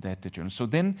science that the journal. So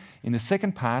then, in the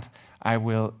second part, I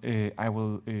will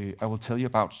tell you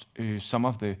about some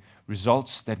of the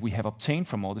results that we have obtained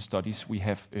from all the studies we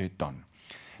have done.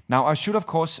 Now, I should, of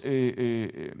course,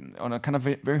 on a kind of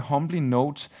very humbly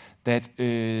note that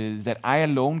I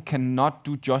alone cannot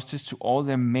do justice to all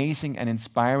the amazing and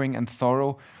inspiring and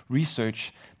thorough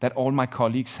research that all my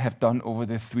colleagues have done over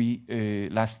the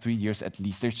last 3 years at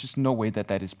least. There's just no way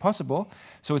that is possible.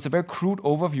 So it's a very crude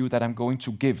overview that I'm going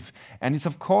to give. And it's,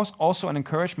 of course, also an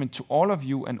encouragement to all of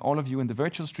you and all of you in the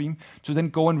virtual stream to then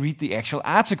go and read the actual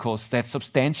articles that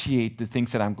substantiate the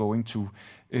things that I'm going to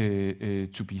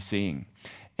be saying.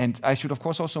 And I should, of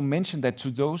course, also mention that to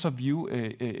those of you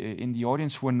in the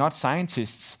audience who are not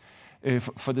scientists,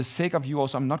 for the sake of you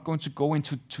also, I'm not going to go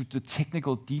into the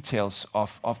technical details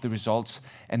of the results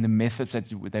and the methods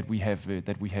that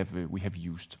we have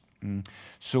used.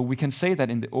 So we can say that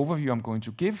in the overview I'm going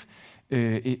to give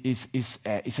is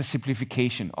a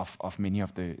simplification of many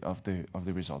of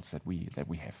the results that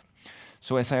we have.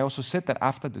 So as I also said, that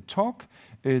after the talk,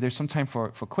 there's some time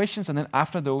for questions, and then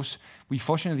after those, we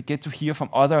fortunately get to hear from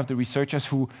other of the researchers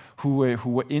who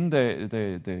were in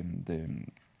the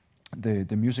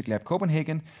MusicLab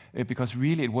Copenhagen, because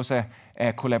really it was a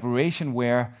collaboration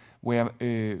where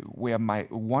my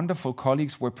wonderful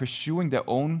colleagues were pursuing their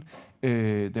own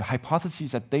the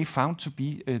hypotheses that they found to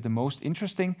be the most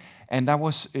interesting, and I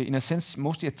was, in a sense,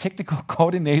 mostly a technical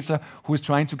coordinator who was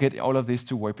trying to get all of this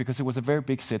to work, because it was a very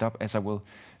big setup, as I will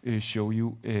show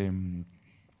you in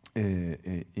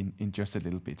just a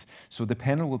little bit. So the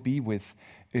panel will be with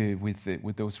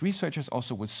those researchers,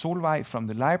 also with Solveig from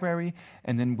the library,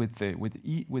 and then with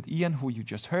Ian, who you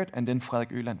just heard, and then Frederik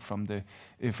Øland from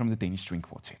the Danish String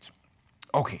Quartet.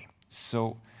 Okay,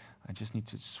 so I just need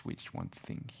to switch one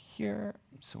thing here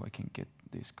so I can get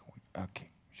this going. Okay,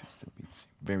 should still be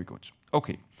very good.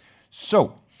 Okay,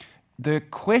 so the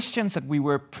questions that we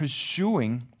were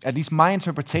pursuing, at least my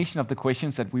interpretation of the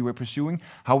questions that we were pursuing,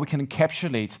 how we can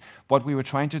encapsulate what we were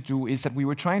trying to do, is that we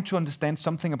were trying to understand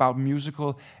something about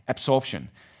musical absorption.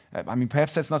 I mean,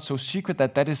 perhaps that's not so secret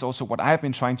that is also what I've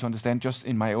been trying to understand just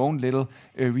in my own little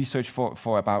research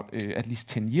for about at least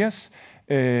 10 years.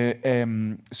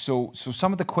 So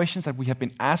some of the questions that we have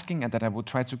been asking and that I will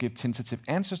try to give tentative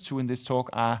answers to in this talk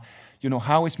are,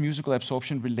 how is musical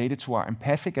absorption related to our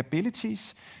empathic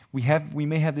abilities? We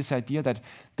may have this idea that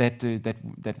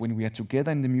when we are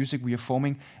together in the music, we are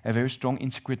forming a very strong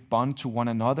integrate bond to one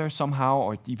another somehow,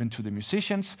 or even to the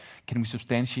musicians. Can we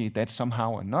substantiate that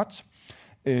somehow or not?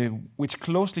 Which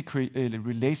closely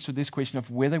relates to this question of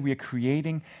whether we are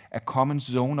creating a common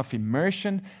zone of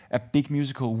immersion, a big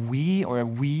musical we, or a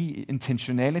we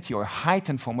intentionality, or a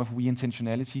heightened form of we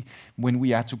intentionality when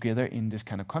we are together in this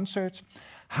kind of concert.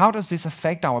 How does this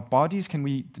affect our bodies?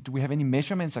 Do we have any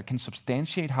measurements that can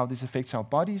substantiate how this affects our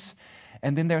bodies?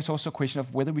 And then there's also a question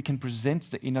of whether we can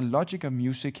present the inner logic of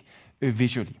music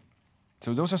visually.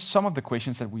 So those are some of the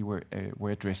questions that we were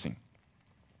addressing.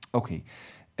 Okay.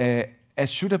 As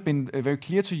should have been very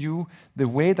clear to you, the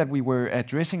way that we were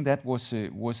addressing that was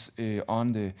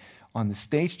on the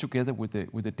stage together with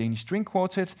the Danish String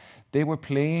Quartet. They were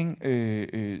playing.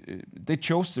 They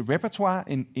chose the repertoire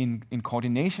in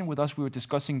coordination with us. We were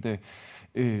discussing the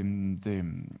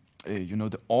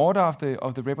order of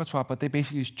the repertoire, but they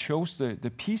basically chose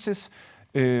the pieces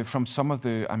from some of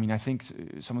the, I think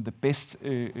some of the best,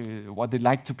 what they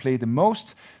like to play the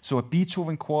most. So a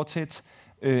Beethoven quartet,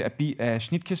 a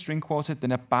Schnittke string quartet,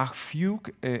 then a Bach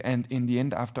fugue, and in the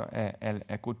end, after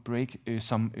a good break,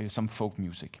 some folk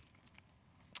music.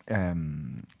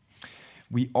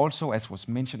 We also, as was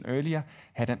mentioned earlier,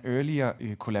 had an earlier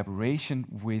collaboration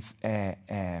with a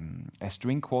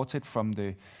string quartet from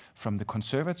the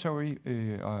conservatory,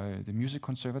 the music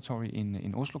conservatory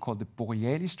in Oslo, called the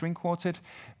Borealis String Quartet,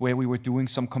 where we were doing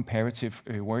some comparative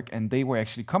work, and they were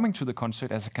actually coming to the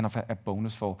concert as a kind of a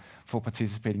bonus for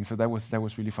participating. So that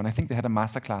was really fun. I think they had a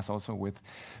masterclass also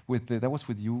that was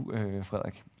with you,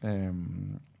 Frederik.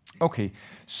 Okay,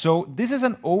 so this is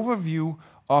an overview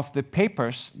of the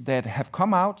papers that have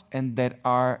come out and that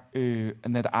are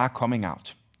coming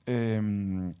out.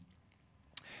 In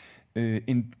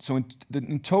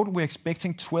total, we're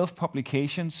expecting 12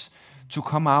 publications to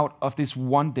come out of this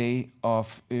one day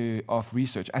of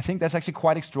research. I think that's actually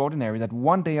quite extraordinary that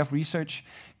one day of research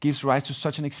gives rise to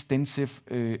such an extensive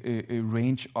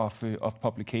range of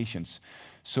publications.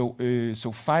 So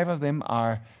 5 of them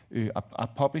are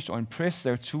published or in press.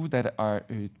 There are 2 that are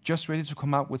just ready to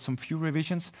come out with some few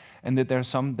revisions, and that there are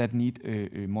some that need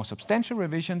more substantial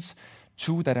revisions.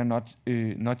 2 that are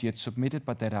not yet submitted,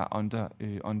 but that are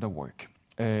under work.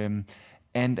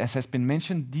 And as has been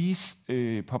mentioned, these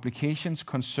publications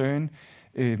concern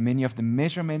many of the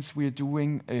measurements we're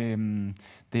doing.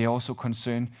 They also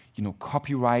concern,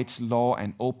 copyright law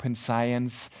and open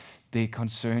science. They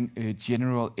concern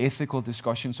general ethical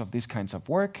discussions of these kinds of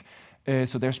work.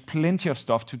 So there's plenty of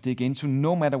stuff to dig into.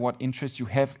 No matter what interest you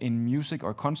have in music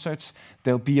or concerts,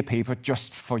 there'll be a paper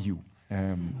just for you.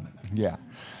 Yeah.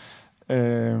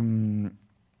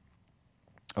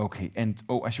 Okay, and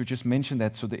I should just mention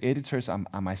that. So the editors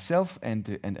are myself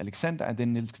and Alexander, and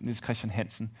then Niels Christian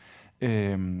Hansen,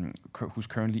 who's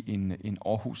currently in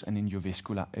Aarhus and in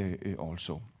Jyväskylä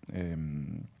also.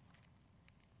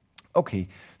 Okay,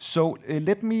 so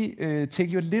let me take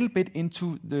you a little bit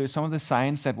into some of the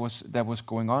science that was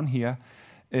going on here.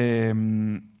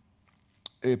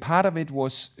 Part of it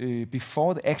was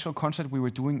before the actual concert. We were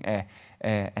doing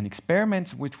an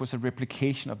experiment, which was a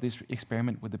replication of this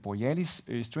experiment with the Borealis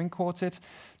string quartet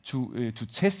to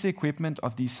test the equipment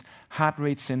of these heart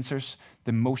rate sensors,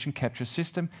 the motion capture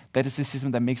system. That is the system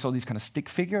that makes all these kind of stick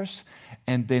figures,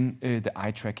 and then the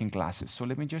eye tracking glasses. So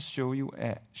let me just show you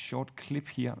a short clip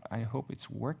here. I hope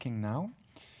it's working now.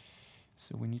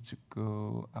 So we need to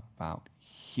go about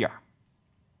here.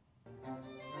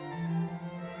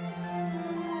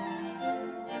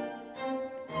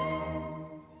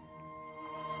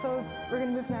 So we're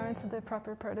going to move now into the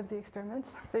proper part of the experiment.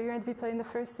 So you're going to be playing the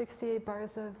first 68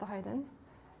 bars of the Haydn,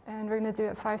 and we're going to do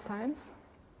it 5 times.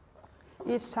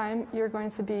 Each time you're going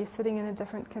to be sitting in a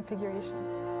different configuration.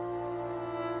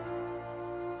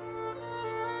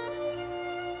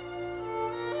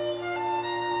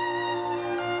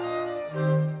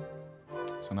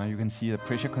 So now you can see the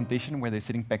pressure condition where they're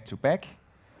sitting back to back.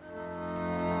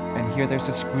 And here there's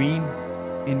a screen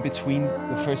in between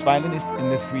the first violinist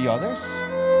and the 3 others.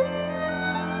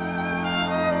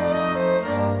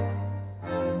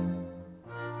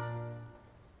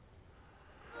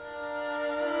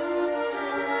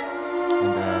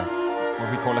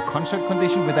 Concert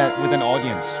condition with an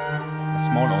audience, a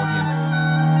small audience.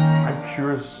 I'm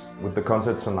curious with the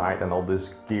concert tonight and all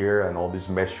this gear and all this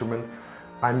measurement.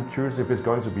 I'm curious if it's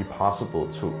going to be possible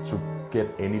to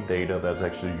get any data that's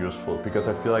actually useful, because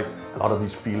I feel like a lot of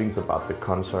these feelings about the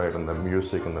concert and the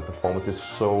music and the performance is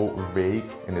so vague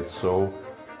and it's so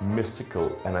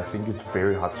mystical, and I think it's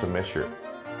very hard to measure.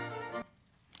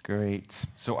 Great.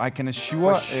 So I can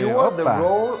assure the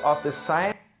role of the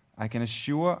science. I can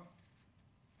assure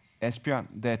Asbjørn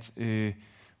that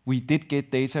we did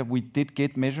get data, we did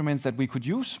get measurements that we could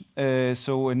use,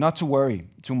 so not to worry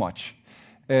too much.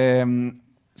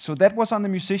 So that was on the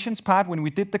musicians' part. When we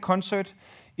did the concert,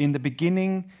 in the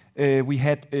beginning we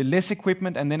had less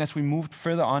equipment, and then as we moved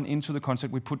further on into the concert,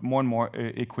 we put more and more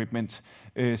equipment,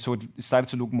 so it started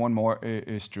to look more and more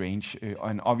strange,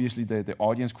 and obviously the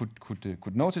audience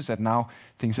could notice that now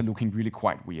things are looking really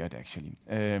quite weird, actually.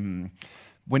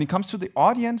 When it comes to the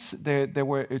audience, there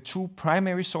were 2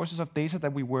 primary sources of data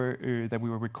that we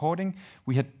were recording.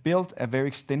 We had built a very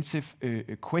extensive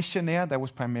questionnaire that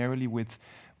was primarily with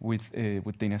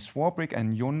Dana Swarbrick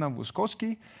and Jonna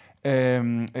Wuskowski,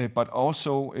 but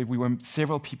also we were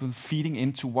several people feeding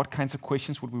into what kinds of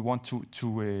questions would we want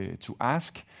to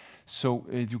ask. So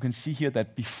you can see here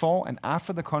that before and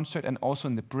after the concert, and also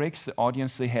in the breaks, the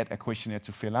audience, they had a questionnaire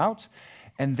to fill out,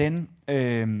 and then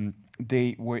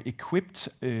they were equipped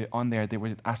on there. They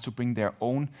were asked to bring their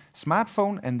own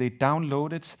smartphone, and they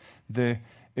downloaded the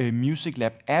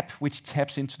MusicLab app, which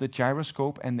taps into the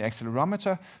gyroscope and the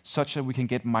accelerometer, such that we can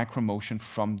get micromotion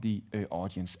from the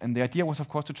audience. And the idea was, of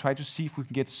course, to try to see if we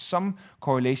can get some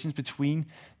correlations between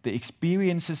the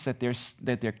experiences that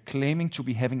they're claiming to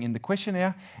be having in the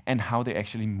questionnaire and how they're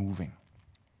actually moving.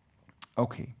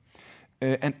 Okay.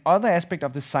 An other aspect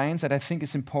of the science that I think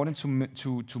is important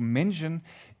to mention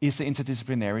is the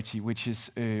interdisciplinarity, which is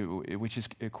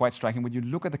quite striking. When you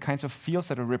look at the kinds of fields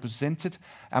that are represented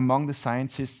among the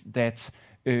scientists that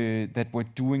were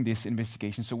doing this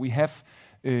investigation, so we have.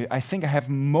 I think I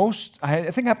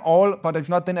have all, but if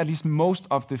not, then at least most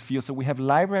of the fields. So we have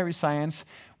library science,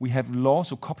 we have law,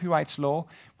 so copyright law,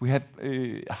 we have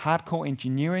hardcore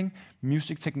engineering,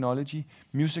 music technology,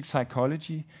 music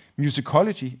psychology,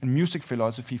 musicology, and music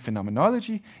philosophy,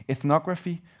 phenomenology,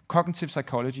 ethnography, cognitive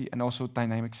psychology, and also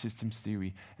dynamic systems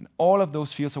theory. And all of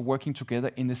those fields are working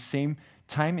together in the same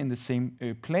time, in the same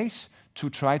place, to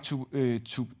try to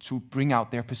bring out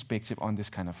their perspective on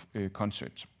this kind of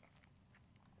concert.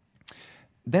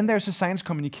 Then there's a science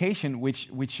communication,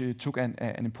 which took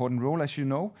an important role, as you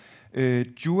know.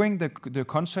 During the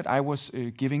concert, I was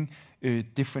giving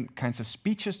different kinds of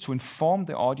speeches to inform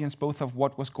the audience both of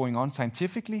what was going on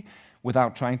scientifically,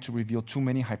 without trying to reveal too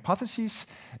many hypotheses,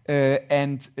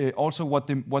 and also what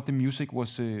the music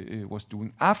was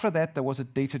doing. After that, there was a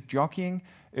data jockeying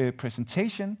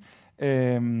presentation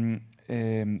where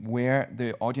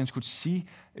the audience could see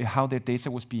how their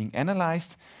data was being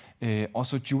analyzed.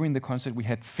 Also during the concert, we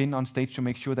had Finn on stage to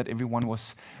make sure that everyone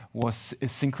was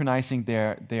synchronizing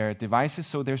their devices.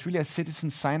 So there's really a citizen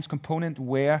science component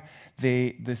where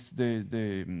the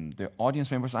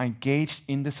audience members are engaged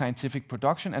in the scientific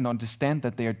production and understand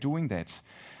that they are doing that.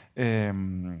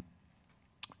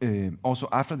 Also,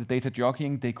 after the data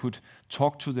jockeying, they could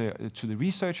talk to the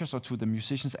researchers or to the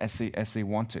musicians as they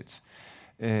wanted.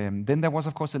 Then there was,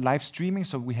 of course, the live streaming.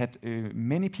 So we had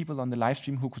many people on the live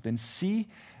stream who could then see,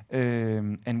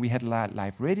 and we had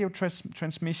live radio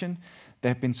transmission. There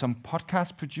have been some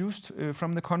podcasts produced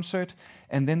from the concert,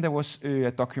 and then there was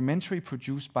a documentary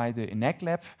produced by the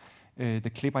MusicLab.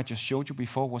 The clip I just showed you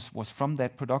before was from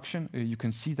that production. You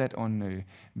can see that on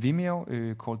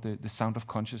Vimeo, called The Sound of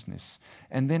Consciousness.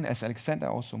 And then, as Alexander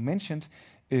also mentioned,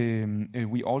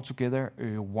 we all together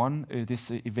won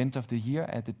this event of the year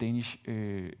at the Danish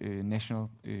National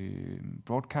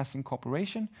Broadcasting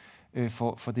Corporation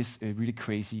for this really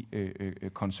crazy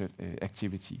concert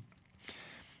activity.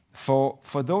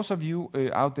 For those of you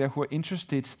out there who are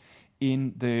interested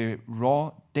in the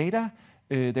raw data,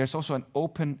 there's also an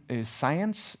open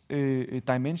science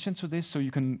dimension to this, so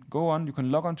you can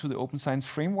log on to the Open Science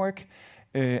Framework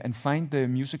and find the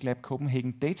MusicLab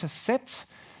Copenhagen data set,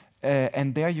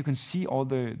 and there you can see all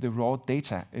the raw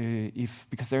data,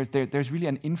 because there's really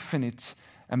an infinite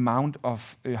amount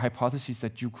of hypotheses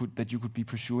that you could be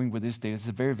pursuing with this data. It's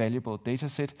a very valuable data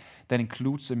set that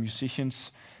includes the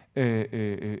musicians'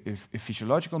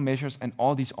 physiological measures and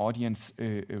all these audience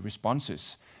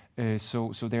responses.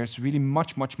 So there's really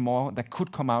much more that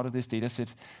could come out of this data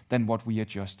set than what we are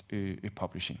just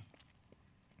publishing.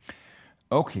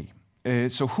 Okay,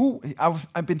 so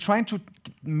I've been trying to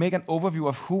make an overview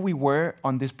of who we were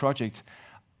on this project.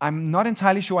 I'm not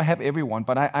entirely sure I have everyone,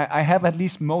 but I have at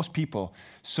least most people.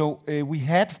 So we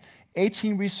had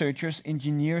 18 researchers,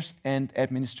 engineers, and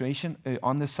administration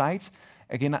on the site.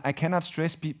 Again, I cannot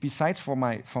stress, besides for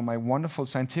my wonderful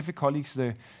scientific colleagues,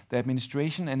 the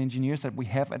administration and engineers that we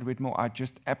have at RITMO are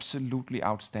just absolutely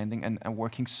outstanding and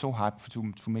working so hard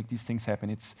to make these things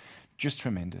happen. It's just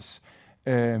tremendous.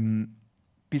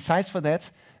 Besides for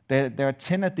that, there are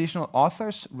 10 additional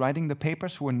authors writing the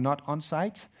papers who are not on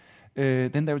site.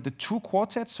 Then there are the 2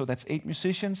 quartets, so that's 8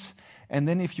 musicians. And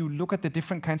then if you look at the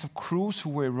different kinds of crews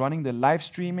who were running the live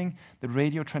streaming, the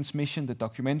radio transmission, the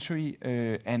documentary,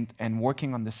 and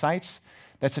working on the sites,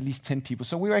 that's at least 10 people.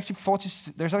 So we were actually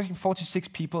there's actually 46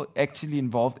 people actually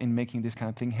involved in making this kind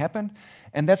of thing happen.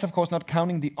 And that's, of course, not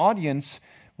counting the audience,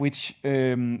 which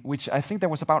I think there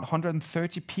was about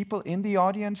 130 people in the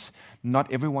audience.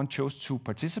 Not everyone chose to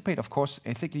participate. Of course,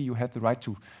 ethically, you have the right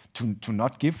to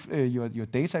not give your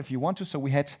data if you want to. So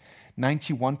we had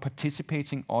 91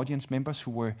 participating audience members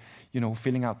who were,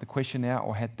 filling out the questionnaire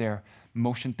or had their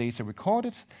motion data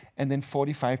recorded, and then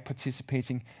 45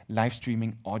 participating live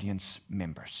streaming audience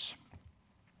members.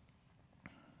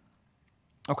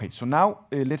 Okay, so now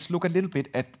let's look a little bit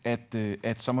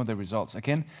at some of the results.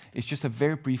 Again, it's just a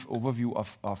very brief overview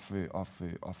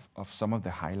of some of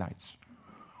the highlights.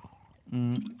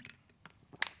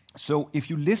 So if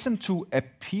you listen to a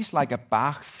piece like a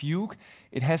Bach fugue,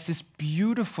 it has this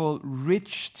beautiful,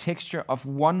 rich texture of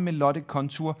one melodic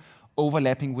contour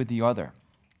overlapping with the other.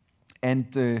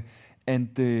 And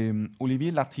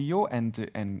Olivier Lartillot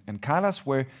and Carlos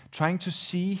were trying to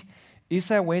see, is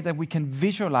there a way that we can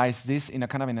visualize this in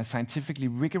a scientifically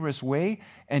rigorous way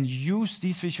and use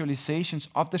these visualizations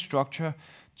of the structure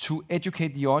to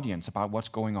educate the audience about what's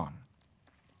going on?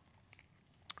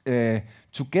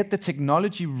 To get the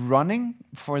technology running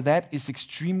for that is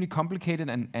extremely complicated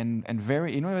and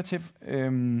very innovative.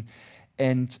 And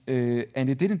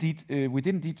it did indeed,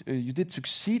 you did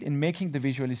succeed in making the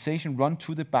visualization run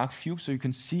to the Bach fugue, so you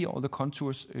can see all the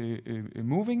contours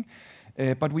moving.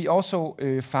 But we also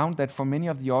found that for many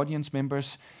of the audience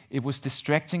members, it was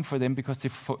distracting for them because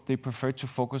they preferred to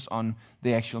focus on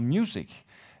the actual music.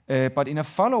 But in a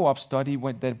follow-up study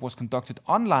that was conducted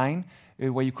online,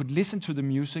 where you could listen to the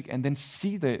music and then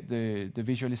see the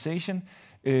visualization.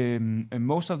 And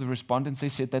most of the respondents, they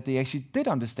said that they actually did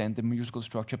understand the musical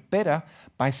structure better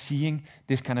by seeing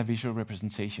this kind of visual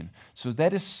representation. So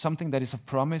that is something that is of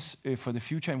promise for the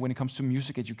future, and when it comes to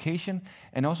music education,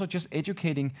 and also just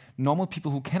educating normal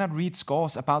people who cannot read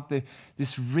scores about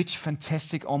this rich,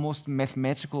 fantastic, almost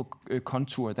mathematical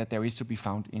contour that there is to be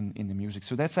found in the music.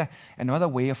 So that's another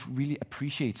way of really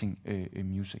appreciating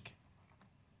music.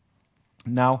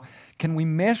 Now, can we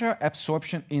measure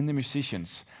absorption in the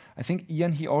musicians? I think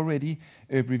Ian, he already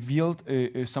revealed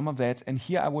some of that, and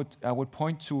here I would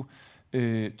point to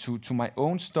my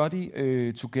own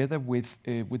study together with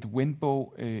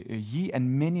Wenbo Yi and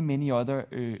many other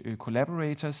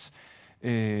collaborators.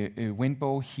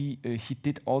 Wenbo, he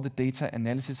did all the data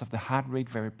analysis of the heart rate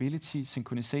variability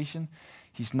synchronization.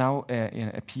 He's now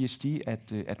a PhD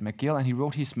at McGill, and he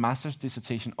wrote his master's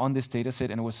dissertation on this data set,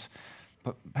 and it was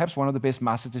perhaps one of the best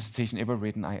master dissertation ever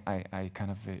written, I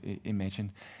kind of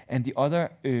imagine. And the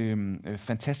other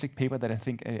fantastic paper that I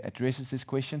think addresses this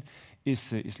question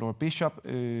is Laura Bishop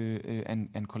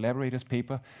and collaborators'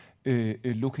 paper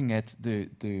looking at the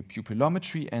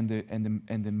pupillometry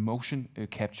and the motion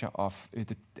capture of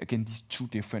again these two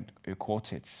different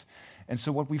quartets. And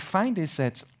so what we find is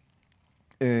that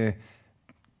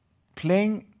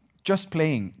just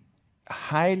playing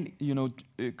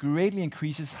greatly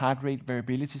increases heart rate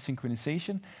variability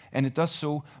synchronization, and it does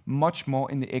so much more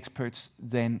in the experts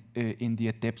than in the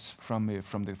adepts from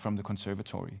the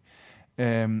conservatory.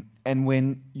 And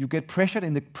when you get pressured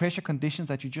in the pressure conditions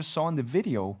that you just saw in the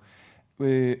video,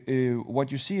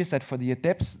 what you see is that for the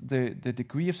adepts, the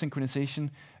degree of synchronization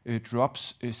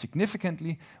drops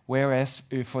significantly, whereas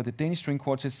for the Danish string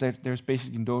quartets, there's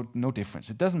basically no difference.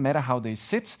 It doesn't matter how they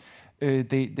sit.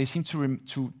 They seem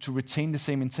to retain the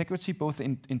same integrity, both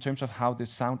in terms of how the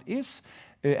sound is,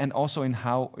 and also in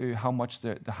how much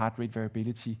the heart rate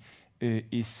variability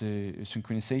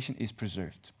synchronization is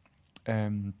preserved.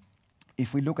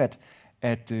 If we look at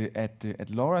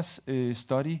Laura's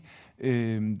study,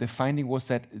 the finding was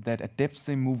that adepts,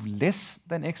 they move less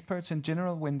than experts in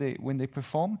general when they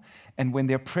perform, and when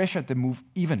they're pressured, they move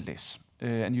even less.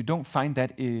 And you don't find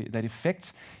that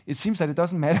effect. It seems that it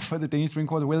doesn't matter for the Danish string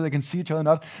quartet whether they can see each other or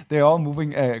not. They're all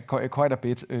moving quite a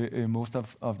bit most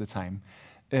of the time.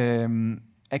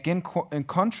 Again, in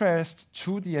contrast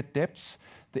to the adepts,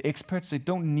 the experts, they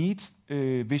don't need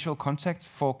visual contact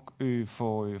for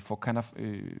kind of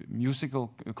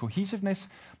musical cohesiveness,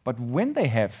 but when they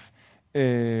have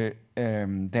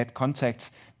that contact,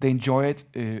 they enjoy it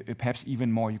perhaps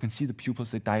even more. You can see the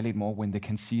pupils, they dilate more when they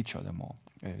can see each other more.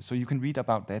 So you can read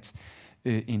about that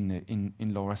in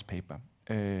Laura's paper.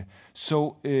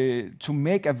 To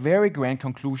make a very grand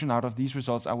conclusion out of these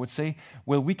results, I would say,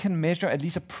 well, we can measure at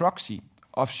least a proxy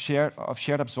of shared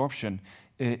absorption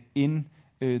in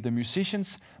the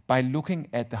musicians by looking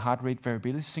at the heart rate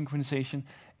variability synchronization,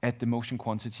 at the motion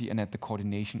quantity, and at the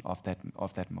coordination of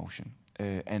that motion.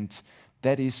 And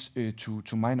that is,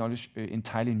 to my knowledge,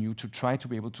 entirely new, to try to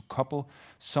be able to couple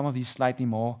some of these slightly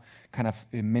more kind of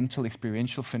mental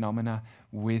experiential phenomena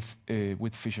with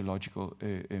physiological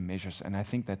measures. And I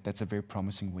think that that's a very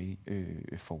promising way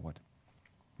forward.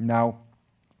 Now,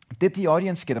 did the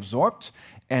audience get absorbed,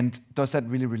 and does that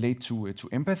really relate to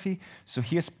empathy? So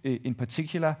here's in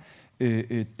particular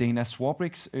Dana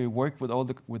Swarbrick's work with all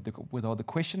the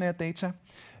questionnaire data.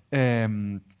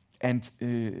 And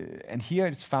here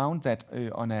it's found that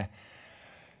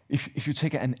if you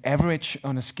take an average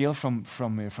on a scale from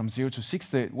 0 to 6,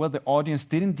 the audience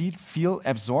did indeed feel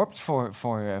absorbed for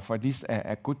at least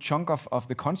a good chunk of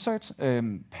the concert.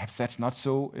 Perhaps that's not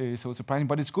so surprising,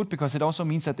 but it's good because it also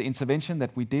means that the intervention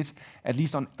that we did, at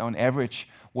least on average,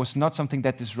 was not something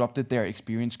that disrupted their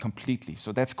experience completely.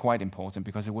 So that's quite important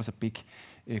because it was a big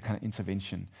kind of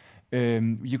intervention.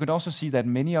 You could also see that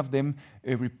many of them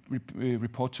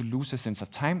report to lose a sense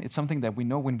of time. It's something that we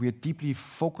know when we are deeply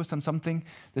focused on something,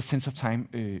 the sense of time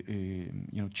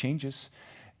changes.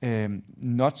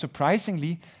 Not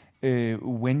surprisingly,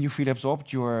 when you feel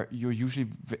absorbed, you're usually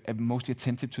mostly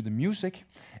attentive to the music,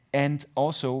 and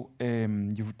also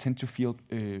you tend to feel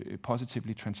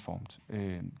positively transformed.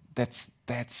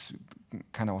 That's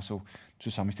kind of also to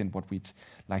some extent what we'd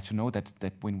like to know,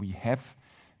 that when we have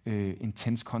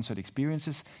intense concert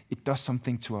experiences, it does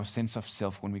something to our sense of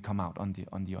self when we come out on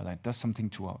the other. It does something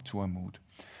to our mood.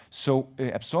 So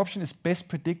absorption is best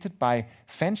predicted by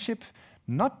fanship,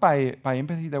 not by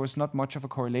empathy. There was not much of a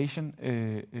correlation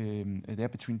there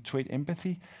between trait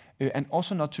empathy, and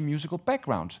also not to musical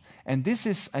background. And this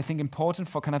is, I think, important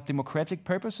for kind of democratic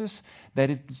purposes,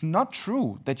 that it's not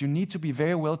true that you need to be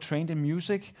very well trained in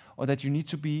music, or that you need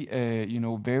to be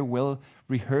very well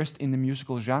rehearsed in the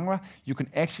musical genre. You can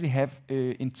actually have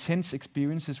intense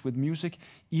experiences with music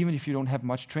even if you don't have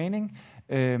much training,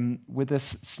 with a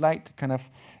slight kind of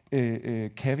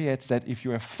caveat that if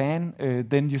you're a fan,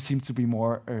 then you seem to be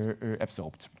more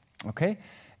absorbed. Okay,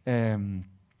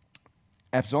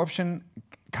 absorption,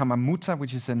 Kamamuta,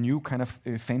 which is a new kind of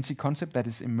fancy concept that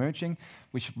is emerging,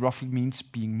 which roughly means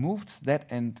being moved. That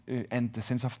and the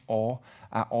sense of awe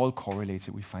are all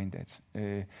correlated. We find that.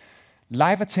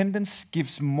 Live attendance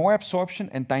gives more absorption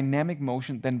and dynamic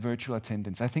motion than virtual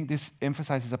attendance. I think this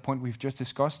emphasizes a point we've just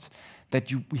discussed,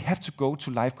 that we have to go to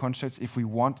live concerts if we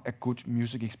want a good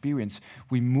music experience.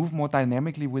 We move more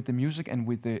dynamically with the music and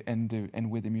with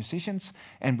the musicians,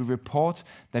 and we report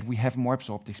that we have more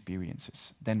absorbed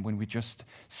experiences than when we're just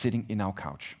sitting in our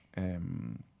couch.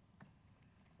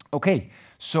 Okay,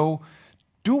 so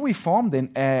do we form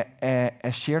then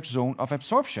a shared zone of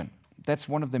absorption? That's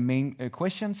one of the main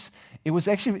questions. It was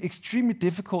actually extremely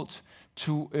difficult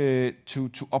to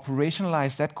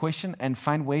operationalize that question and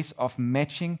find ways of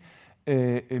matching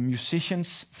a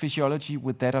musician's physiology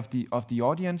with that of the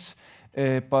audience.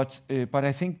 But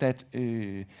I think that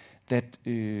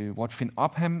what Finn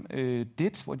Upham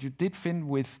did, what you did, Finn,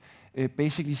 with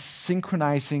basically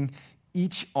synchronizing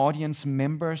each audience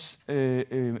member's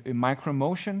micro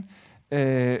motion,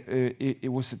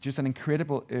 it was just an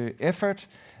incredible effort.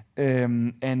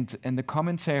 And the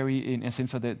commentary, in a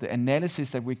sense, of the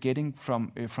analysis that we're getting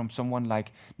from someone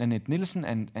like Nanette Nielsen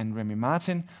and Remy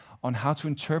Martin on how to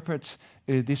interpret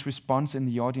this response in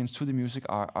the audience to the music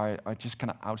are just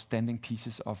kind of outstanding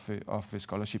pieces of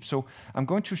scholarship. So I'm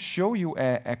going to show you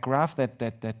a graph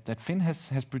that Finn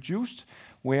has produced,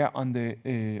 where on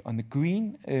the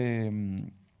green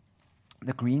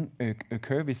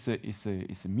curve is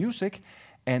the music,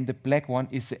 and the black one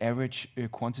is the average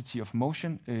quantity of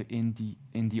motion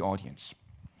in the audience.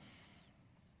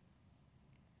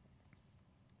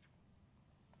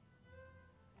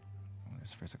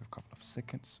 Let's first have a couple of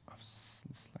seconds of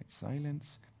slight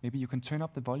silence. Maybe you can turn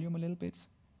up the volume a little bit.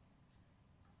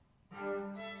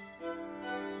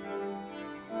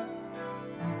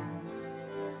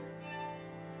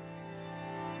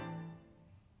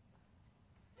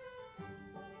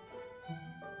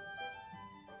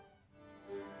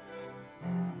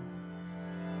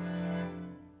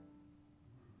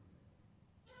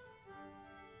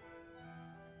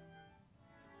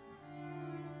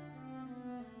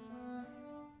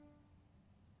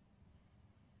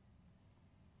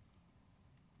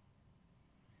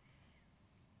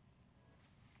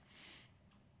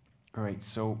 Great.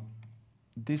 So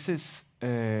this is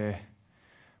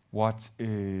what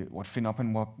Finn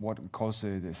Upham what calls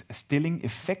a stilling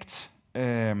effect.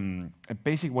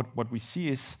 Basically, what we see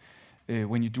is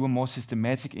when you do a more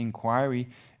systematic inquiry,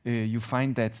 you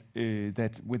find that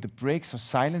with the breaks or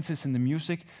silences in the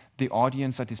music, the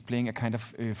audience are displaying a kind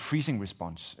of freezing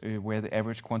response, where the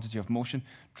average quantity of motion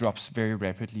drops very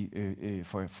rapidly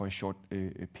for a short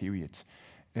period.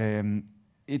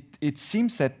 It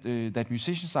seems that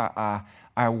musicians are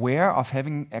aware of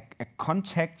having a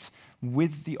contact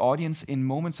with the audience in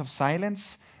moments of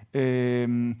silence.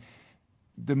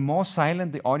 The more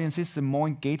silent the audience is, the more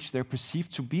engaged they're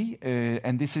perceived to be,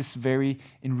 and this is very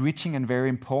enriching and very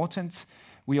important.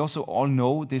 We also all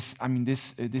know this. I mean,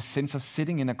 this sense of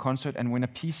sitting in a concert, and when a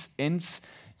piece ends,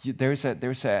 there's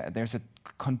a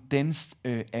condensed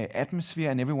atmosphere,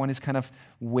 and everyone is kind of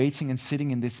waiting and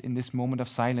sitting in this moment of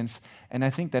silence. And I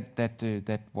think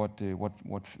that what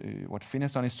Finn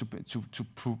has done is to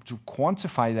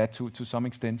quantify that to some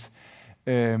extent.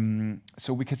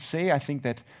 So we could say, I think,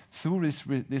 that through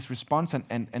this response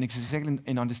and exactly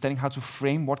in understanding how to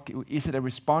frame is it a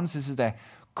response, is it a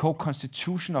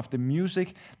co-constitution of the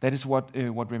music? That is what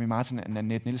Remy Martin and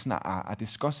Nanette Nielsen are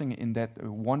discussing in that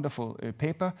wonderful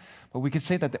paper. But we could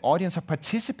say that the audience are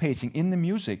participating in the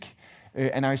music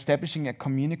and are establishing a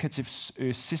communicative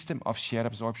system of shared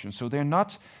absorption. So they're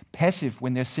not passive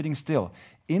when they're sitting still.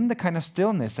 In the kind of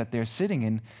stillness that they're sitting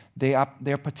in,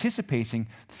 they're participating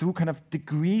through kind of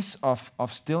degrees of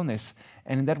stillness,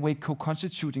 and in that way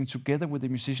co-constituting together with the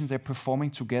musicians. They're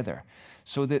performing together.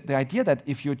 So the idea that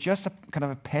if you're just a kind of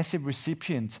a passive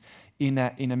recipient in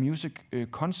a music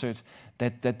concert,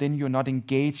 that then you're not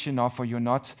engaged enough or you're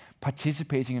not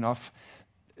participating enough,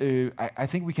 I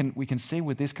think we can say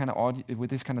with this kind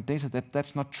of data that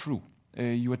that's not true.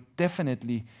 You are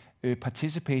definitely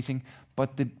participating,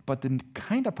 but the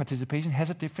kind of participation has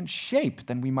a different shape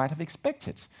than we might have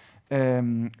expected.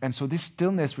 And so this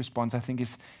stillness response, I think,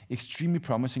 is extremely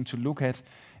promising to look at.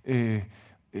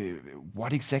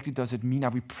 What exactly does it mean?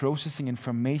 Are we processing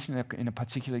information in a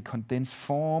particularly condensed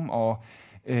form, or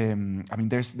I mean,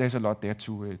 there's a lot there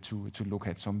to look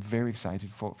at. So I'm very excited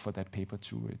for that paper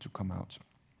to come out.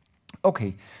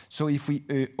 Okay, so if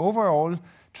we overall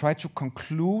try to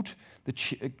conclude the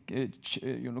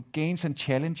gains and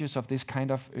challenges of this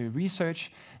kind of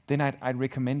research, then I'd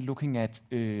recommend looking at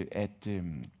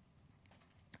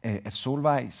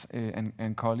Solvej's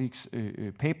and colleagues'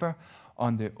 paper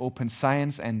on the open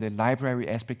science and the library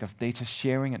aspect of data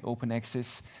sharing and open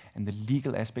access and the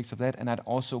legal aspects of that. And I'd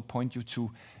also point you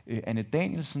to Anne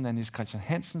Danielsen and Niels Christian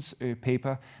Hansen's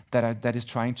paper that is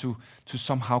trying to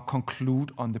somehow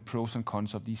conclude on the pros and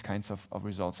cons of these kinds of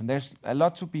results. And there's a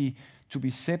lot to be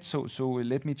said, so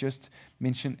let me just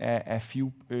mention a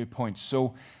few points.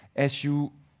 So as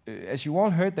you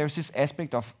all heard, there's this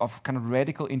aspect of kind of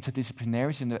radical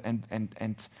interdisciplinarity and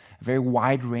a very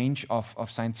wide range of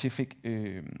scientific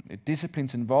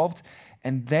disciplines involved,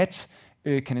 and that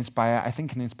can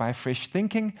inspire fresh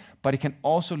thinking, but it can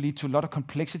also lead to a lot of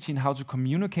complexity in how to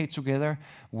communicate together,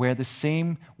 where the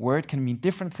same word can mean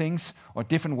different things, or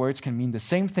different words can mean the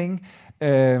same thing,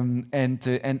 and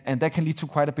that can lead to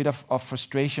quite a bit of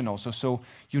frustration also. So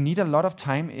you need a lot of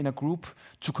time in a group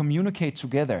to communicate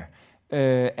together.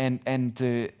 And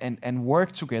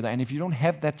work together. And if you don't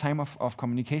have that time of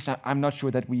communication, I'm not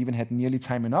sure that we even had nearly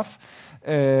time enough.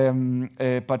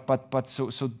 But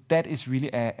so that is really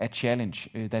a challenge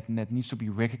that needs to be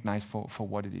recognized for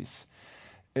what it is.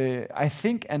 I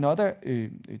think another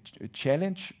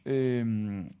challenge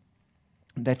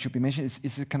that should be mentioned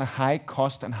is a kind of high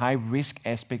cost and high risk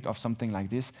aspect of something like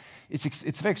this.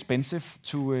 It's very expensive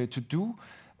to do.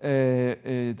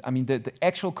 I mean, the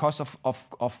actual cost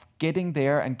of getting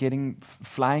there and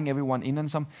flying everyone in and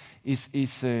some is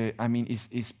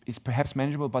perhaps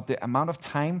manageable, but the amount of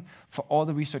time for all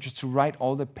the researchers to write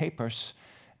all the papers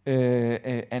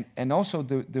and also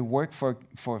the work for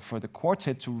the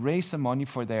quartet to raise the money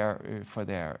for their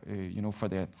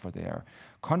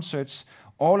concerts,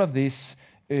 all of this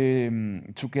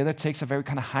together takes a very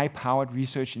kind of high-powered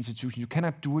research institution. You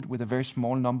cannot do it with a very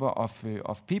small number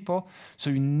of people, so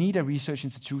you need a research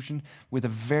institution with a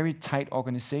very tight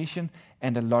organization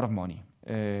and a lot of money.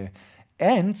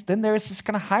 And then there is this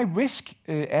kind of high-risk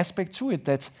aspect to it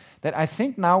that I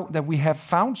think now that we have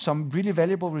found some really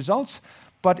valuable results,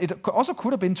 but it also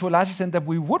could have been to a large extent that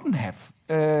we wouldn't have.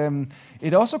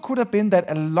 It also could have been that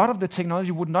a lot of the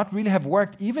technology would not really have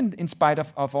worked, even in spite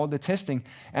of all the testing.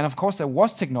 And of course, there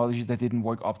was technology that didn't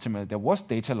work optimally. There was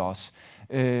data loss,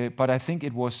 but I think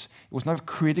it was not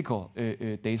critical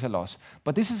data loss.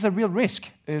 But this is a real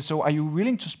risk. So are you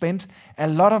willing to spend a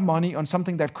lot of money on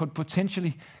something that could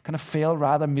potentially kind of fail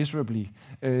rather miserably?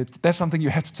 That's something you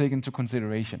have to take into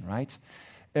consideration, right?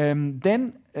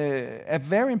 Then a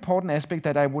very important aspect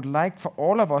that I would like for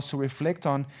all of us to reflect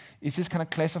on is this kind of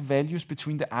clash of values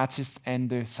between the artists and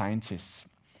the scientists.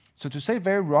 So to say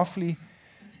very roughly,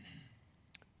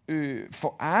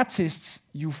 for artists,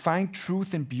 you find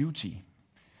truth in beauty.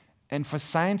 And for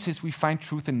scientists, we find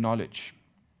truth in knowledge.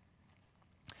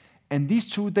 And these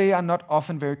two, they are not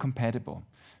often very compatible.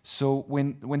 So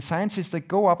when scientists, they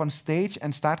go up on stage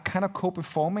and start kind of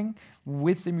co-performing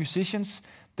with the musicians,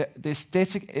 the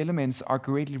aesthetic elements are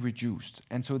greatly reduced.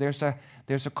 And so there's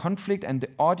a conflict, and the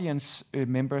audience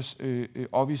members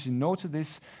obviously noted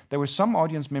this. There were some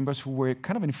audience members who were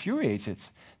kind of infuriated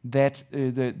that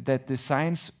the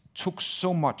science took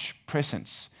so much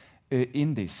presence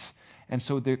in this. And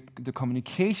so the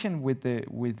communication with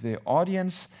the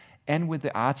audience and with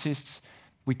the artists,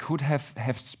 we could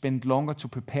have spent longer to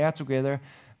prepare together.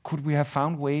 Could we have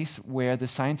found ways where the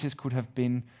scientists could have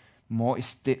been more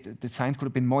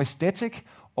more aesthetic,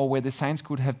 or where the science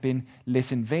could have been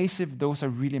less invasive? Those are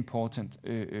really important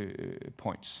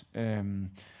points.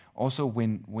 Also,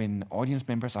 when audience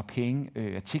members are paying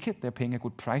a ticket, they're paying a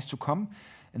good price to come,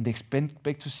 and they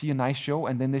expect to see a nice show,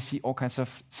 and then they see all kinds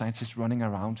of scientists running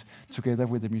around together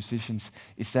with the musicians.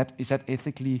 Is that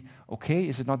ethically okay?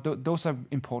 Is it not? Those are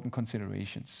important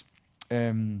considerations.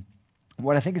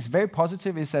 What I think is very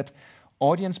positive is that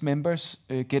audience members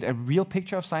get a real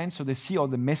picture of science, so they see all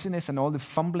the messiness and all the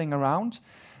fumbling around,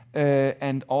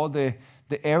 and all the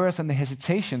errors and the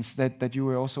hesitations that you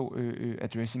were also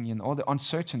addressing, and all the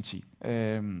uncertainty.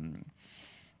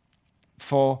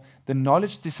 For the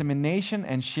knowledge dissemination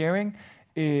and sharing,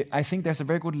 I think there's a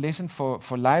very good lesson for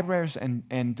libraries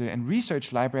and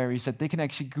research libraries, that they can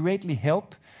actually greatly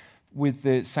help with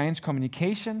the science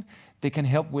communication. They can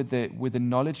help with the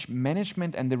knowledge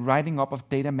management and the writing up of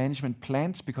data management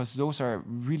plans, because those are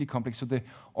really complex. So the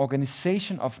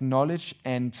organization of knowledge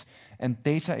and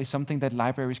data is something that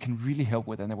libraries can really help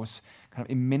with, and it was kind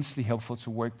of immensely helpful to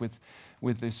work with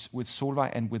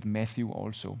Solveig and with Matthew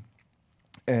also.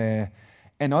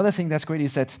 Another thing that's great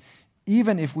is that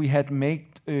even if we had made,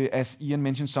 as Ian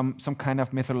mentioned, some kind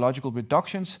of methodological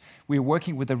reductions, we're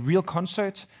working with a real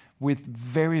concert with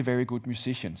very, very good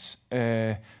musicians.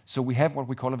 So we have what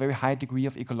we call a very high degree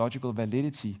of ecological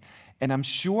validity. And I'm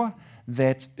sure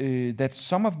that, that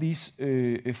some of these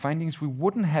findings we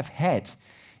wouldn't have had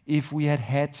if we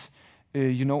had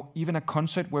even a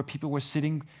concert where people were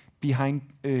sitting behind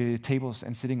tables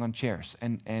and sitting on chairs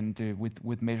and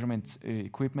with measurement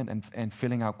equipment and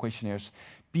filling out questionnaires.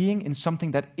 Being in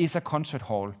something that is a concert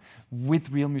hall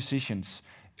with real musicians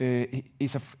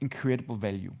is of incredible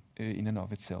value in and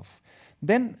of itself.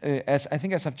 Then, as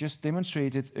I've just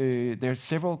demonstrated, there are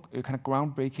several kind of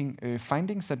groundbreaking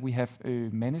findings that we have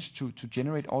managed to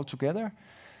generate all together.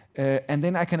 And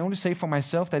then I can only say for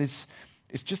myself that it's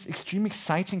just extremely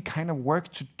exciting kind of work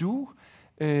to do,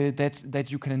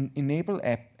 that you can enable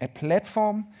a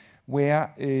platform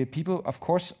where people, of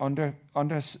course, under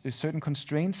certain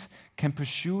constraints, can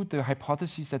pursue the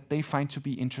hypotheses that they find to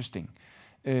be interesting.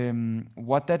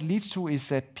 What that leads to is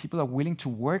that people are willing to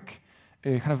work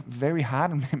kind of very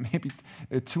hard and maybe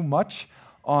too much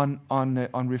on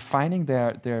refining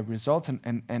their results,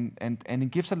 and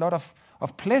it gives a lot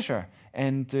of pleasure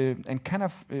and kind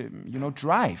of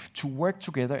drive to work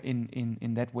together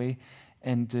in that way,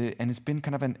 and it's been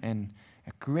kind of a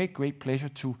great pleasure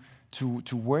to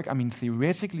work, I mean,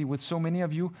 theoretically with so many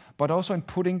of you, but also in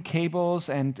putting cables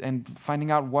and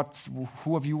finding out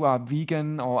who of you are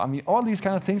vegan, or I mean, all these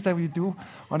kind of things that we do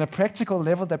on a practical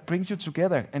level that brings you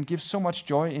together and gives so much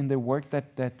joy in the work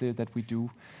that we do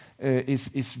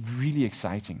is really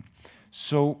exciting.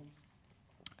 So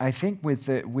I think with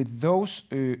those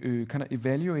kind of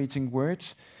evaluating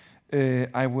words,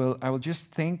 I will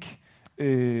just thank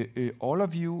all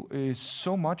of you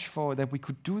so much for that we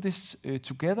could do this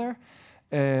together.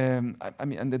 I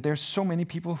mean, and there's so many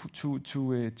people to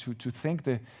thank,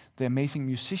 the amazing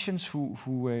musicians who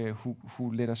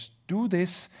let us do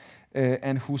this,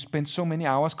 and who spent so many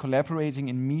hours collaborating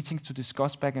in meetings to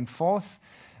discuss back and forth.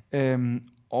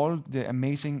 All the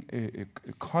amazing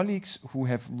colleagues who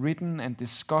have written and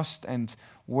discussed and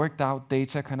worked out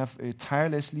data kind of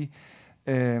tirelessly.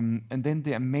 And then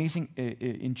the amazing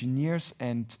engineers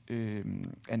and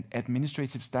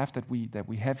administrative staff that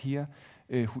we have here,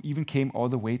 who even came all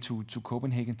the way to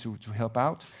Copenhagen to help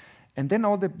out, and then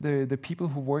all the people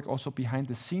who work also behind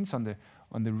the scenes on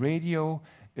the radio,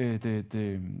 the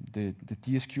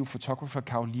DSQ photographer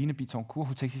Caroline Bitoncourt,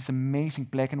 who takes these amazing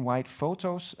black and white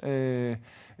photos.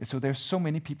 So there's so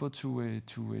many people to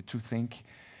thank,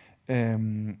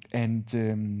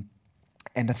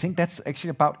 and I think that's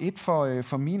actually about it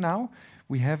for me now.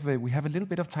 We have a little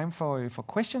bit of time for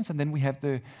questions, and then we have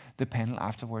the panel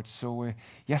afterwards. So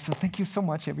so thank you so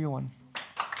much, everyone.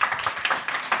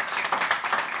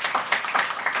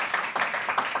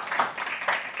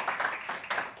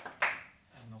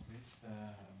 And not least, a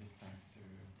big thanks to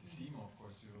Simo, of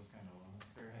course, who was kind of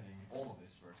spearheading all of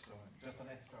this work. So just an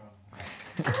extra.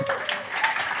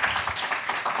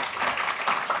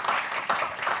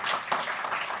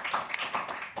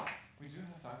 We do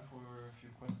have time for a few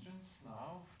questions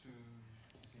now to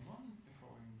Simon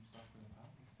before we start with the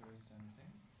panel, if there is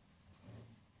anything.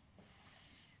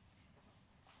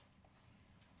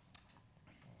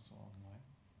 Also online.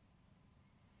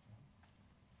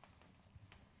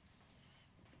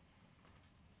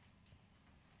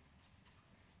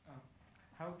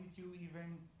 How did you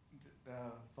even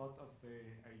thought of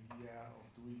the idea of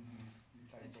doing this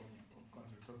type of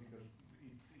concert? So because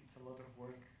it's a lot of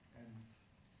work, and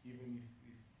even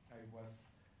if I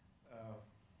was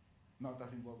not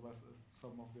as involved as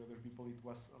some of the other people, it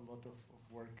was a lot of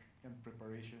work and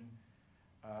preparation,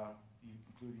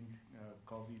 including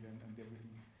COVID and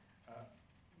everything.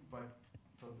 But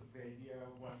so the idea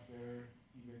was there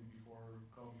even before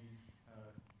COVID.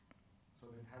 So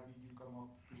then how did you come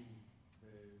up to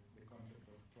the concept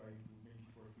of trying to make it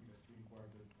work with a string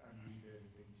quartet and with the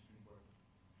string quartet?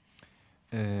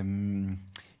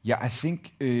 I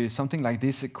think something like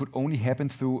this, it could only happen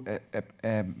through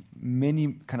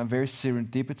many kind of very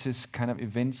serendipitous kind of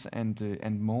events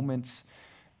and moments.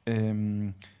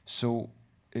 So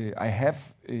I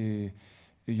have a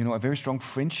very strong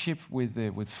friendship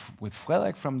with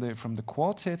Frederik from the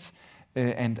quartet,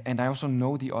 and I also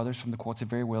know the others from the quartet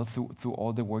very well through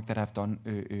all the work that I've done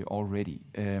already.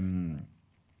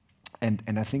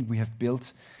 And I think we have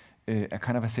built a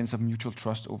kind of a sense of mutual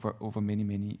trust over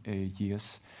many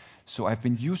years. So I've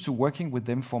been used to working with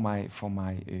them for my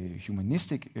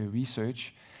humanistic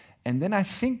research. And then I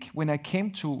think when I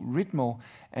came to RITMO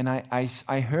and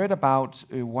I heard about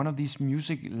one of these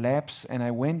music labs, and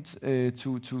I went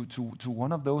to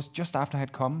one of those just after I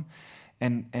had come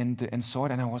and saw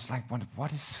it, and I was like,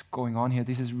 what is going on here?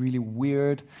 This is really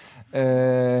weird.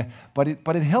 But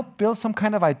it helped build some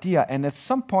kind of idea. And at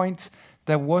some point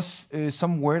there was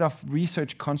some word of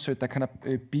research concert that kind of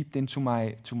beeped into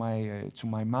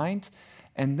my mind,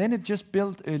 and then it just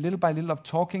built little by little of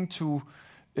talking to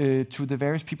the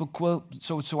various people. Well,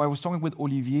 so I was talking with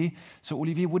Olivier. So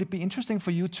Olivier, would it be interesting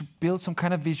for you to build some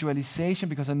kind of visualization?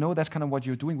 Because I know that's kind of what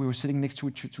you're doing. We were sitting next to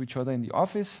each other in the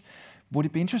office. Would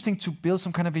it be interesting to build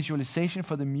some kind of visualization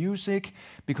for the music?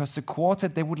 Because the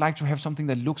quartet, they would like to have something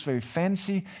that looks very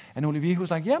fancy. And Olivier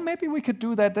was like, yeah, maybe we could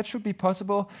do that. That should be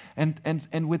possible. And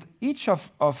with each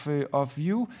of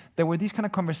you, there were these kind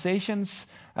of conversations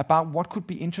about what could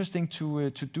be interesting to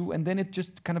do. And then it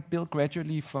just kind of built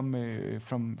gradually from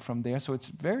there. So it's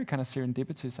very kind of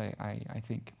serendipitous, I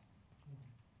think.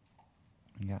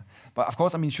 Yeah, but of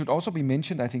course, I mean, it should also be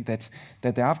mentioned, I think, that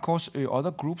there are, of course,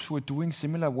 other groups who are doing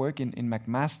similar work in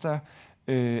McMaster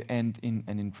and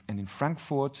in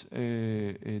Frankfurt.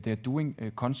 They're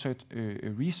doing concert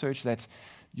research that,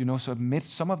 you know, so I've met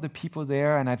some of the people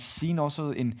there, and I've seen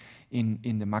also in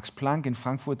the Max Planck in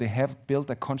Frankfurt, they have built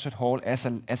a concert hall as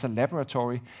a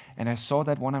laboratory, and I saw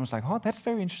that one. I was like, oh, that's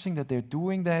very interesting that they're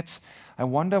doing that. I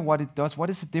wonder what it does.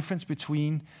 What is the difference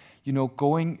between, you know,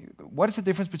 what is the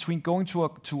difference between going to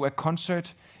a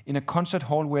concert in a concert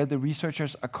hall where the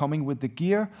researchers are coming with the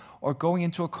gear, or going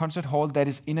into a concert hall that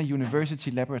is in a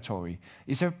university laboratory?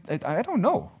 Is there? I don't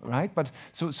know, right? But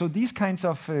so these kinds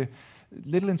of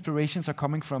little inspirations are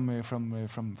coming from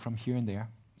here and there.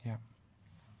 Yeah.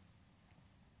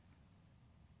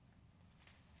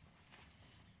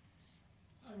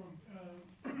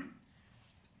 Simon,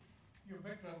 your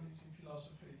background is in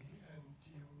philosophy, and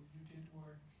you did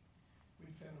work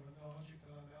with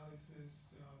phenomenological analysis,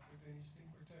 the Danish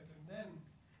String Quartet, and then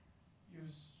you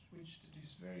switched to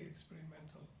this very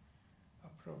experimental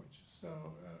approach. So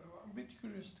I'm a bit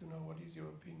curious to know what is your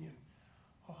opinion,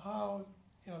 or how,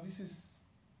 you know, this is,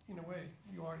 in a way,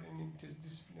 you are an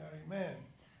interdisciplinary man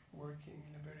working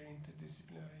in a very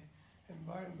interdisciplinary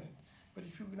environment. But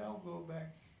if you now go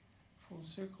back full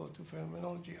circle to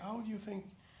phenomenology, how do you think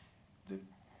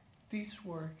this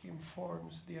work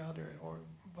informs the other, or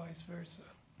vice versa?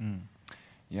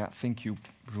 Yeah, thank you,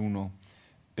 Bruno.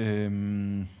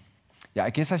 Yeah, I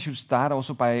guess I should start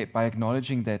also by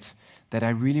acknowledging that I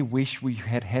really wish we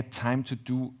had time to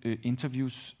do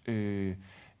interviews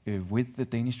with the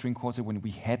Danish String Quartet when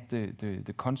we had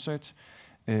the concert.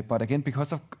 But again,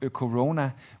 because of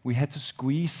Corona, we had to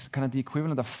squeeze kind of the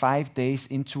equivalent of 5 days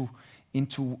into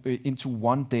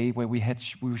one day, where we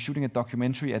were shooting a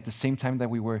documentary at the same time that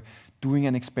we were doing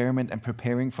an experiment and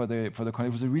preparing for the concert.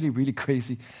 It was a really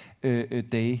crazy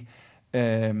day.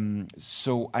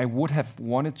 So I would have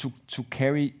wanted to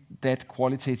carry that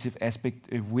qualitative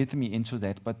aspect with me into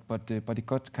that, but it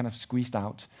got kind of squeezed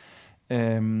out.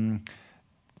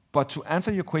 But to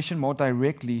answer your question more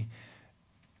directly,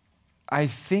 I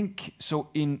think so.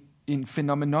 In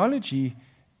phenomenology,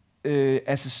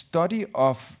 as a study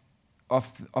of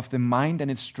the mind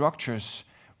and its structures,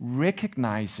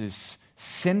 recognizes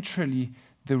centrally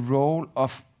the role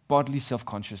of bodily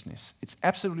self-consciousness. It's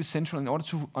absolutely central in order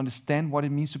to understand what it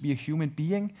means to be a human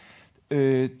being,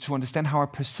 to understand how our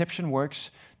perception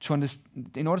works.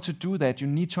 In order to do that, you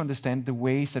need to understand the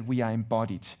ways that we are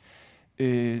embodied.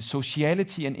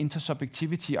 Sociality and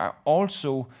intersubjectivity are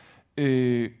also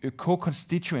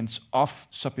co-constituents of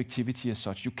subjectivity as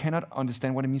such. You cannot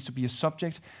understand what it means to be a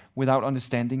subject without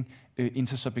understanding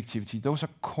intersubjectivity. Those are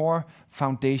core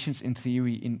foundations in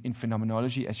theory in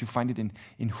phenomenology, as you find it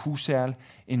in Husserl,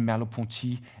 in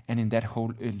Merleau-Ponty, and in that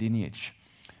whole lineage.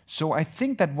 So I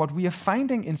think that what we are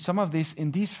finding in some of this,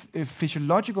 in these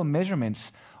physiological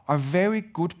measurements, are very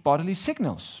good bodily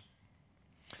signals.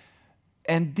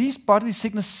 And these bodily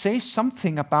signals say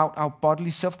something about our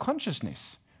bodily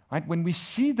self-consciousness. Right? When we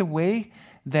see the way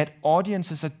that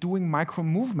audiences are doing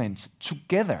micro-movements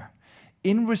together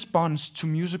in response to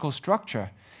musical structure,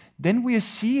 then we are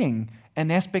seeing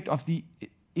an aspect of the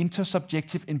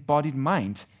intersubjective embodied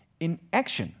mind in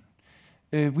action.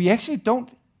 We actually don't,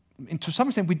 and to some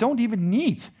extent, we don't even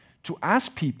need to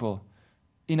ask people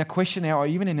in a questionnaire or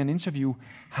even in an interview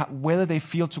whether they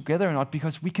feel together or not,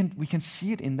 because we can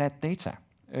see it in that data.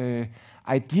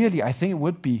 Ideally, I think it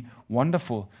would be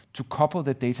wonderful to couple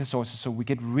the data sources so we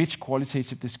get rich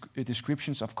qualitative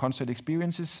descriptions of concert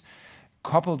experiences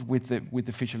coupled with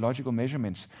the physiological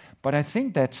measurements. But I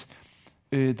think that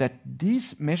that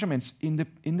these measurements in the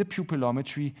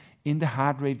pupillometry, in the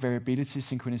heart rate variability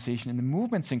synchronization, in the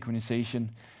movement synchronization,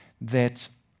 that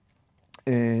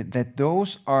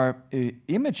those are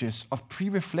images of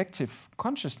pre-reflective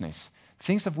consciousness,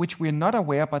 things of which we are not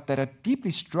aware, but that are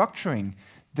deeply structuring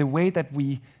the way that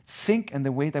we think and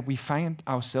the way that we find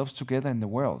ourselves together in the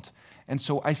world. And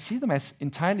so I see them as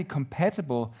entirely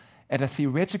compatible at a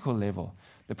theoretical level.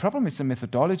 The problem is the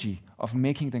methodology of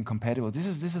making them compatible. This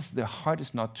is the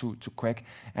hardest nut to crack.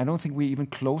 I don't think we're even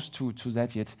close to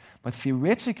that yet. But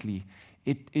theoretically,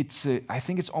 I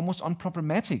think it's almost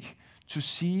unproblematic to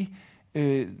see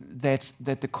that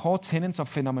the core tenets of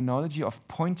phenomenology of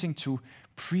pointing to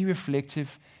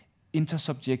pre-reflective,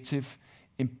 intersubjective,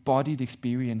 embodied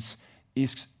experience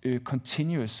is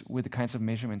continuous with the kinds of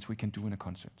measurements we can do in a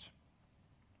concert.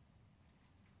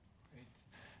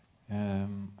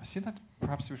 I see that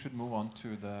perhaps we should move on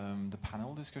to the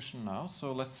panel discussion now.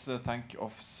 So let's thank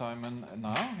Simon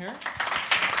now here.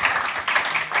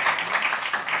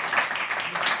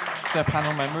 The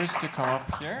panel members to come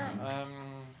up here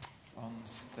on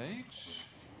stage.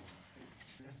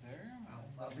 There.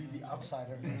 I'll be the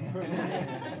outsider.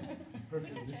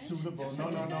 Perfectly suitable.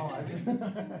 No.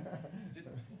 Is it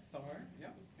somewhere? Yeah,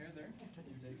 here, there.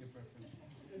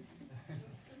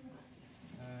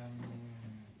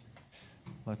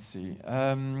 Let's see.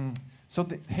 So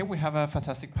here we have a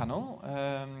fantastic panel.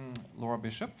 Laura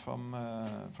Bishop from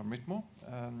RITMO,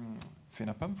 Finn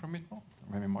Upham from RITMO,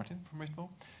 Remy Martin from RITMO,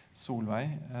 Solveig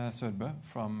Sørbø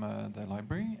from the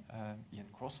library, Ian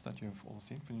Cross that you have all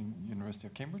seen from the University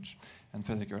of Cambridge, and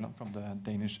Fredrik Ørland from the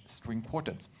Danish String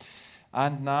Quartet.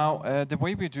 And now the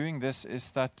way we're doing this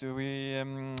is that we,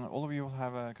 all of you will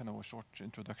have a kind of a short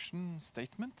introduction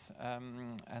statement,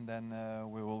 and then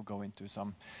we will go into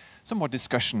some more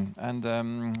discussion, and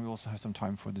we also have some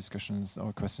time for discussions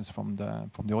or questions from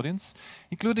the audience,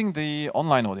 including the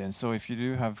online audience. So if you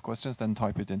do have questions, then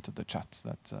type it into the chat.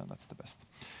 That's the best.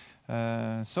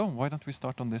 So why don't we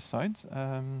start on this side,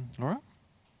 Laura?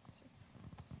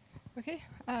 Okay.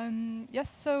 Yes.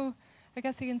 So I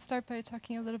guess I can start by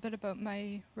talking a little bit about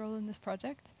my role in this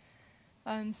project.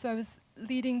 So I was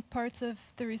leading parts of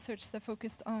the research that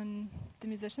focused on the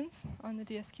musicians on the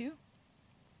DSQ.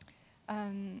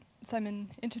 Simon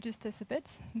introduced this a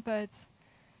bit, but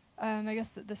I guess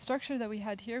the structure that we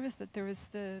had here was that there was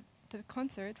the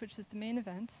concert, which is the main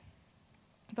event,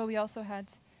 but we also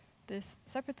had this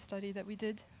separate study that we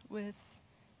did with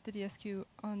the DSQ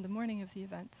on the morning of the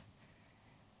event.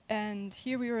 And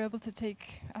here we were able to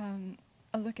take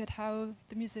a look at how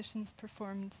the musicians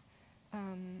performed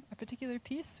a particular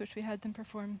piece, which we had them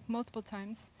perform multiple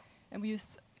times. And we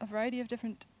used a variety of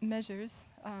different measures,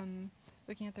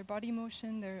 looking at their body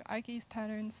motion, their eye gaze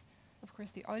patterns, of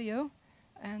course the audio,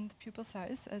 and pupil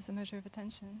size as a measure of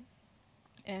attention.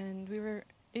 And we were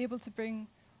able to bring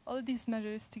all of these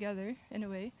measures together in a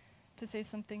way to say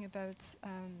something about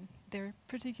their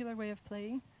particular way of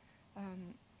playing,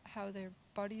 how their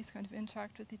bodies kind of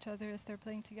interact with each other as they're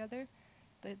playing together,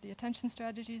 the attention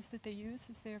strategies that they use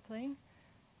as they're playing,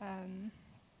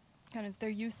 kind of their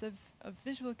use of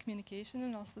visual communication,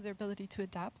 and also their ability to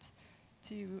adapt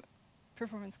to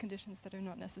performance conditions that are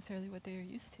not necessarily what they are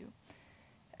used to.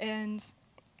 And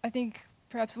I think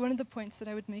perhaps one of the points that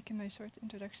I would make in my short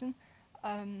introduction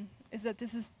is that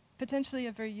this is potentially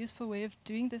a very useful way of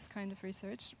doing this kind of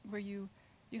research, where you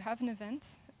have an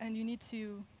event and you need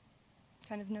to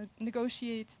kind of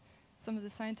negotiate some of the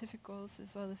scientific goals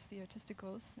as well as the artistic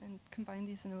goals and combine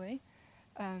these in a way.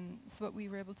 So what we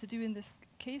were able to do in this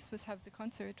case was have the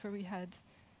concert where we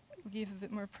gave a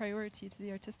bit more priority to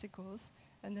the artistic goals,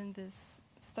 and then this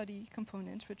study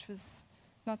component, which was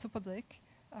not so public,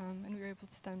 and we were able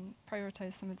to then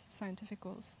prioritize some of the scientific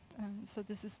goals. So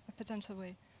this is a potential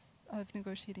way of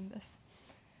negotiating this.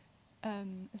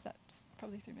 Is that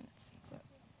probably 3 minutes? So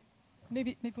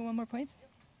maybe one more point.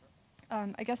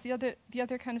 I guess the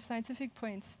other kind of scientific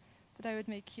points that I would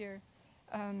make here,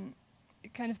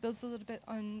 it kind of builds a little bit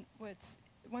on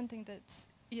one thing that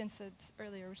Ian said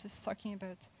earlier, which is talking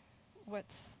about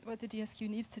what the DSQ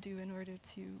needs to do in order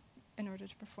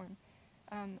to perform.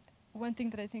 One thing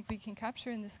that I think we can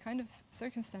capture in this kind of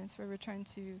circumstance, where we're trying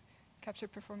to capture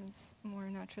performance more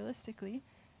naturalistically,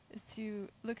 is to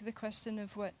look at the question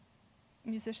of what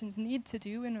musicians need to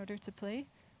do in order to play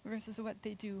versus what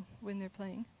they do when they're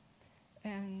playing.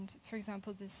 And for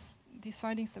example, these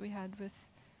findings that we had with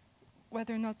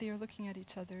whether or not they are looking at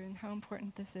each other and how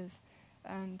important this is,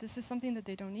 This is something that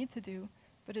they don't need to do,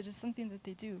 but it is something that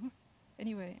they do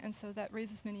anyway. And so that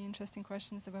raises many interesting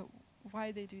questions about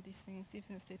why they do these things,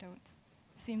 even if they don't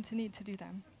seem to need to do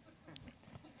them.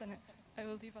 Then I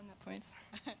will leave on that point.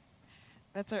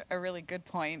 That's a really good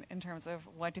point in terms of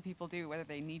what do people do, whether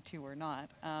they need to or not.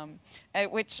 My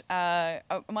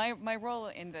role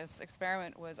in this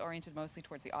experiment was oriented mostly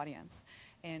towards the audience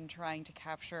in trying to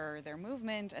capture their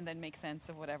movement and then make sense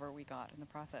of whatever we got in the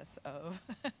process of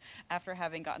after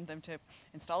having gotten them to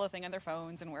install a thing on their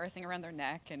phones and wear a thing around their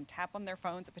neck and tap on their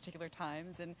phones at particular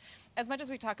times. And as much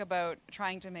as we talk about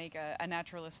trying to make a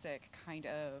naturalistic kind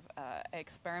of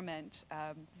experiment,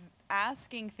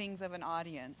 asking things of an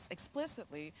audience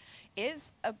explicitly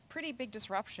is a pretty big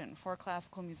disruption for a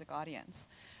classical music audience.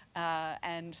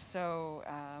 And so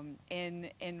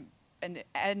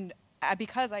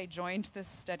because I joined this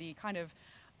study kind of,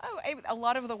 a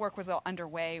lot of the work was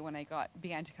underway when I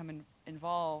began to come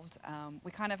involved.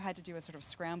 We kind of had to do a sort of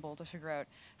scramble to figure out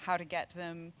how to get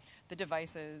them the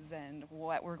devices and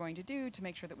what we're going to do to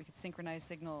make sure that we could synchronize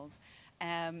signals.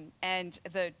 And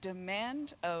the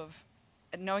demand of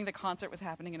knowing the concert was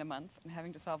happening in a month and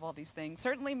having to solve all these things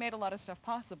certainly made a lot of stuff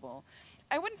possible.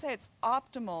 I wouldn't say it's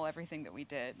optimal, everything that we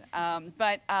did,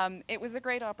 but it was a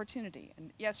great opportunity.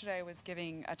 And yesterday I was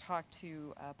giving a talk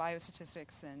to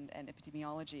biostatistics and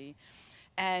epidemiology,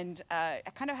 and I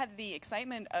kind of had the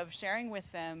excitement of sharing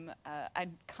with them a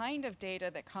kind of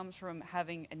data that comes from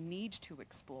having a need to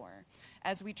explore.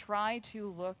 As we try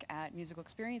to look at musical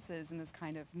experiences in this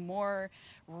kind of more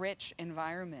rich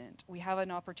environment, we have an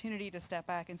opportunity to step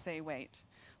back and say, wait,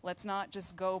 let's not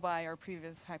just go by our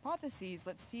previous hypotheses,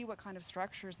 let's see what kind of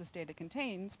structures this data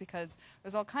contains, because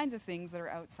there's all kinds of things that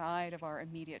are outside of our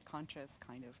immediate conscious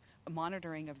kind of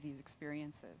monitoring of these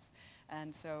experiences.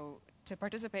 And so to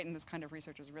participate in this kind of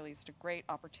research is really such a great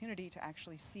opportunity to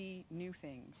actually see new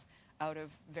things out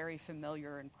of very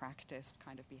familiar and practiced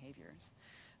kind of behaviors.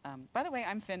 By the way,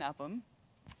 I'm Finn Upham,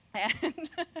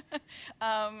 and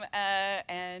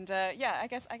yeah, I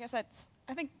guess that's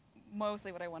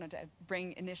mostly what I wanted to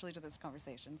bring initially to this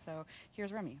conversation. So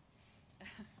here's Remy.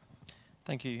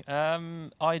 Thank you.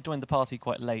 I joined the party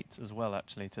quite late as well,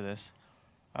 actually, to this.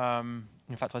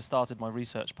 In fact, I started my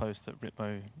research post at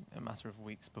RITMO a matter of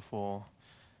weeks before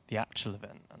the actual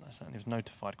event, and I certainly was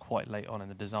notified quite late on in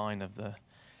the design of the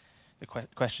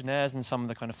questionnaires and some of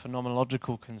the kind of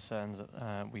phenomenological concerns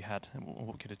that we had and what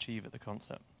we could achieve at the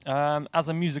concert. As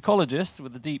a musicologist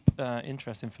with a deep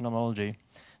interest in phenomenology,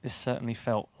 this certainly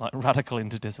felt like radical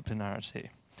interdisciplinarity.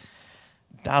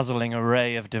 Dazzling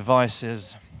array of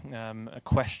devices,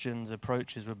 questions,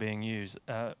 approaches were being used,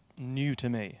 new to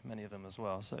me, many of them as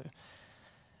well. So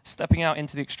stepping out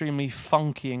into the extremely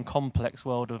funky and complex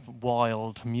world of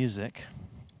wild music.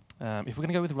 If we're going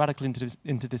to go with radical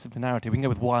interdisciplinarity, we can go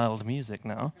with wild music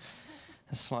now.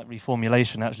 A slight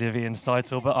reformulation, actually, of Ian's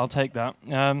title, but I'll take that.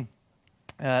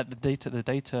 The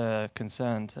data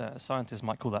concerned, scientists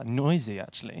might call that noisy,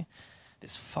 actually.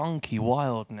 This funky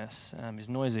wildness is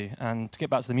noisy. And to get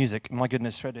back to the music, my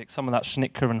goodness, Fredrik, some of that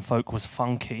Schnittker and folk was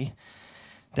funky,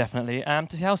 definitely. To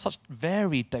see how such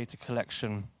varied data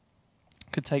collection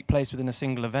could take place within a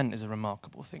single event is a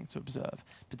remarkable thing to observe,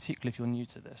 particularly if you're new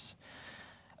to this.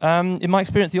 In my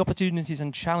experience, the opportunities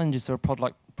and challenges of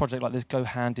a project like this go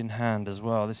hand in hand as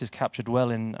well. This is captured well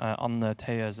in Anne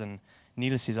Thea's and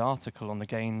Niels's article on the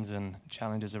gains and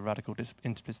challenges of radical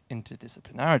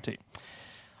interdisciplinarity.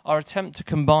 Our attempt to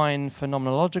combine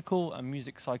phenomenological and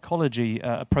music psychology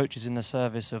approaches in the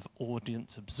service of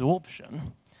audience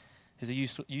absorption is a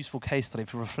useful case study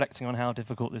for reflecting on how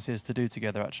difficult this is to do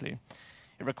together, actually.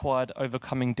 It required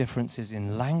overcoming differences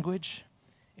in language,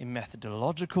 in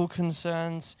methodological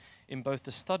concerns, in both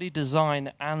the study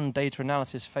design and data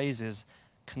analysis phases.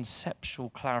 Conceptual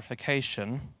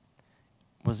clarification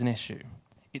was an issue.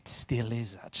 It still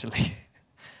is, actually,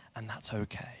 and that's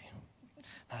okay.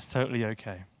 That's totally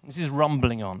okay. This is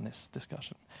rumbling on, this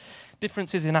discussion.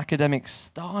 Differences in academic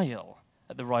style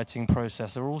at the writing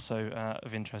process are also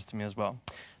of interest to me as well.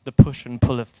 The push and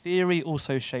pull of theory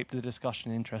also shaped the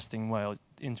discussion in interesting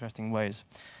ways.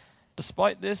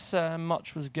 Despite this,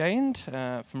 much was gained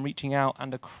from reaching out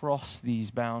and across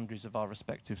these boundaries of our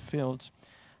respective fields.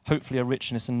 Hopefully a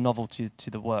richness and novelty to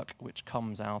the work which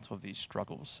comes out of these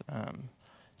struggles.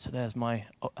 So there's my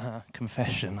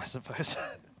confession, I suppose.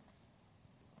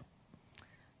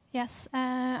 Yes,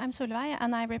 I'm Solveig,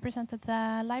 and I represented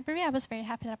the library. I was very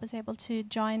happy that I was able to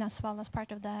join as well as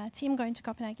part of the team going to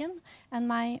Copenhagen. And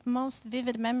my most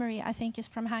vivid memory, I think, is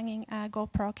from hanging a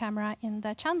GoPro camera in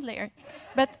the chandelier.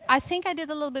 But I think I did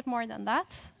a little bit more than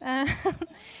that.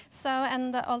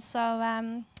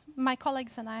 Also, my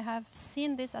colleagues and I have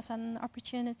seen this as an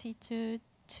opportunity to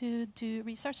do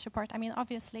research support. I mean,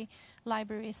 obviously,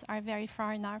 libraries are very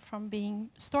far now from being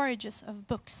storages of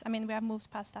books. I mean, we have moved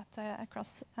past that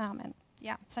across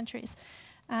centuries.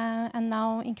 And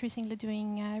now increasingly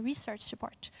doing research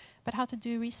support. But how to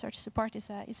do research support is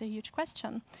a huge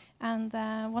question. And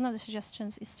one of the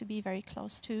suggestions is to be very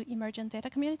close to emergent data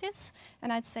communities.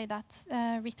 And I'd say that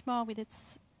RITMO, with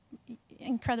its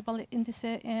incredible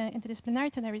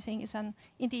interdisciplinarity and everything, is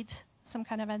indeed some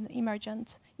kind of an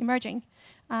emerging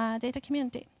data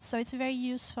community. So it's very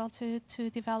useful to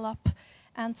develop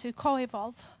and to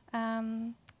co-evolve.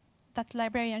 That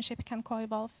librarianship can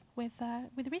co-evolve with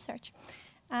research.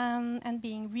 And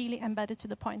being really embedded to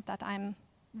the point that I'm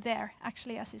there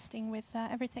actually assisting with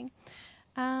everything.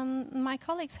 My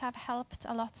colleagues have helped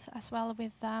a lot as well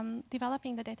with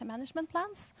developing the data management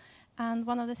plans. And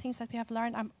one of the things that we have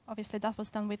learned, obviously that was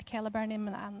done with Kayla Burnham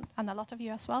and a lot of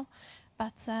you as well,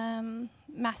 but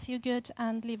Matthew Good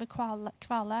and Live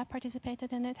Kvale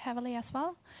participated in it heavily as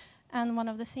well. And one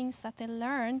of the things that they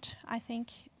learned, I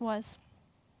think, was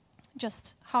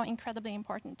just how incredibly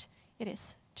important it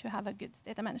is to have a good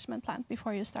data management plan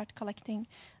before you start collecting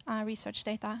research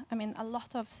data. I mean, a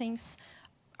lot of things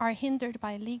are hindered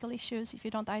by legal issues if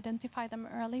you don't identify them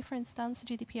early, for instance,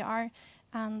 GDPR,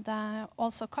 and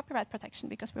also copyright protection,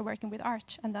 because we're working with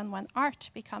art. And then when art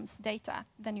becomes data,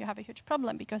 then you have a huge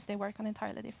problem because they work on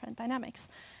entirely different dynamics.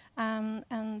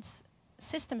 And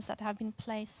systems that have been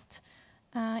placed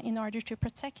in order to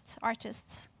protect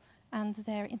artists and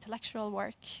their intellectual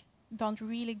work don't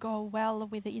really go well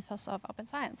with the ethos of open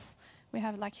science. We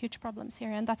have like huge problems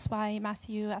here, and that's why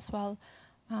Matthew as well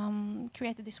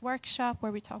created this workshop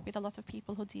where we talk with a lot of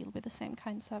people who deal with the same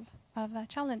kinds of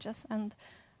challenges, and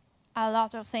a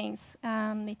lot of things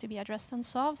need to be addressed and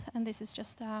solved, and this is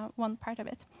just one part of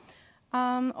it.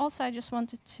 Also, I just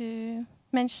wanted to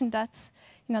mention that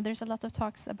there's a lot of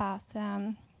talks about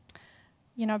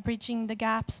bridging the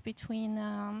gaps between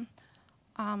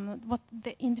what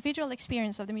the individual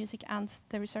experience of the music and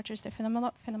the researchers, the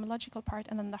phenomenological part,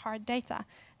 and then the hard data.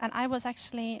 And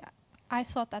I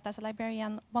thought that as a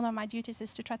librarian, one of my duties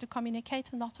is to try to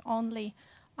communicate not only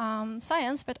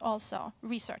science, but also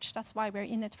research. That's why we're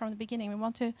in it from the beginning. We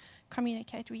want to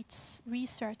communicate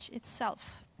research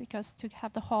itself, because to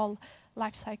have the whole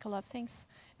life cycle of things.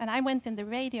 And I went in the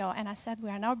radio and I said, we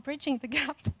are now bridging the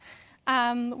gap.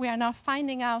 We are now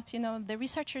finding out, the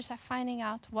researchers are finding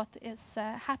out what is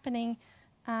happening,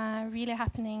 really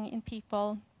happening in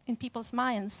people's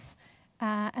minds.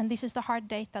 And this is the hard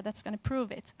data that's going to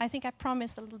prove it. I think I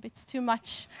promised a little bit too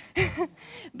much.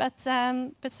 but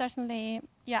certainly,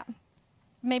 yeah,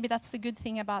 maybe that's the good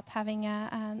thing about having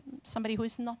somebody who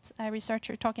is not a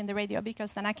researcher talk in the radio,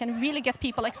 because then I can really get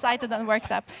people excited and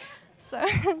worked up. So,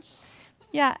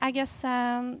 yeah, I guess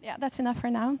that's enough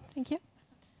for now. Thank you.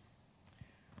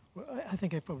 Well, I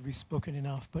think I've probably spoken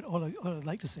enough, but all I'd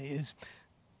like to say is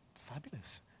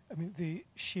fabulous. I mean, the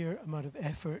sheer amount of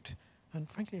effort and,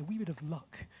 frankly, a wee bit of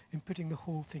luck in putting the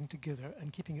whole thing together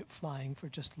and keeping it flying for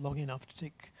just long enough to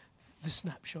take the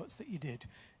snapshots that you did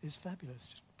is fabulous.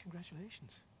 Just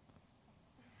congratulations.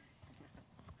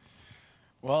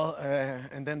 Well,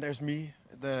 and then there's me,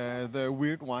 the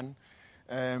weird one.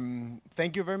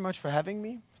 Thank you very much for having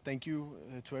me. Thank you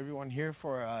to everyone here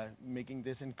for making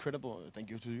this incredible. Thank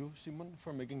you to you, Simon,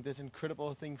 for making this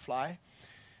incredible thing fly,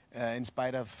 in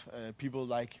spite of people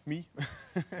like me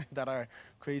that are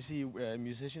crazy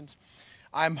musicians.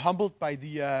 I'm humbled by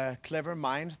the clever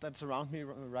minds that surround me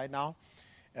right now.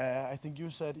 I think you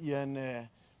said, Ian,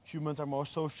 humans are more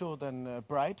social than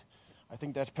bright. I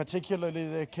think that's particularly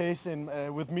the case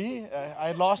with me.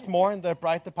 I lost more in the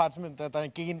bright department than I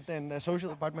gained in the social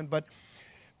department, but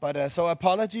so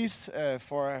apologies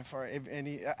for if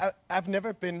any. I've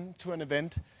never been to an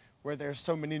event where there's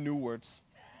so many new words.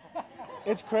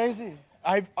 It's crazy.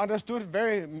 I've understood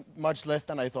very much less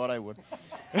than I thought I would.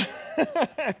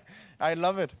 I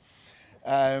love it.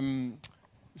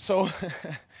 So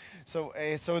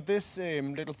this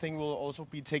little thing will also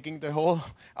be taking the whole.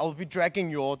 I will be dragging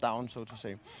you all down, so to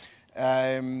say.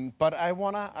 But I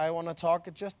wanna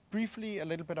talk just briefly a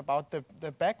little bit about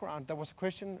the background. There was a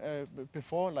question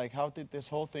before, like how did this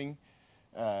whole thing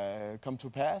come to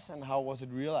pass and how was it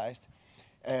realized?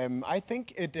 I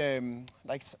think it,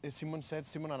 like Simon said,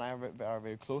 Simon and I are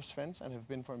very close friends and have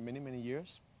been for many, many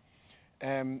years.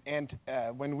 And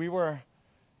when we were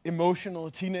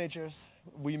emotional teenagers,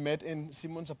 we met in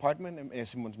Simon's apartment,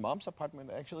 Simon's mom's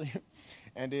apartment actually.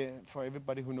 And for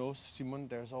everybody who knows Simon,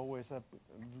 there's always a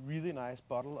really nice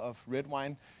bottle of red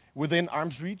wine within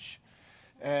arm's reach.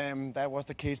 That was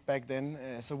the case back then.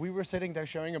 So we were sitting there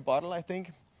sharing a bottle, I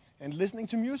think. and listening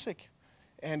to music.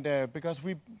 And because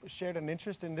we shared an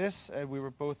interest in this, we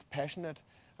were both passionate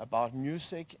about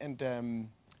music and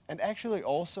actually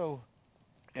also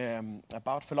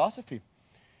about philosophy.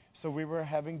 So we were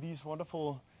having these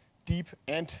wonderful, deep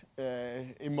and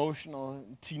emotional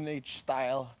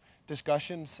teenage-style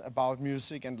discussions about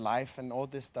music and life and all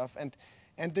this stuff.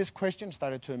 And this question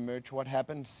started to emerge: what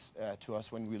happens to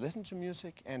us when we listen to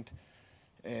music, and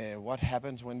what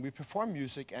happens when we perform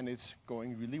music and it's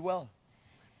going really well?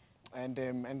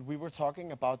 And we were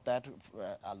talking about that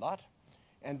a lot.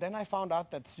 And then I found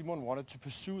out that Simon wanted to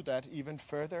pursue that even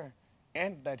further,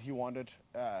 and that he wanted,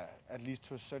 at least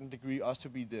to a certain degree, us to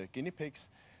be the guinea pigs.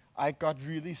 I got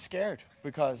really scared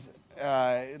because,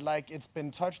 like it's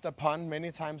been touched upon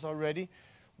many times already,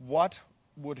 what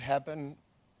would happen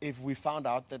if we found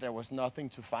out that there was nothing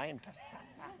to find?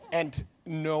 And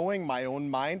knowing my own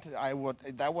mind,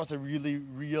 that was a really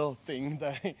real thing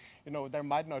that, you know, there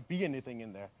might not be anything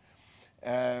in there,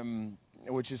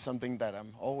 which is something that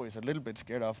I'm always a little bit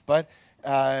scared of. But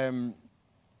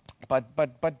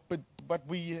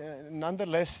we,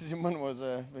 nonetheless, Simon was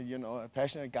a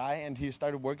passionate guy, and he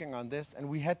started working on this, and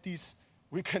we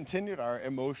continued our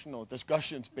emotional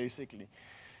discussions basically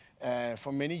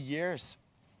for many years.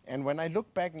 And when I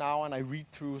look back now and I read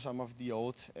through some of the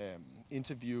old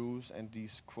interviews and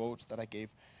these quotes that I gave,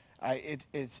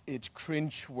 it's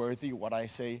cringe-worthy what I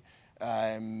say.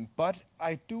 But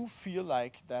I do feel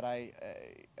like that I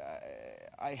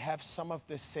have some of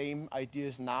the same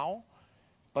ideas now,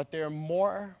 but they're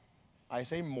more, I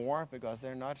say more because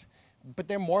they're not, but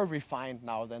they're more refined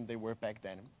now than they were back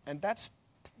then. And that's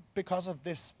because of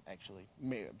this, actually,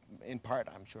 in part,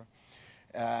 I'm sure.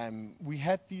 We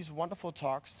had these wonderful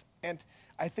talks, and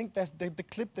I think that's the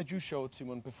clip that you showed,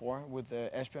 Simon, before with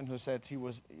Asbjørn, who said he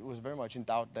was very much in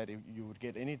doubt that you would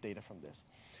get any data from this.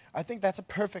 I think that's a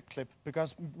perfect clip,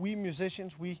 because we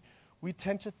musicians, we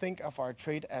tend to think of our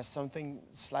trade as something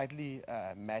slightly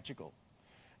magical.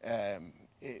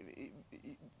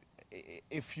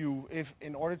 If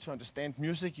in order to understand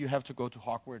music, you have to go to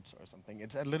Hogwarts or something.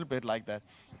 It's a little bit like that.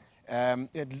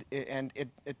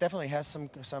 It definitely has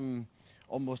some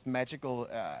almost magical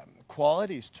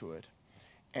qualities to it.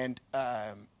 And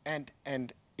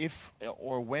if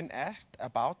or when asked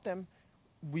about them,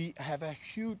 we have a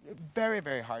huge, very,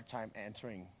 very hard time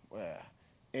answering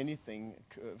anything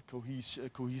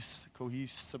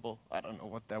cohesible. I don't know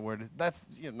what that word is. That's,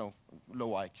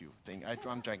 low IQ thing.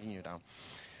 I'm dragging you down.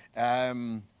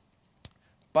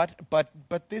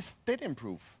 But this did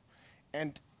improve.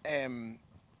 And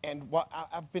what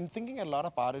I've been thinking a lot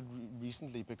about it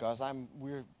recently, because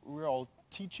we're all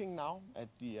teaching now at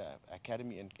the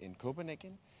academy in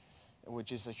Copenhagen,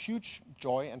 which is a huge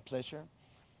joy and pleasure,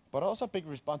 but also a big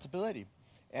responsibility.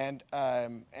 And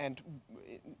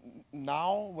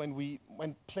now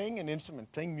when playing an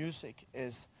instrument, playing music,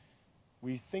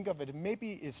 we think of it,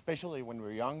 maybe especially when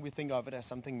we're young, we think of it as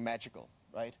something magical,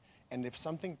 right? And if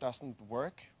something doesn't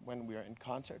work when we are in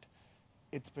concert,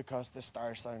 it's because the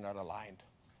stars are not aligned.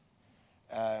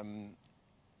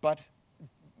 But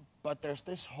there's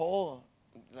this whole,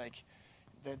 like,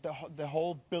 the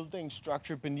whole building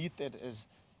structure beneath it is,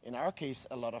 in our case,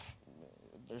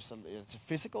 it's a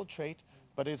physical trait,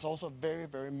 but it's also a very,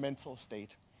 very mental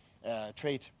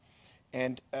trait.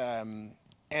 And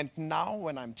now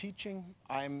when I'm teaching,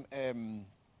 I'm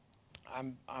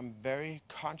very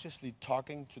consciously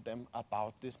talking to them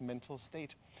about this mental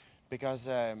state, because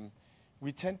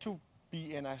we tend to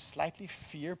be in a slightly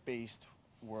fear-based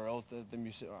world.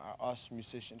 Us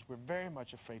musicians, we're very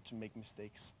much afraid to make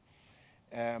mistakes.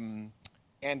 And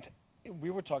we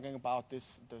were talking about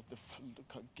this,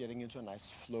 getting into a nice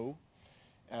flow.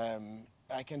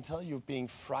 I can tell you, being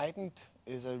frightened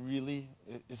is a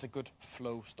good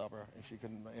flow stopper, if you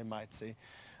might say.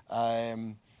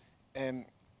 And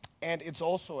it's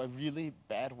also a really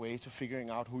bad way to figuring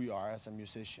out who you are as a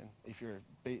musician. If you're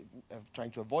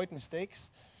trying to avoid mistakes,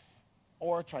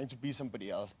 or trying to be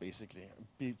somebody else, basically,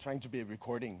 trying to be a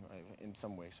recording in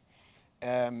some ways.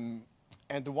 And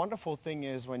the wonderful thing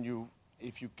is,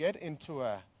 if you get into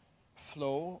a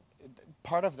flow,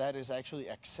 part of that is actually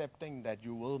accepting that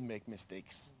you will make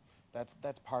mistakes.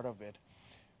 That's part of it.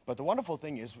 But the wonderful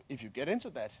thing is, if you get into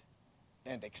that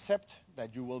and accept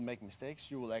that you will make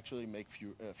mistakes, you will actually make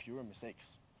fewer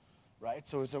mistakes, right?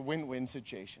 So it's a win-win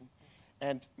situation.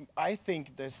 And I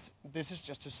think this is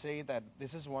just to say that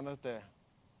this is one of the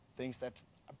things that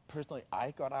personally I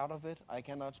got out of it. I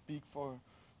cannot speak for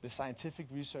the scientific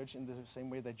research in the same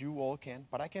way that you all can,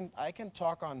 but I can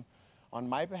talk on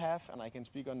my behalf, and I can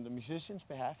speak on the musician's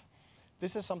behalf.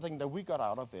 This is something that we got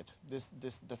out of it.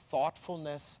 The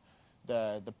thoughtfulness,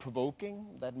 the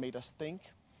provoking that made us think.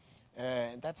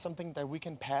 That's something that we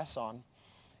can pass on.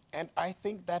 And I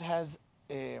think that has,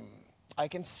 I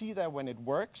can see that when it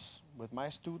works with my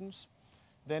students,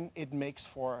 then it makes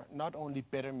for not only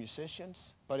better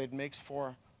musicians, but it makes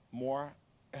for more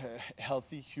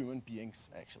healthy human beings,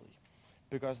 actually.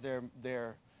 Because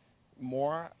they're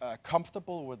more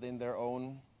comfortable within their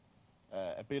own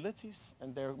abilities,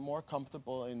 and they're more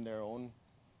comfortable in their own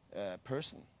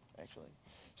person, actually.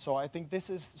 So I think this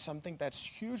is something that's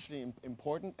hugely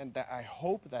important, and that I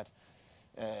hope that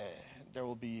there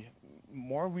will be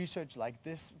more research like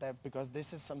this, because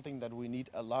this is something that we need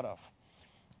a lot of.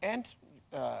 And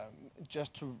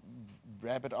just to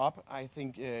wrap it up, I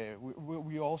think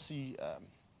we all see,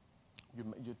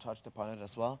 you touched upon it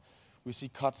as well, we see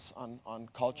cuts on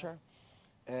culture.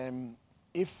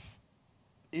 If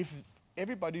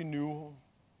everybody knew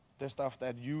the stuff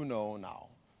that you know now,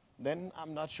 then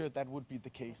I'm not sure that would be the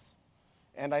case.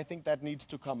 And I think that needs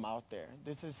to come out there.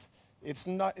 It's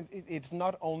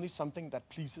not only something that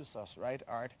pleases us, right,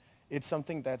 art? It's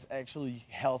something that's actually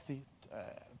healthy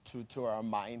to our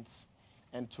minds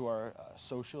and to our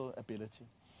social ability.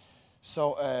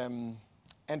 So,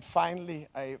 and finally,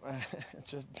 I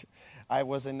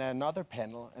was in another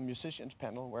panel, a musicians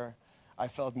panel, where I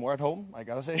felt more at home, I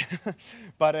gotta say.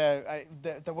 But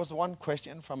there was one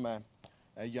question from a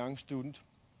young student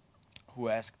who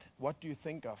asked, "What do you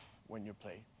think of when you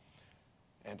play?"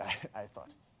 And I thought,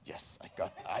 yes,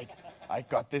 I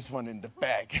got this one in the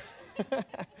bag.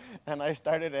 And I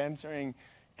started answering,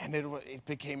 and it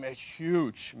became a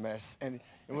huge mess. And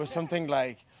it was something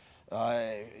like,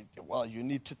 well, you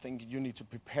need to think, you need to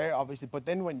prepare, obviously. But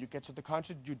then when you get to the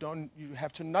concert, you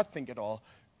have to not think at all.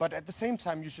 But at the same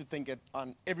time, you should think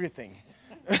on everything.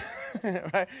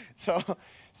 Right?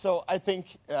 So I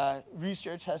think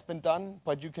research has been done,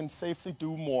 but you can safely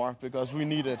do more because we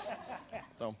need it.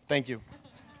 So thank you.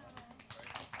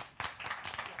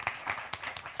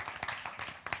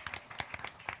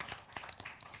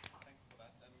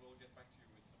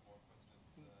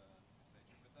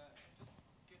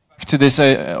 To this,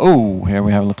 oh, here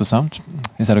we have a lot of sound.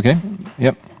 Is that okay?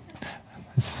 Yep.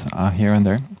 It's here and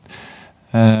there.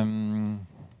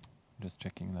 Just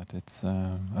checking that it's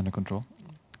under control.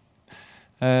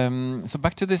 So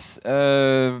back to this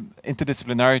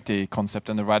interdisciplinarity concept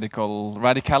and the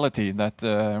radicality that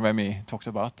Remy talked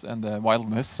about, and the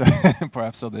wildness,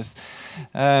 perhaps, of this.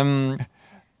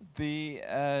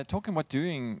 Talking about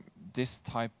doing this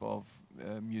type of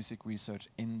music research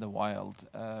in the wild,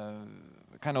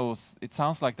 kind of, it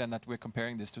sounds like then that we're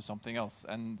comparing this to something else,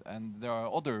 and there are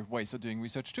other ways of doing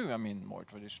research too. I mean, more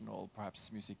traditional,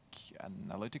 perhaps music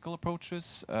analytical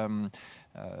approaches,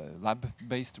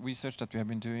 lab-based research that we have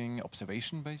been doing,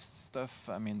 observation-based stuff.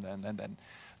 I mean, and then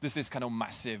this is kind of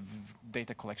massive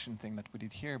data collection thing that we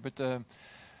did here. But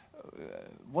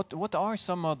what are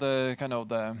some of the kind of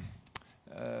the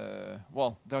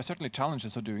well, there are certainly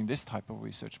challenges of doing this type of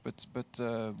research, but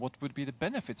what would be the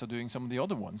benefits of doing some of the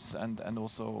other ones, and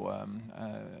also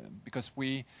because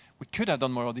we could have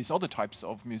done more of these other types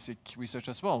of music research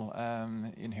as well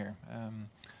in here. I'm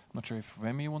not sure if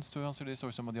Remy wants to answer this,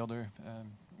 or some of the other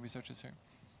researchers here.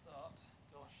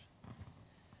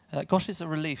 Gosh, it's a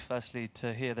relief, firstly,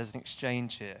 to hear there's an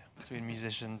exchange here between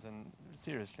musicians, and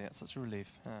seriously, that's such a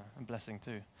relief, and blessing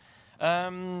too.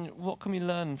 What can we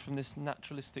learn from this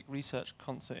naturalistic research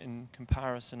concert in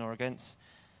comparison or against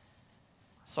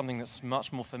something that's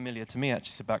much more familiar to me,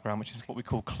 actually, as a background, which is what we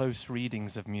call close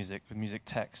readings of music, with music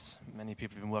texts. Many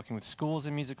people have been working with scores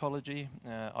in musicology.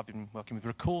 I've been working with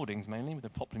recordings, mainly, with a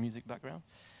popular music background.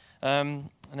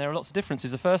 And there are lots of differences.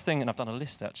 The first thing, and I've done a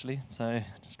list, actually, so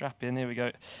strap in, here we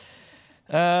go.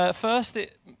 First, the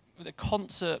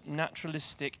concert,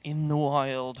 naturalistic, in the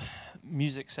wild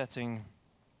music setting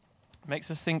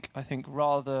makes us think, I think,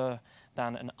 rather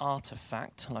than an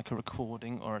artifact, like a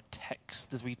recording or a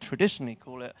text, as we traditionally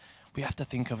call it, we have to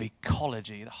think of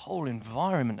ecology, the whole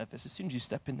environment of this. As soon as you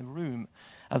step in the room,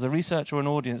 as a researcher or an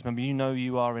audience member, you know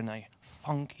you are in a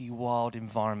funky, wild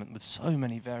environment with so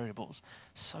many variables,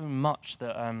 so much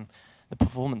that the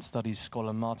performance studies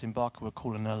scholar Martin Barker would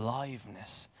call an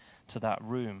aliveness to that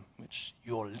room, which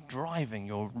you're driving,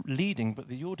 you're leading, but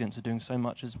the audience are doing so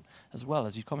much as well,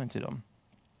 as you commented on.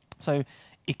 So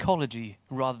ecology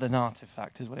rather than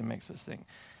artifact is what it makes us think.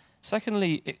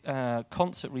 Secondly,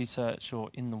 concert research, or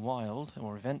in the wild,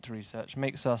 or event research,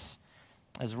 makes us,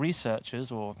 as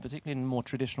researchers, or particularly in a more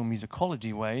traditional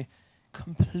musicology way,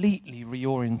 completely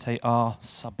reorientate our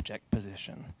subject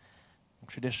position.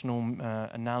 Traditional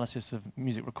analysis of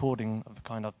music recording of the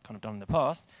kind I've kind of done in the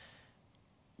past,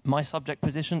 my subject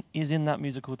position is in that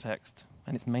musical text,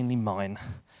 and it's mainly mine.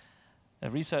 A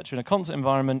researcher in a concert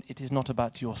environment, it is not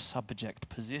about your subject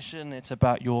position, it's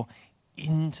about your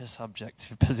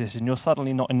intersubjective position. You're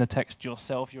suddenly not in the text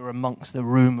yourself, you're amongst the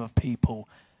room of people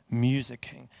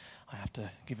musicking. I have to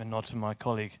give a nod to my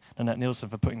colleague, Nanette Nielsen,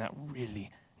 for putting that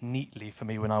really neatly for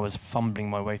me when I was fumbling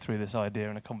my way through this idea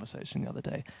in a conversation the other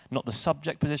day. Not the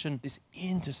subject position, this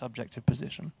intersubjective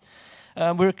position.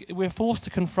 We're forced to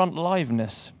confront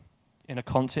liveness in a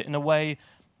concert in a way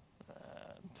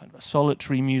kind of a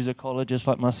solitary musicologist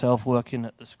like myself working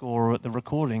at the score or at the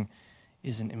recording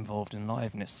isn't involved in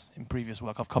liveness. In previous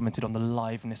work I've commented on the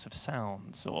liveness of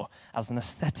sounds or as an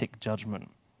aesthetic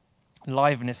judgment.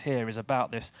 Liveness here is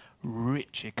about this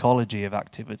rich ecology of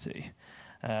activity.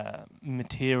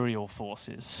 Material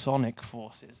forces, sonic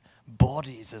forces,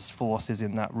 bodies as forces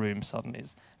in that room suddenly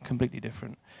is completely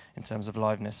different in terms of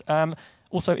liveness.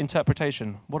 Also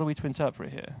interpretation. What are we to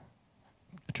interpret here?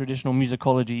 A traditional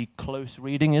musicology close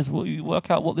reading is what you work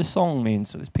out what this song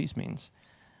means, or this piece means.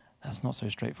 That's not so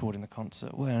straightforward in the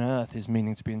concert. Where on earth is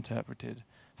meaning to be interpreted,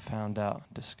 found out,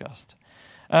 discussed?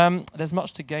 There's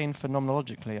much to gain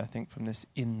phenomenologically, I think, from this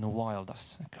in the wild.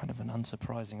 That's kind of an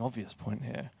unsurprising, obvious point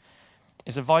here.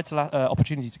 It's a vital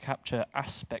opportunity to capture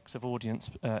aspects of audience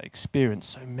experience.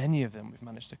 So many of them we've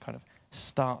managed to kind of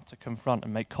start to confront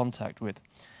and make contact with.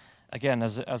 Again,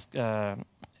 as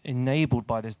enabled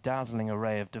by this dazzling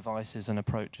array of devices and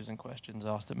approaches and questions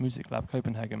asked at MusicLab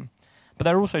Copenhagen. But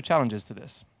there are also challenges to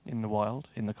this in the wild,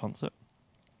 in the concert.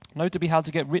 Notably how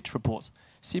to get rich reports.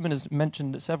 Simon has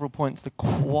mentioned at several points the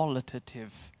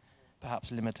qualitative,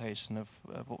 perhaps, limitation of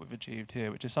what we've achieved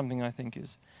here, which is something I think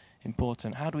is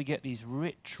important. How do we get these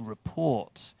rich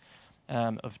reports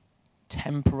of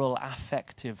temporal,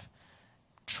 affective,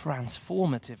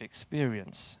 transformative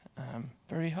experience?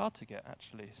 Very hard to get,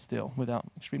 actually, still, without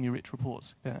extremely rich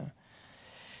reports.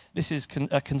 This is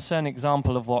a concerned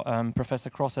example of what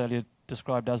Professor Cross earlier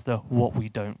described as the what we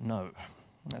don't know.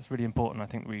 That's really important, I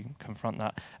think we confront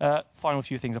that. Final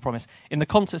few things, I promise. In the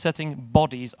concert setting,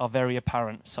 bodies are very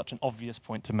apparent, such an obvious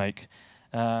point to make.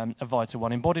 A vital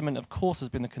one. Embodiment, of course, has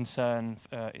been the concern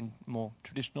in more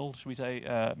traditional, should we say,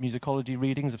 musicology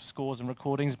readings of scores and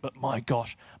recordings, but my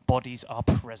gosh, bodies are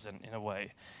present in a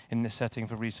way in this setting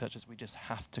for researchers we just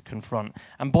have to confront.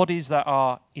 And bodies that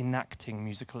are enacting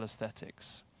musical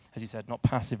aesthetics, as you said, not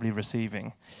passively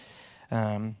receiving.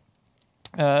 Final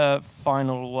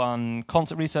one,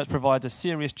 concert research provides a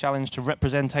serious challenge to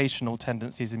representational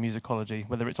tendencies in musicology,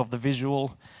 whether it's of the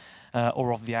visual,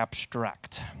 or of the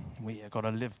abstract. We've got to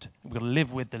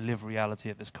live with the lived reality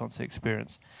of this concert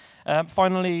experience.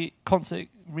 Finally, concert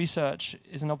research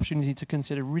is an opportunity to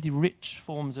consider really rich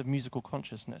forms of musical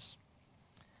consciousness.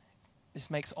 This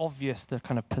makes obvious the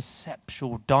kind of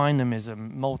perceptual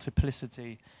dynamism,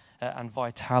 multiplicity, and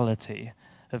vitality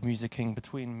of musicking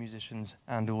between musicians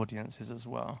and audiences as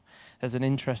well. There's an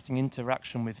interesting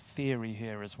interaction with theory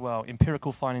here as well.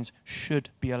 Empirical findings should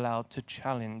be allowed to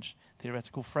challenge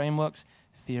theoretical frameworks.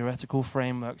 Theoretical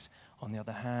frameworks, on the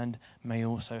other hand, may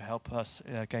also help us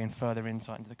gain further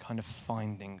insight into the kind of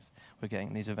findings we're getting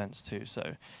in these events too.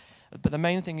 So, but the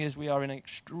main thing is we are in an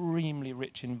extremely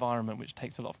rich environment which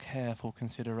takes a lot of careful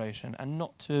consideration and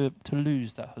not to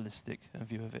lose that holistic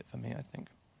view of it for me, I think.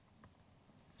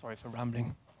 Sorry for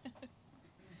rambling.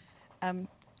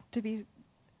 To be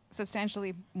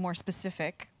substantially more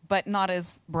specific, but not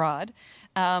as broad,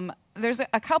 there's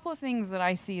a couple of things that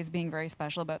I see as being very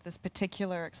special about this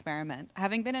particular experiment.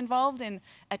 Having been involved in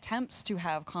attempts to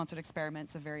have concert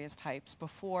experiments of various types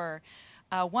before,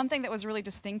 one thing that was really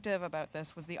distinctive about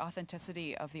this was the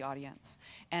authenticity of the audience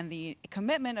and the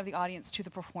commitment of the audience to the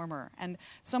performer. And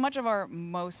so much of our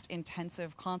most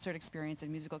intensive concert experience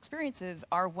and musical experiences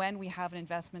are when we have an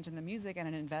investment in the music and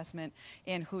an investment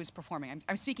in who's performing.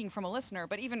 I'm speaking from a listener,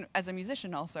 but even as a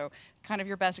musician also, kind of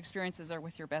your best experiences are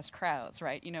with your best crowds,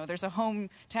 right? You know, there's a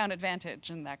hometown advantage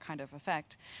and that kind of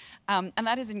effect. And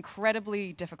that is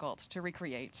incredibly difficult to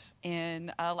recreate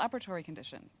in a laboratory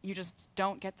condition. You just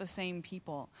don't get the same people.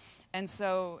 And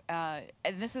so and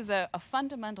this is a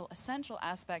fundamental, essential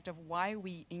aspect of why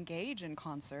we engage in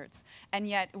concerts, and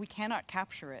yet we cannot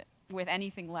capture it with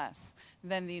anything less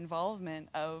than the involvement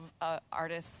of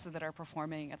artists that are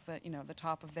performing at the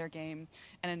top of their game,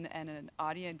 and an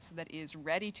audience that is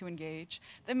ready to engage.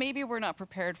 That maybe we're not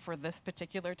prepared for this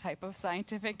particular type of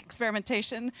scientific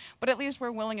experimentation, but at least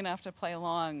we're willing enough to play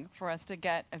along for us to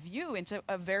get a view into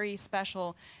a very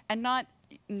special and not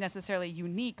necessarily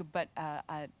unique, but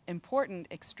an important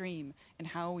extreme in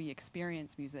how we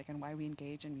experience music and why we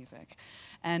engage in music.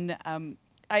 And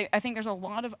I think there's a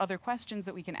lot of other questions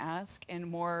that we can ask in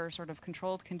more sort of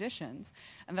controlled conditions,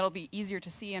 and that'll be easier to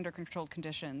see under controlled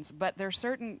conditions. But there are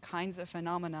certain kinds of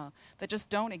phenomena that just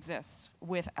don't exist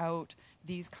without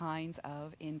these kinds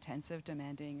of intensive,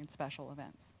 demanding, and special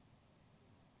events.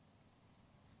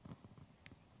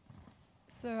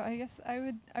 So I guess I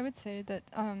would say that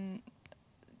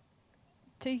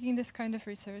taking this kind of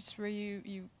research where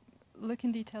you look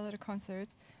in detail at a concert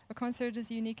is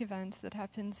a unique event that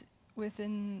happens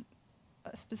within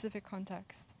a specific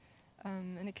context,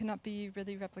 and it cannot be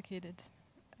really replicated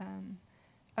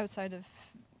outside of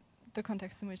the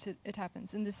context in which it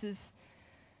happens. And this is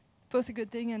both a good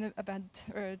thing and a bad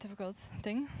or a difficult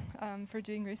thing for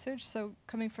doing research. So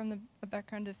coming from a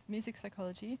background of music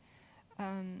psychology,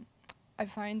 I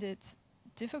find it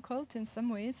difficult in some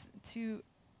ways to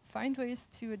find ways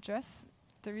to address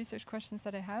the research questions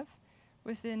that I have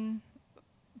within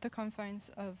the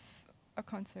confines of a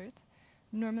concert.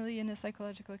 Normally in a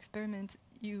psychological experiment,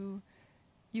 you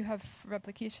have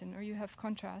replication or you have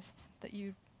contrasts that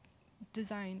you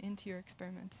design into your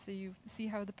experiment. So you see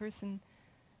how the person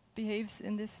behaves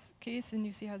in this case and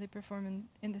you see how they perform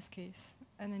in this case,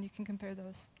 and then you can compare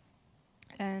those.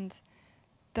 And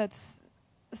that's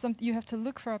you have to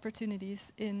look for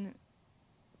opportunities in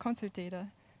concert data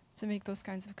to make those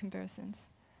kinds of comparisons.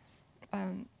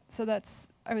 So that's,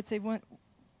 I would say,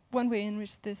 one way in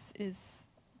which this is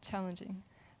challenging.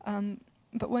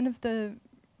 But one of the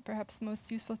perhaps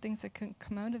most useful things that can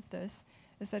come out of this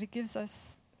is that it gives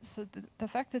us, so the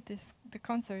fact that the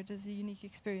concert is a unique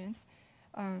experience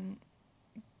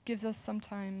gives us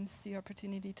sometimes the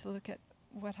opportunity to look at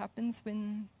what happens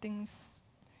when things,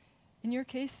 in your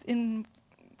case, in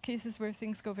cases where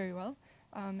things go very well.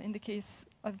 In the case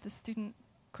of the student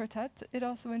quartet, it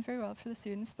also went very well for the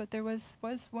students, but there was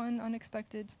one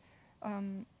unexpected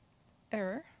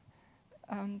error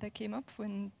that came up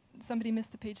when somebody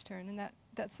missed a page turn, and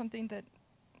that's something that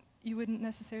you wouldn't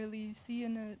necessarily see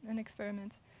in an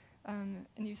experiment, and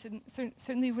you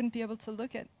certainly wouldn't be able to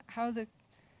look at how the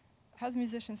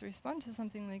musicians respond to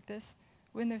something like this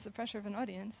when there's the pressure of an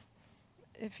audience,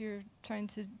 if you're trying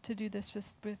to do this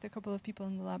just with a couple of people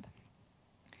in the lab.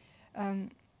 And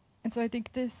so I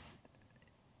think this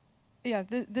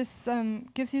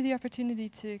gives you the opportunity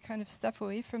to kind of step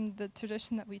away from the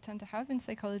tradition that we tend to have in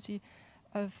psychology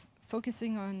of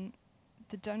focusing on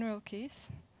the general case,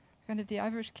 kind of the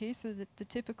average case, or the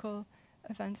typical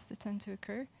events that tend to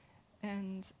occur,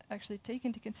 and actually take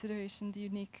into consideration the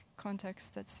unique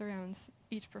context that surrounds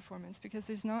each performance, because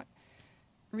there's not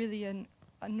really a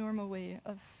normal way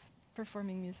of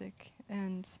performing music.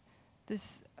 And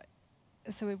this,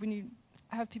 so when you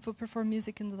have people perform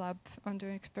music in the lab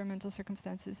under experimental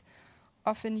circumstances,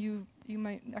 often you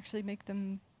might actually make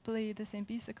them play the same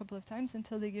piece a couple of times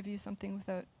until they give you something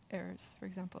without errors, for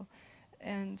example.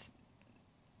 And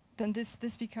then this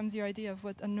becomes your idea of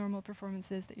what a normal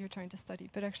performance is that you're trying to study.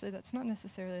 But actually that's not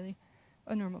necessarily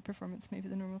a normal performance. Maybe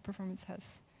the normal performance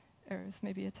has errors.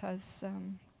 Maybe it has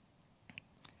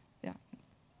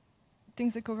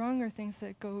things that go wrong or things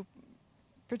that go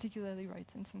particularly right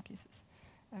in some cases.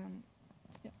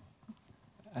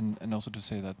 And also to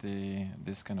say that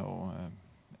this kind of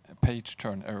page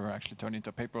turn error actually turned into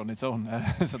a paper on its own.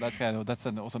 So that's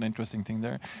also an interesting thing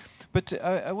there. But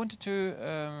I wanted to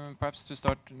perhaps to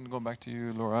start and go back to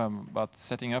you, Laura, about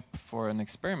setting up for an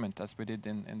experiment as we did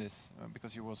in this,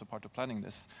 because you were also part of planning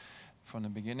this from the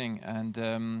beginning.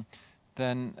 And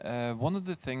then one of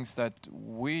the things that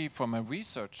we, from a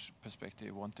research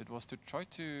perspective, wanted was to try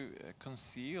to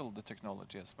conceal the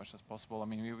technology as much as possible. I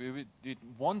mean, we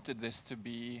wanted this to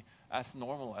be as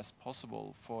normal as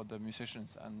possible for the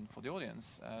musicians and for the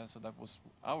audience. So that was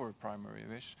our primary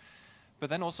wish. But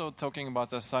then also talking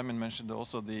about, as Simon mentioned,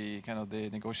 also the kind of the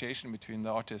negotiation between the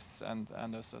artists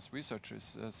and us as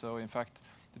researchers. So in fact,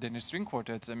 the Danish String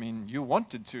Quartet, I mean, you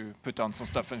wanted to put on some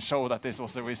stuff and show that this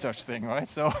was a research thing, right?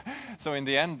 So in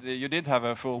the end, you did have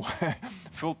a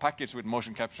full package with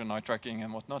motion capture, eye tracking,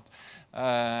 and whatnot.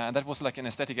 And that was like an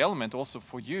aesthetic element also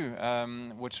for you,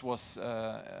 which was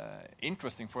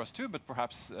interesting for us too. But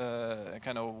perhaps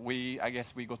kind of I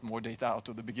guess we got more data out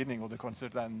of the beginning of the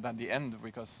concert than the end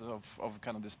because of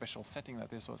kind of the special setting that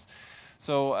this was.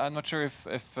 So I'm not sure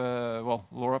if well,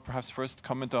 Laura, perhaps first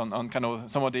comment on kind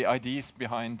of some of the ideas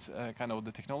behind kind of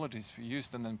the technologies we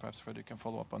used, and then perhaps Fredrik can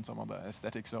follow up on some of the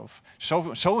aesthetics of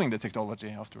showing the technology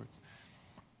afterwards.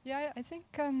 Yeah, I think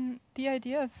the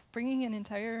idea of bringing in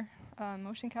entire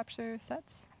motion capture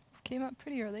sets came up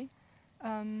pretty early.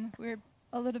 We're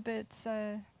a little bit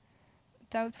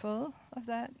doubtful of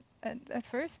that at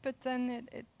first, but then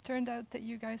it turned out that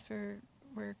you guys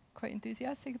were quite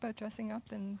enthusiastic about dressing up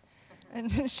and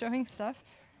and showing stuff.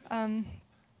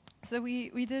 So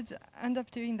we did end up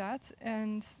doing that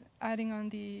and adding on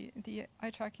the eye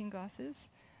tracking glasses,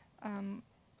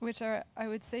 which are, I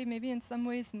would say, maybe in some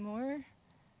ways more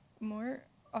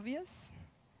obvious.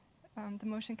 The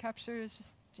motion capture is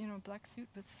just, you know, a black suit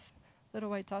with little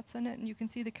white dots on it, and you can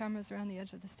see the cameras around the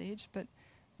edge of the stage, but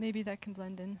maybe that can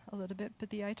blend in a little bit. But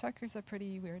the eye trackers are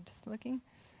pretty weird looking,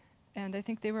 and I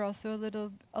think they were also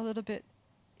a little bit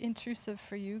intrusive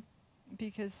for you,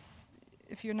 because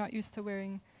if you're not used to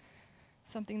wearing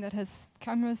something that has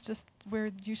cameras just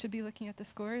where you should be looking at the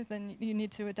score, then you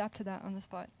need to adapt to that on the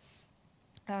spot.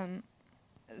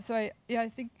 So I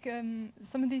think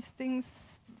some of these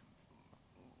things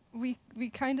we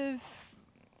kind of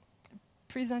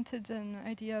presented an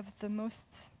idea of the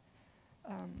most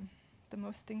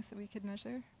things that we could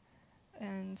measure,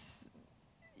 and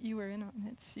you were in on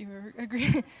it. You were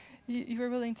you were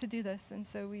willing to do this, and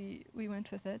so we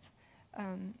went with it.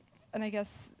 And I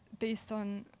guess based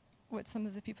on what some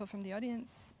of the people from the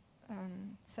audience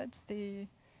said,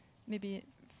 maybe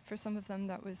for some of them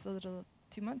that was a little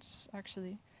too much,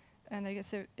 actually. And I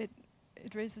guess it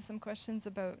raises some questions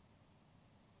about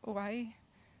why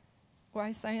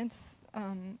science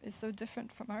is so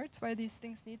different from art, why these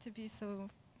things need to be so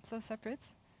separate,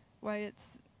 why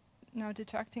it's now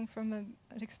detracting from an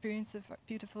experience of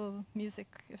beautiful music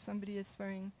if somebody is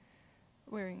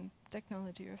wearing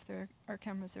technology or if there are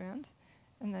cameras around.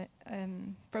 And that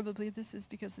probably this is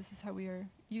because this is how we are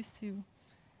used to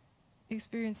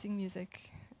experiencing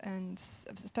music, and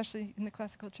especially in the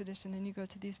classical tradition, and you go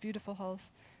to these beautiful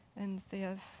halls and they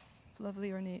have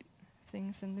lovely ornate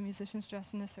things and the musicians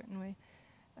dress in a certain way.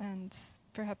 And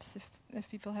perhaps if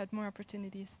people had more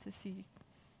opportunities to see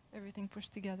everything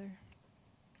pushed together,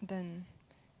 then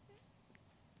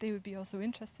they would be also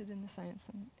interested in the science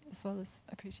and as well as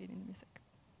appreciating the music.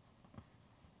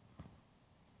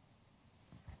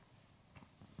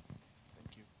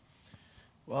 Thank you.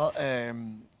 Well,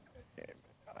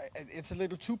 it's a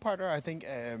little two-parter, I think.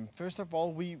 First of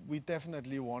all, we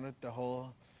definitely wanted the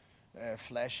whole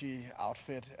flashy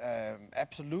outfit,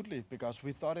 absolutely, because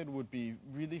we thought it would be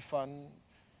really fun,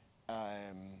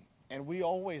 and we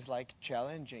always like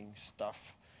challenging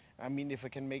stuff. I mean, if I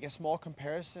can make a small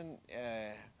comparison,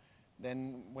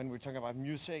 then when we're talking about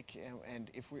music,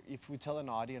 and if we tell an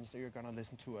audience that you're going to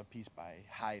listen to a piece by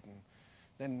Haydn,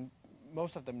 then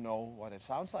most of them know what it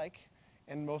sounds like,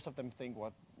 and most of them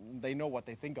they know what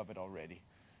they think of it already.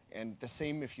 And the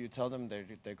same if you tell them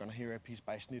they're going to hear a piece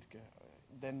by Schnitke,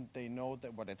 then they know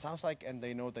what it sounds like, and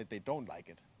they know that they don't like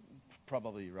it,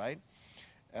 probably, right?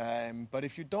 But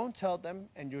if you don't tell them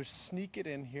and you sneak it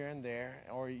in here and there,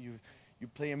 or you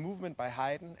play a movement by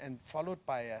Haydn and followed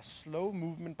by a slow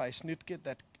movement by Schnitke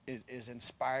that is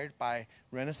inspired by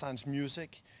Renaissance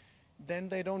music, then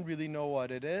they don't really know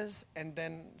what it is, and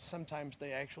then sometimes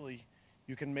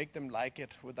you can make them like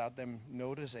it without them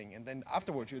noticing, and then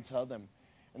afterwards you tell them,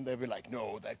 and they'll be like,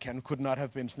 no, that could not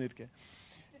have been Schnitke.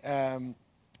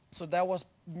 So that was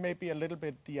maybe a little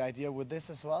bit the idea with this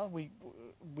as well.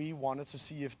 We wanted to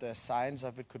see if the science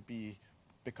of it could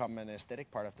become an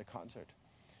aesthetic part of the concert.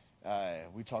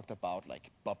 We talked about like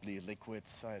bubbly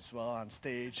liquids as well on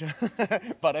stage,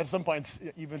 but at some point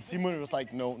even Simon was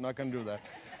like, no, not gonna do that.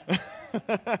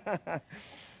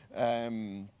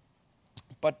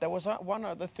 But there was one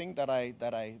other thing that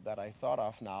I thought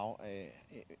of now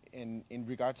in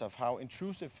regards of how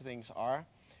intrusive things are,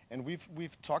 and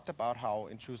we've talked about how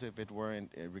intrusive it were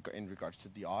in regards to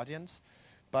the audience,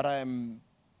 but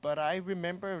I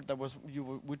remember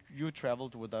you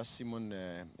traveled with us, Simon,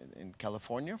 in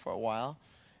California for a while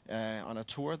on a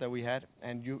tour that we had,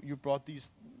 and you brought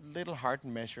these little heart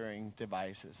measuring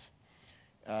devices,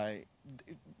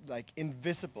 like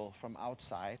invisible from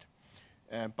outside.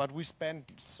 But we spent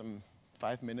some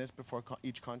 5 minutes before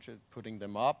each concert putting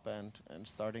them up and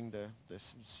starting the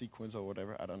sequence or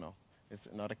whatever. I don't know. It's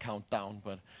not a countdown,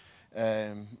 but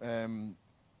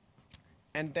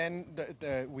and then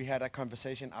we had a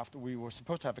conversation after. We were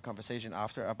supposed to have a conversation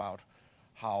after about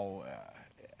how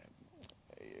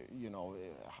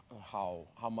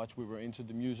how much we were into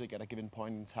the music at a given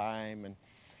point in time,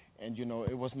 and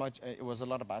it was a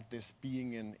lot about this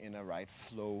being in a right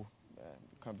flow.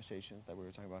 Conversations that we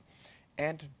were talking about,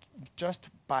 and just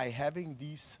by having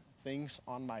these things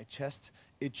on my chest,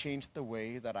 it changed the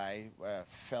way that I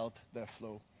felt the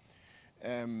flow.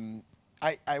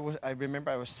 I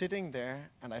remember I was sitting there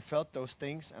and I felt those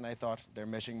things, and I thought, they're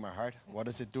measuring my heart. What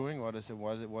is it doing? What is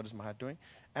my heart doing?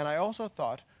 And I also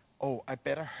thought, oh, I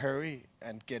better hurry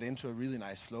and get into a really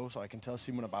nice flow so I can tell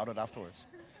Simon about it afterwards.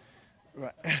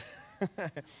 Right.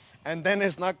 And then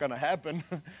it's not gonna happen.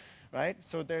 right?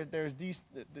 So there's these,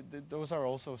 those are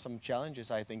also some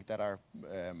challenges I think that are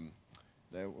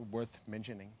worth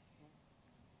mentioning.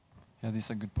 Yeah,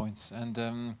 these are good points.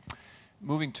 And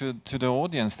moving to the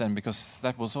audience then, because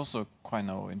that was also quite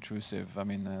intrusive. I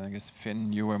mean, I guess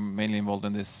Finn, you were mainly involved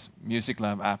in this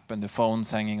MusicLab app and the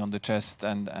phones hanging on the chest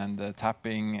and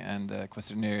tapping and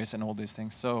questionnaires and all these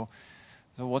things. So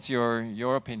what's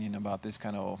your opinion about this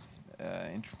kind of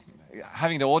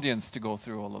having the audience to go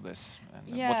through all of this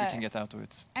and what we can get out of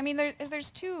it? I mean, there's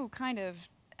two kind of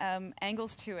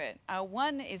angles to it.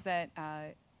 One is that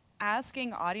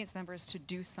asking audience members to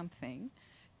do something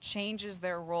changes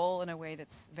their role in a way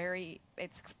that's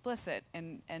it's explicit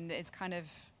and it's kind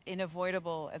of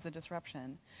unavoidable as a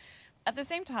disruption. At the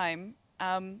same time,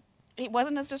 it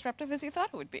wasn't as disruptive as you thought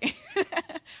it would be.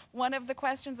 One of the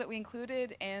questions that we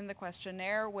included in the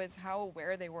questionnaire was how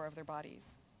aware they were of their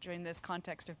bodies during this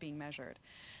context of being measured.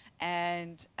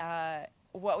 And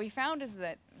what we found is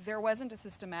that there wasn't a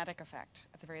systematic effect,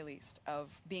 at the very least,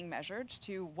 of being measured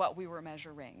to what we were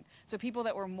measuring. So people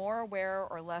that were more aware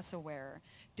or less aware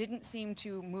didn't seem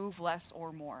to move less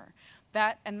or more.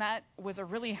 That was a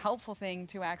really helpful thing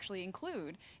to actually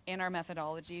include in our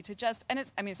methodology to just, and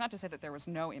it's not to say that there was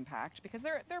no impact, because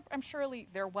I'm surely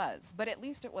there was, but at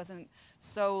least it wasn't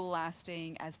so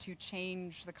lasting as to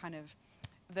change the kind of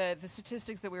the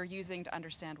statistics that we were using to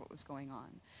understand what was going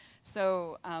on.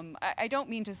 So I don't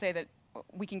mean to say that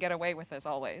we can get away with this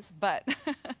always, but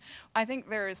I think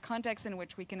there is context in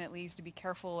which we can at least be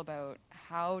careful about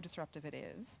how disruptive it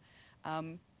is.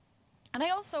 And I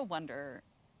also wonder,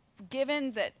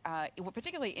 given that,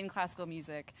 particularly in classical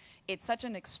music, it's such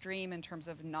an extreme in terms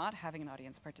of not having an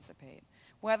audience participate,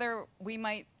 whether we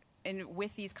might,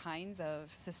 with these kinds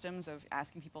of systems of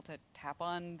asking people to tap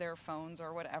on their phones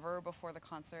or whatever before the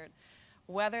concert,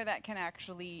 whether that can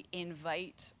actually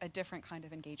invite a different kind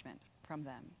of engagement from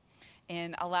them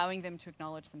in allowing them to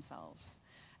acknowledge themselves.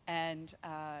 And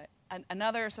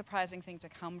another surprising thing to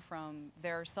come from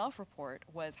their self-report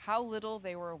was how little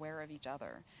they were aware of each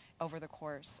other over the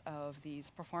course of these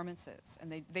performances.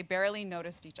 And they barely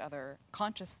noticed each other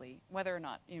consciously, whether or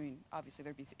not, obviously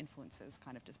there'd be influences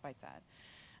kind of despite that.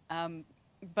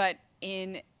 But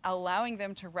in allowing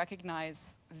them to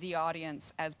recognize the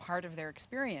audience as part of their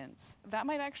experience, that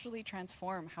might actually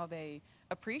transform how they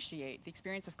appreciate the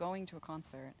experience of going to a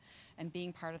concert and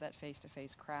being part of that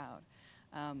face-to-face crowd.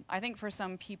 I think for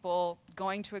some people,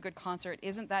 going to a good concert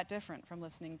isn't that different from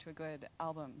listening to a good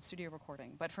album, studio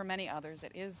recording, but for many others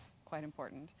it is quite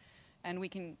important. And we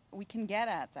can get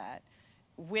at that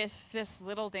with this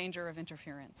little danger of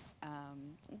interference.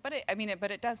 But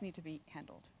it does need to be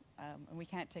handled. And we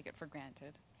can't take it for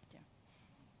granted.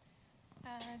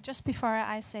 Yeah. Just before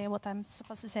I say what I'm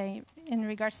supposed to say in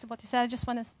regards to what you said, I just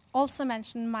want to also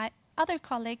mention my other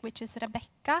colleague, which is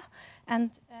Rebecca,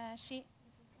 and she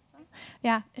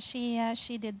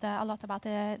did a lot about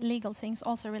the legal things,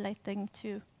 also relating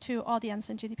to audience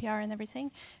and GDPR and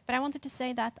everything. But I wanted to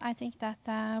say that I think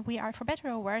that we are, for better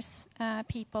or worse,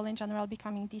 people in general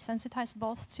becoming desensitized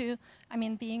both to,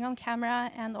 being on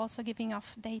camera and also giving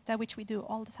off data, which we do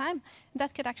all the time.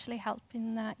 That could actually help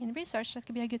in research. That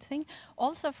could be a good thing.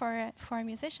 Also for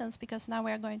musicians, because now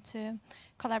we are going to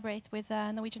collaborate with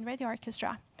the Norwegian Radio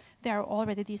Orchestra. They are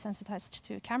already desensitized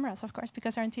to cameras, of course,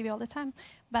 because they're on TV all the time.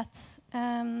 But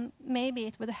maybe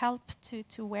it would help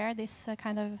to wear this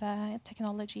kind of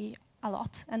technology a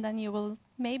lot, and then you will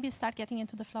maybe start getting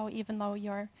into the flow, even though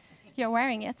you're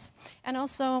wearing it. And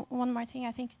also, one more thing,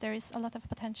 I think there is a lot of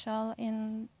potential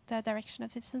in the direction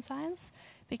of citizen science,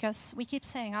 because we keep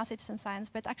saying citizen science,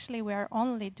 but actually we are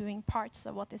only doing parts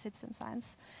of what is citizen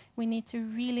science. We need to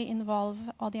really involve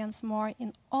audience more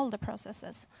in all the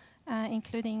processes.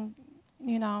 Including,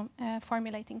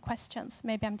 formulating questions.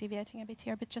 Maybe I'm deviating a bit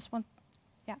here, but just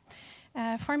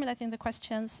formulating the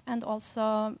questions and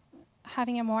also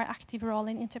having a more active role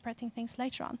in interpreting things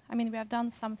later on. We have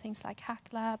done some things like hack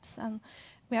labs, and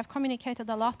we have communicated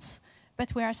a lot,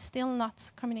 but we are still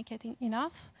not communicating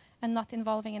enough and not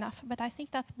involving enough. But I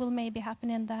think that will maybe happen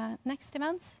in the next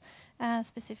events,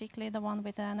 specifically the one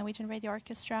with the Norwegian Radio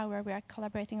Orchestra, where we are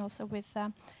collaborating also with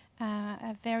a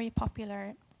very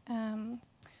popular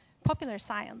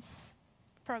science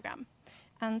program.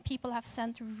 And people have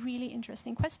sent really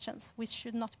interesting questions, which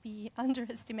should not be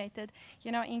underestimated,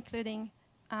 including,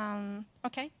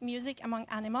 music among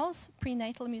animals,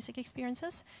 prenatal music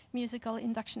experiences, musical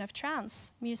induction of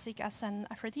trance, music as an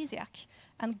aphrodisiac,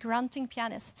 and grunting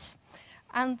pianists.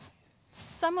 And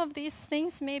some of these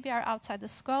things maybe are outside the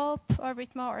scope of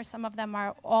RITMO, or some of them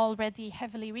are already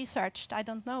heavily researched, I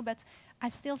don't know, but I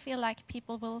still feel like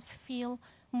people will feel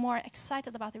more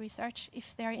excited about the research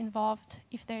if they're involved,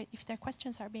 if their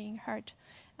questions are being heard.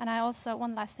 And I also,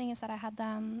 one last thing is that I had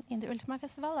in the Ultima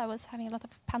Festival, I was having a lot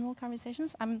of panel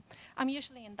conversations. I'm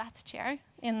usually in that chair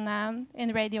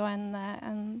in radio,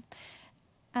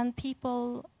 and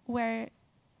people were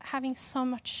having so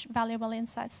much valuable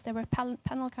insights. There were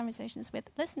panel conversations with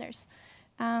listeners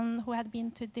who had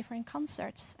been to different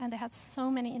concerts, and they had so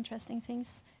many interesting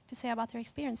things to say about their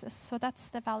experiences. So that's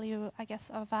the value, I guess,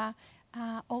 of a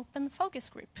open focus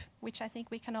group, which I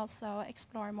think we can also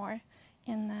explore more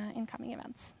in coming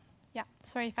events. Yeah,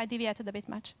 sorry if I deviated a bit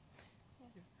much.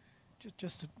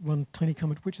 Just one tiny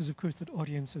comment, which is, of course, that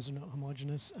audiences are not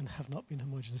homogenous and have not been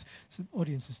homogenous. So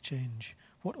audiences change.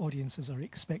 What audiences are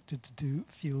expected to do,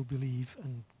 feel, believe,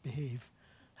 and behave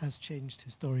has changed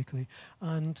historically.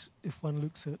 And if one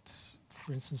looks at,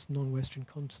 for instance, non-Western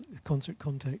concert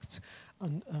contexts,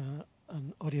 an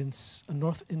audience, a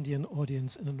North Indian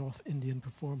audience in a North Indian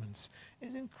performance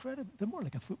is incredible. They're more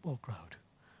like a football crowd,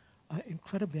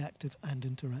 incredibly active and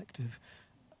interactive.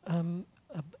 An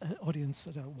audience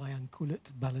at a Wayang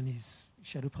Kulit, Balinese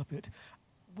shadow puppet,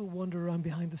 will wander around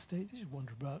behind the stage. They just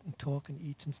wander about and talk and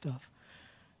eat and stuff.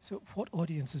 So what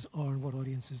audiences are and what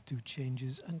audiences do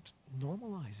changes and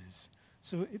normalizes.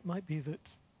 So it might be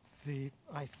that the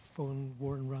iPhone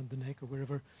worn around the neck or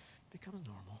wherever becomes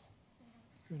normal.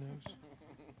 Who knows?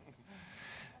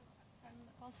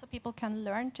 Also, people can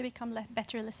learn to become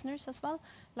better listeners as well.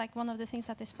 Like one of the things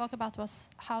that they spoke about was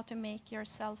how to make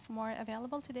yourself more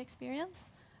available to the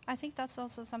experience. I think that's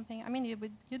also something. I mean,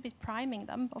 you'd be priming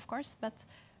them, of course, but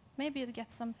maybe you'd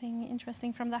get something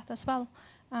interesting from that as well.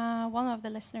 One of the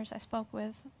listeners I spoke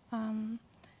with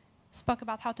spoke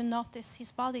about how to notice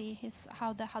his body,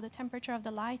 how the temperature of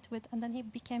the light, and then he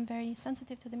became very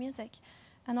sensitive to the music,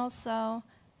 and also.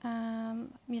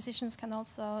 Musicians can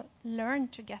also learn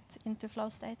to get into flow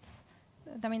states.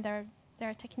 I mean, there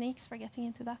are techniques for getting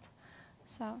into that.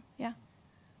 So, yeah.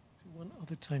 One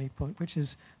other tiny point, which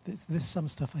is there's some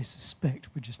stuff I suspect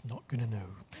we're just not going to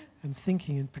know. I'm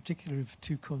thinking in particular of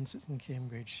two concerts in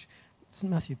Cambridge, St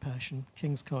Matthew Passion,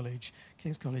 King's College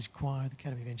Choir, the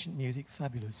Academy of Ancient Music,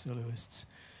 fabulous soloists.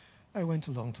 I went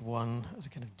along to one as a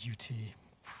kind of duty.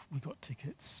 We got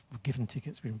tickets, were given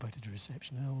tickets, we were invited to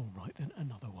reception. Oh, right, then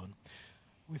another one.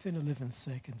 Within 11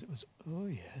 seconds, it was, oh,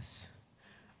 yes.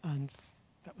 And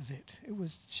that was it. It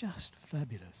was just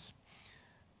fabulous.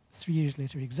 3 years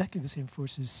later, exactly the same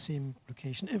forces, same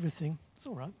location, everything. It's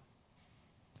all right.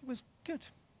 It was good.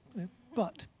 You know,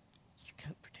 but you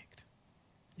can't predict.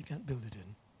 You can't build it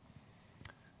in.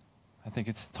 I think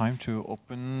it's time to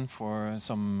open for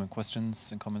some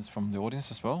questions and comments from the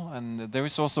audience as well. And there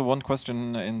is also one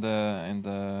question in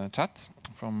the chat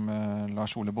from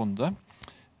Lars Ole Bonde.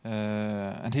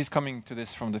 And he's coming to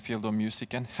this from the field of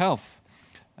music and health.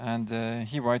 And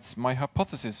he writes, my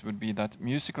hypothesis would be that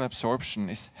musical absorption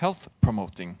is health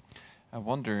promoting. I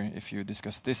wonder if you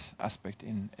discuss this aspect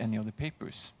in any of the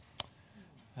papers.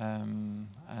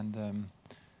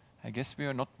 I guess we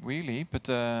are not really, but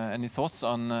any thoughts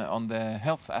on the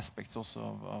health aspects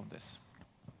also of this?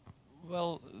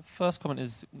 Well, first comment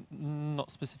is not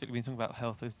specifically being talking about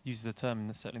health. It uses a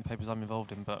term, certainly in the papers I'm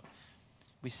involved in, but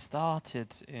we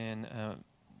started in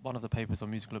one of the papers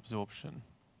on musical absorption,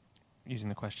 using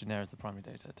the questionnaire as the primary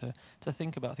data, to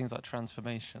think about things like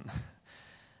transformation.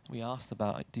 We asked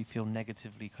about, do you feel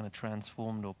negatively kind of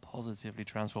transformed or positively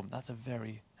transformed? That's a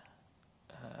very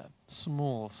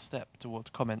small step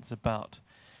towards comments about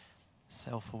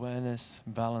self-awareness,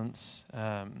 balance,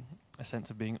 a sense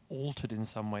of being altered in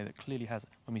some way that clearly has,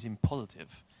 when we mean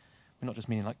positive, we're not just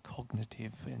meaning like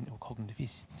cognitive or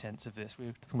cognitivist sense of this.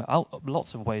 We're talking about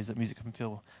lots of ways that music can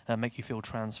feel, make you feel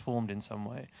transformed in some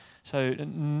way. So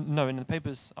no, in the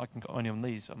papers I can go only on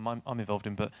these I'm involved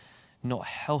in, but not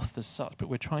health as such. But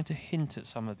we're trying to hint at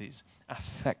some of these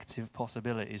affective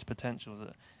possibilities, potentials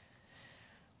that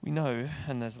we know,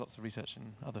 and there's lots of research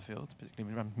in other fields,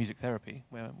 particularly around music therapy,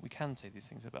 where we can say these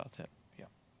things about it. Yeah.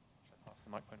 Should I pass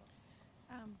the microphone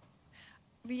on?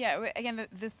 But yeah, again,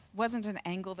 this wasn't an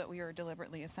angle that we were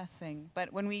deliberately assessing,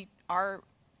 but when we are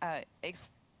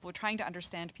we're trying to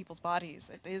understand people's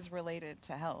bodies, it is related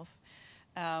to health.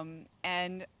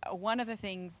 And one of the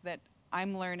things that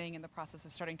I'm learning in the process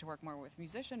of starting to work more with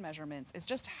musician measurements is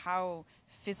just how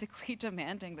physically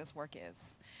demanding this work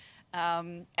is.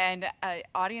 And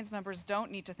audience members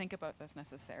don't need to think about this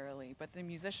necessarily, but the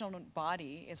musician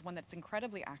body is one that's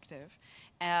incredibly active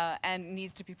and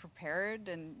needs to be prepared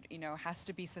and has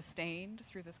to be sustained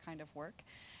through this kind of work.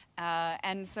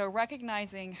 And so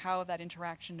recognizing how that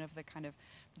interaction of the kind of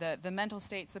the mental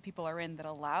states that people are in that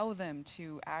allow them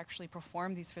to actually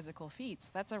perform these physical feats,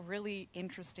 that's a really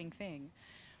interesting thing.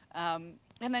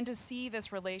 And then to see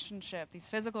this relationship, these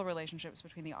physical relationships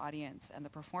between the audience and the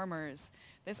performers,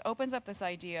 this opens up this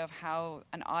idea of how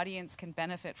an audience can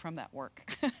benefit from that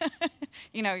work.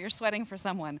 You know, you're sweating for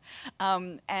someone.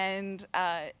 And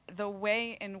the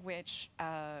way in which,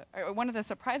 one of the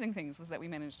surprising things was that we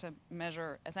managed to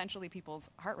measure essentially people's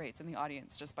heart rates in the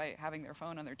audience just by having their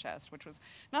phone on their chest, which was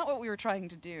not what we were trying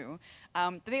to do.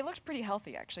 But they looked pretty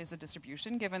healthy, actually, as a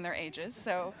distribution, given their ages.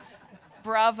 So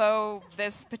bravo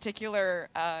this particular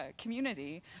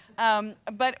community.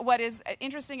 But what is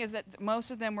interesting is that most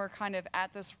of them were kind of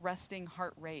at this resting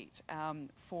heart rate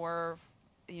for,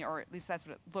 you know, or at least that's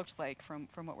what it looked like from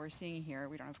what we're seeing here.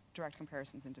 We don't have direct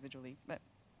comparisons individually, but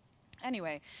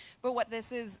anyway. But what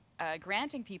this is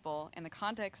granting people in the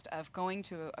context of going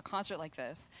to a concert like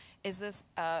this is this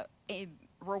a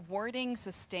rewarding,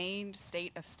 sustained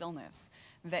state of stillness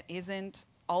that isn't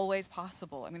always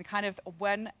possible. I mean, kind of,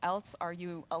 when else are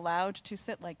you allowed to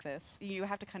sit like this? You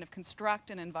have to kind of construct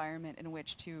an environment in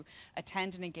which to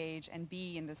attend and engage and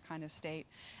be in this kind of state.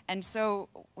 And so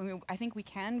I think we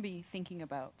can be thinking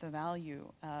about the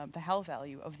value, the health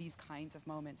value of these kinds of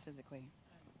moments physically.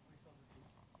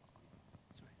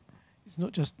 It's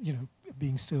not just, you know,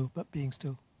 being still, but being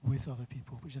still with other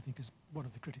people, which I think is one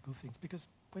of the critical things, because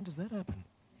when does that happen?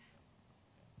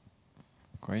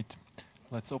 Great.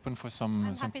 Let's open for some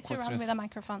I'm happy to run questions. with a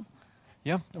microphone.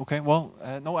 Yeah, okay. Well,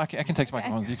 no, I can take the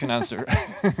microphone. You can answer.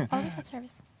 Always at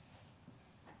service.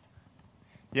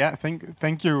 Yeah,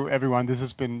 thank you, everyone. This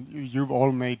has been, you've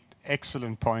all made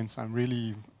excellent points. I'm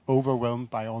really overwhelmed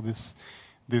by all this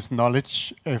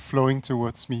knowledge flowing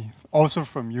towards me. Also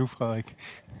from you, Frederik,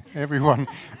 everyone.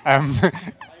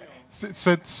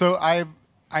 So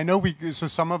I know so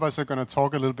some of us are going to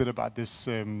talk a little bit about this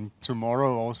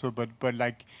tomorrow also, but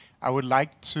like, I would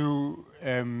like to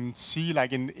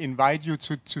invite you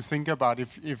to think about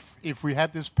if we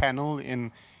had this panel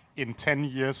in 10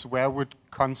 years, where would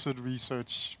concert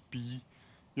research be?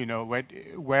 You know,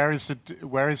 where is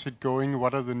it going?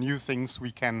 What are the new things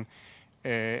we can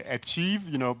achieve?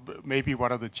 You know, maybe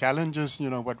what are the challenges? You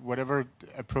know, whatever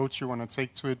approach you want to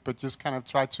take to it, but just kind of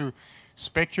try to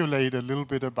speculate a little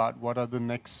bit about what are the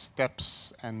next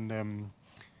steps and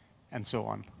so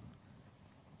on.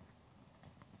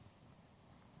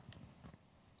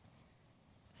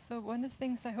 So one of the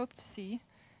things I hope to see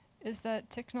is that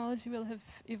technology will have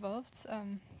developed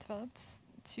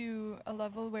to a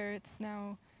level where it's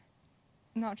now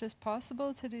not just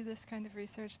possible to do this kind of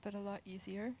research, but a lot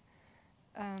easier.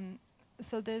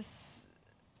 So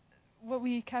what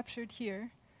we captured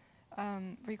here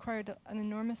required an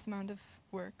enormous amount of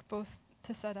work, both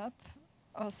to set up,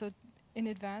 also in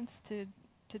advance to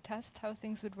test how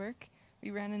things would work.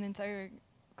 We ran an entire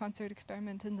concert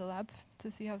experiment in the lab to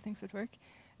see how things would work.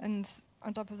 And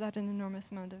on top of that, an enormous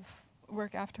amount of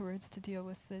work afterwards to deal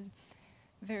with the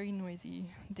very noisy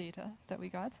data that we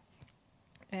got.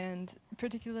 And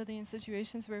particularly in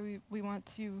situations where we want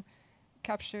to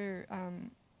capture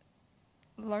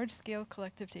large-scale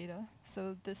collective data.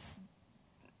 So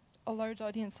a large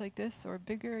audience like this or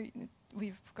bigger,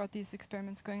 we've got these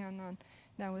experiments going on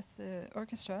now with the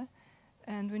orchestra.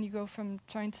 And when you go from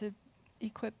trying to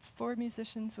equip 4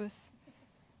 musicians with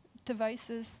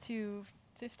devices to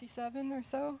 57 or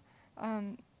so,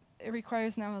 it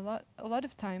requires now a lot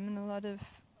of time and a lot of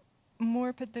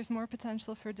there's more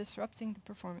potential for disrupting the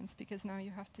performance, because now you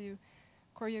have to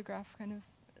choreograph kind of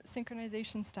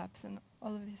synchronization steps and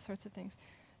all of these sorts of things.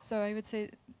 So I would say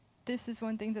this is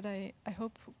one thing that I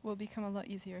hope will become a lot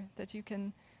easier, that you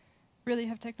can really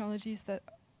have technologies that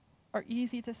are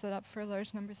easy to set up for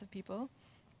large numbers of people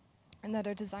and that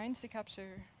are designed to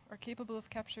capture, or capable of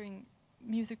capturing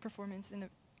music performance in an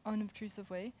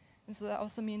unobtrusive way. And so that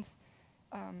also means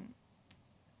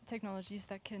technologies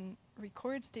that can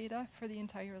record data for the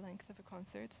entire length of a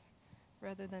concert,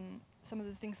 rather than some of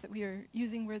the things that we are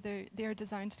using where they are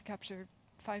designed to capture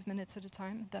 5 minutes at a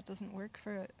time. That doesn't work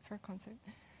for a concert.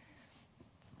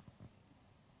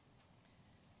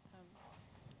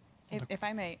 If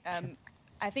I may,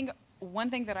 I think one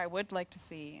thing that I would like to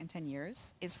see in 10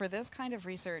 years is for this kind of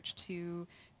research to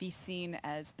be seen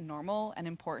as normal and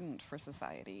important for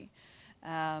society.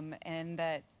 And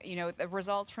that, you know, the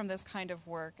results from this kind of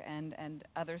work and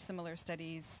other similar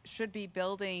studies should be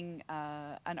building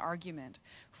an argument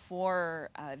for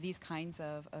these kinds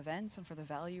of events and for the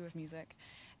value of music.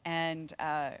 And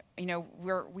you know,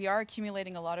 we are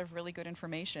accumulating a lot of really good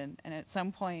information, and at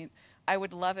some point I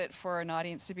would love it for an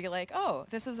audience to be like, oh,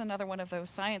 this is another one of those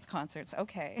science concerts,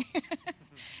 okay.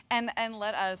 and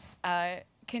let us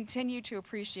continue to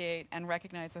appreciate and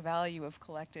recognize the value of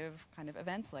collective kind of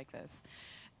events like this.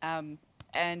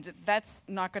 And that's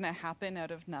not going to happen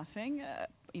out of nothing.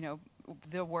 You know,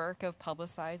 the work of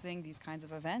publicizing these kinds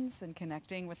of events and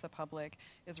connecting with the public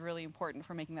is really important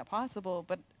for making that possible.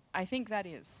 But I think that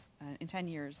is, in 10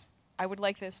 years, I would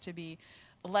like this to be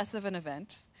less of an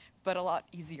event, but a lot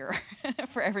easier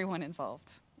for everyone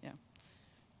involved. Yeah.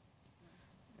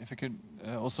 If I could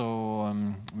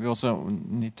we also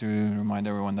need to remind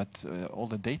everyone that all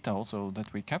the data also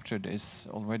that we captured is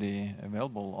already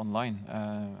available online.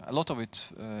 A lot of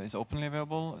it is openly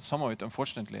available. Some of it,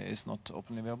 unfortunately, is not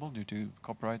openly available due to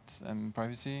copyright and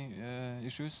privacy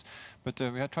issues. But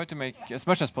we have tried to make as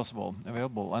much as possible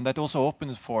available, and that also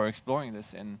opens for exploring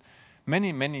this in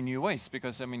many new ways,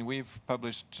 because I mean we've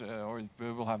published or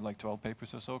we will have like 12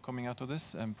 papers or so coming out of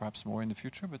this, and perhaps more in the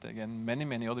future. But again,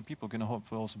 many other people can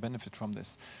hopefully also benefit from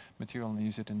this material and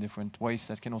use it in different ways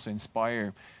that can also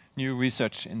inspire new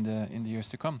research in the years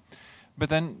to come. But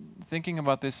then thinking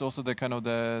about this, also the kind of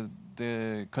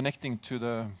the connecting to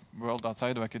the world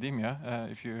outside of academia,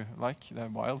 if you like, the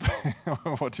wild,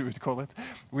 or what you would call it.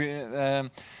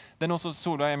 Then also,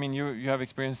 Solveig, I mean, you have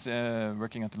experience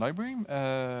working at the library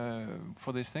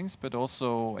for these things, but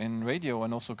also in radio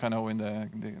and also kind of in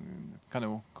the kind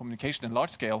of communication and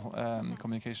large scale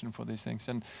communication for these things.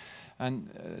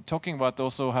 And talking about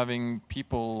also having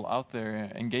people out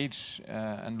there engage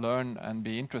and learn and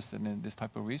be interested in this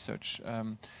type of research.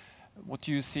 What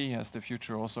do you see as the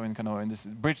future also in kind of in this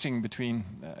bridging between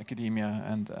academia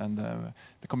and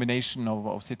the combination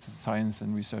of citizen science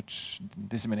and research,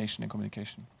 dissemination and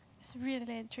communication? It's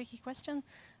really a tricky question.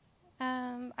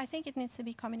 I think it needs to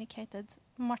be communicated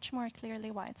much more clearly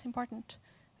why it's important,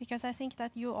 because I think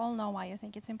that you all know why you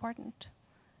think it's important,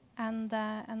 and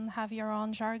have your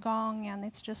own jargon, and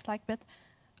it's just like. But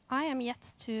I am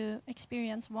yet to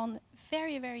experience one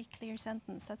very clear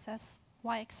sentence that says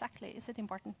why exactly is it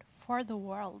important for the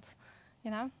world,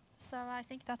 you know. So I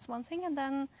think that's one thing, and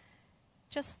then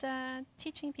just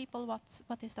teaching people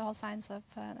what is the whole science of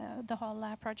the whole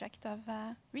project of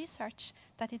research,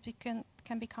 that it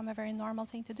can become a very normal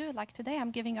thing to do. Like today,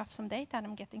 I'm giving off some data and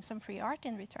I'm getting some free art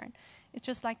in return. It's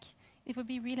just like it would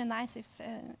be really nice if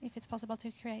it's possible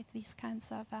to create these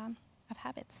kinds of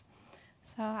habits.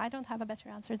 So I don't have a better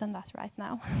answer than that right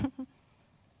now.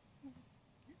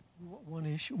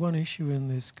 One issue in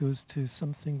this goes to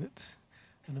something that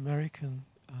an American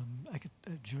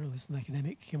journalist and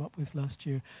academic came up with last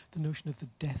year, the notion of the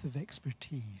death of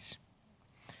expertise.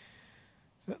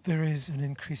 That there is an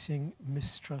increasing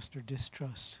mistrust or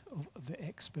distrust of the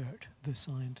expert, the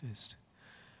scientist.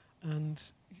 And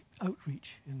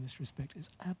outreach in this respect is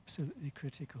absolutely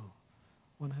critical.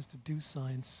 One has to do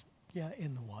science,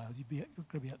 in the wild. You're going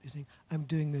to be out there saying, I'm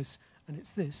doing this, and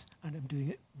it's this, and I'm doing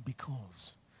it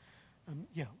because.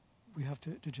 We have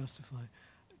to justify.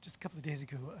 Just a couple of days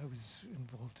ago, I was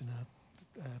involved in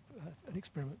an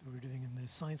experiment that we were doing in the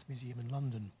Science Museum in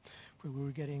London, where we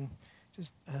were getting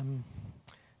just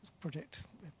this project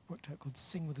worked out called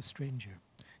Sing with a Stranger.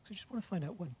 So you just want to find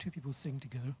out when two people sing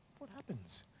together, what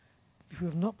happens? Who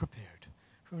have not prepared,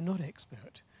 who are not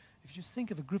expert. If you just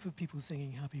think of a group of people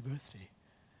singing Happy Birthday,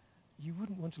 you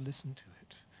wouldn't want to listen to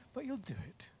it, but you'll do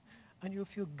it, and you'll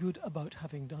feel good about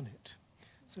having done it.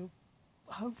 So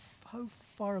how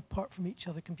far apart from each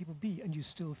other can people be and you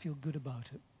still feel good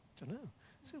about it? I don't know.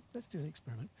 So let's do an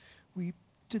experiment. We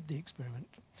did the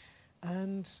experiment,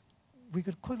 and we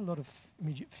got quite a lot of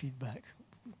immediate feedback,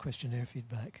 questionnaire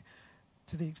feedback,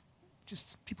 to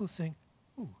just people saying,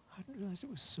 "Oh, I hadn't realized it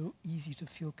was so easy to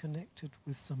feel connected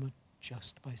with someone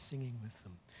just by singing with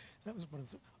them." So that was one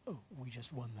of the, we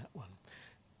just won that one.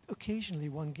 Occasionally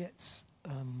one gets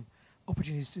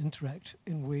opportunities to interact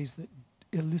in ways that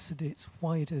elucidates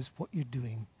why it is what you're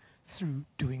doing through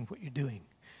doing what you're doing.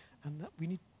 And that we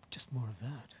need just more of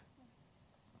that.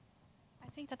 I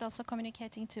think that also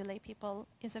communicating to lay people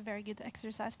is a very good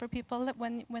exercise for people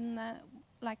when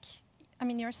I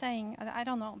mean, you're saying, I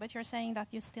don't know, but you're saying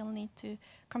that you still need to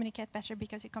communicate better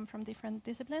because you come from different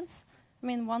disciplines. I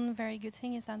mean, one very good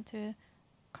thing is then to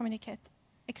communicate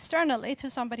externally to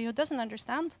somebody who doesn't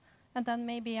understand, and then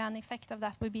maybe an effect of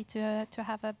that would be to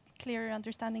have a clearer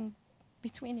understanding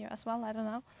between you as well. I don't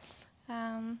know.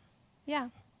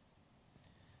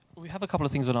 We have a couple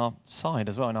of things on our side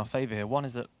as well, in our favour here. One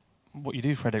is that what you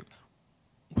do, Fredrik,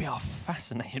 we are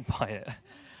fascinated by it.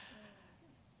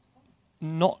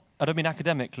 I don't mean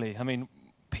academically. I mean,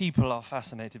 people are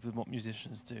fascinated with what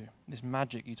musicians do. This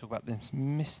magic you talk about, this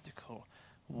mystical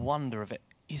wonder of it,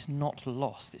 is not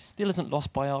lost. It still isn't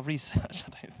lost by our research, I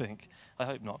don't think. I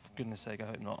hope not, for goodness sake, I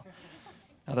hope not.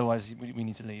 Otherwise, we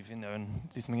need to leave, and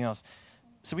do something else.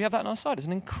 So we have that on our side. It's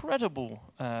an incredible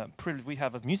privilege we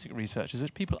have of music researchers,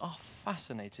 that people are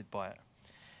fascinated by it.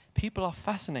 People are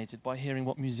fascinated by hearing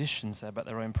what musicians say about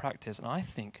their own practice, and I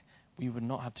think we would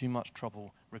not have too much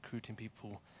trouble recruiting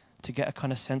people to get a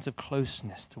kind of sense of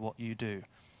closeness to what you do.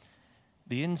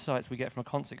 The insights we get from a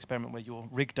concert experiment where you're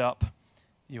rigged up,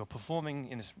 you're performing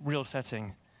in this real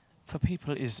setting, for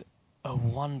people is a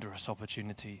wondrous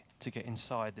opportunity to get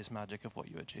inside this magic of what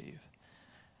you achieve.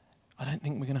 I don't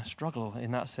think we're going to struggle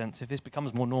in that sense. If this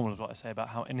becomes more normal, is what I say about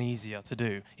how easier to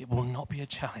do, it will not be a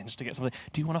challenge to get somebody.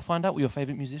 Do you want to find out what your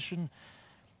favourite musician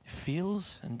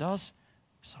feels and does?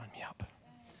 Sign me up.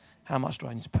 How much do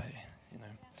I need to pay? You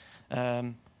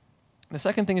know. The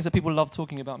second thing is that people love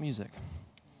talking about music.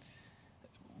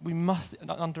 We must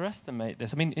underestimate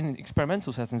this. I mean, in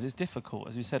experimental settings, it's difficult.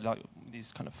 As you said, like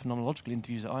these kind of phenomenological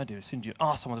interviews that I do, as soon as you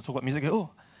ask someone to talk about music,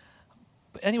 oh.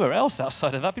 But anywhere else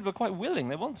outside of that, people are quite willing.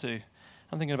 They want to.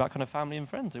 I'm thinking about kind of family and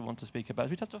friends who want to speak about it.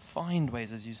 We just have to find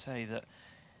ways, as you say, that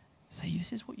say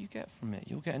this is what you get from it.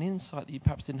 You'll get an insight that you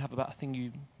perhaps didn't have about a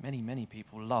thing many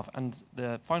people love. And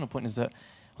the final point is that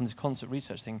on this concert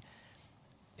research thing,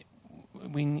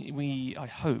 we I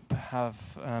hope,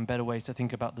 have better ways to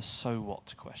think about the so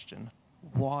what question.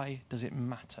 Why does it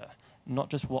matter? Not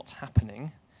just what's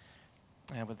happening,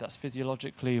 whether that's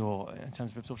physiologically or in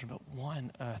terms of absorption, but why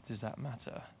on earth does that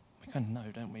matter? We kind of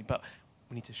know, don't we? But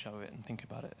we need to show it and think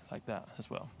about it like that as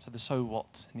well. So the so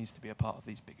what needs to be a part of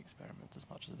these big experiments as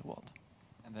much as the what.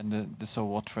 And then the so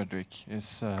what, Fredrik,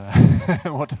 is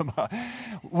what about?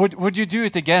 Would you do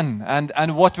it again?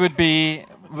 And what would be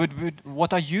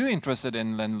what are you interested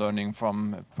in then learning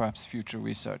from perhaps future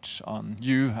research on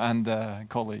you and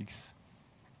colleagues?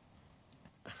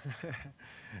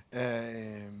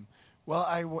 Well,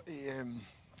 I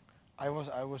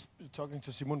was talking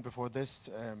to Simon before this,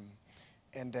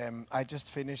 and I just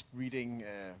finished reading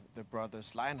The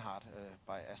Brothers Lionheart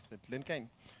by Astrid Lindgren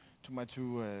to my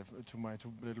two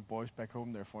little boys back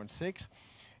home. They're 4 and 6,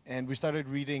 and we started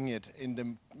reading it in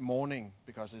the morning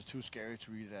because it's too scary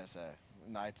to read it as a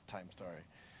nighttime story.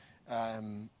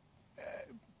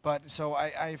 But so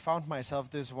I found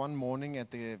myself this one morning at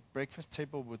the breakfast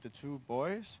table with the 2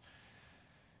 boys,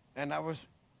 and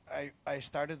I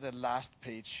started the last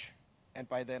page, and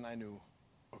by then I knew,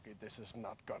 okay, this is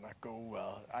not gonna go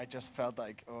well. I just felt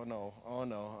like, oh no, oh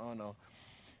no, oh no.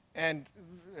 And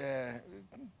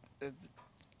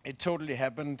it totally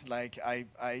happened. Like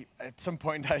I at some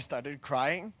point I started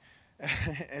crying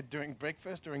during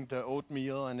breakfast, during the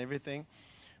oatmeal and everything.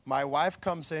 My wife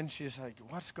comes in, she's like,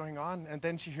 what's going on? And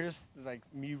then she hears like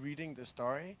me reading the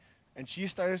story, and she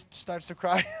starts to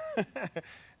cry.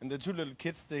 And the 2 little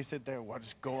kids, they sit there, what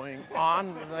is going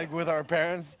on, like with our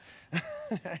parents?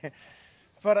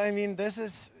 But I mean,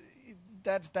 that's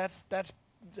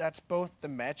both the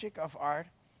magic of art,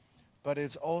 but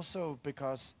it's also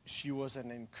because she was an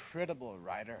incredible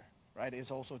writer, right? It's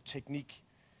also technique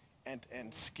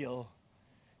and skill.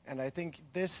 And I think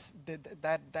that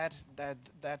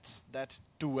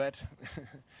duet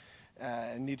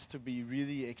needs to be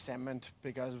really examined,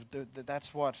 because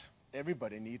that's what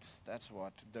everybody needs. That's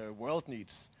what the world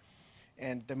needs.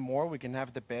 And the more we can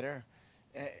have, the better.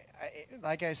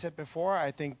 Like I said before,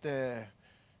 I think the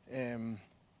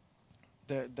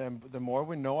more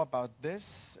we know about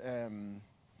this, I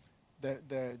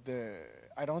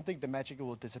don't think the magic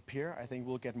will disappear. I think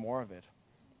we'll get more of it.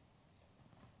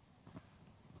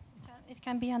 It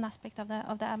can be an aspect of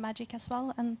the magic as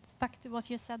well. And back to what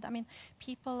you said, I mean,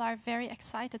 people are very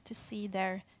excited to see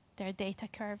their data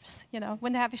curves, you know,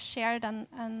 when they have shared,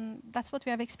 and that's what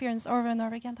we have experienced over and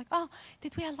over again. Like, oh,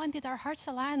 did we align? Did our hearts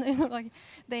align? You know, like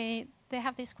they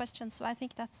have these questions. So I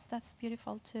think that's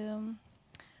beautiful to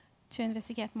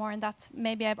investigate more, and that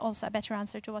maybe I have also a better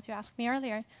answer to what you asked me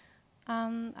earlier.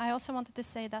 I also wanted to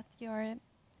say that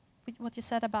what you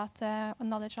said about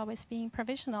knowledge always being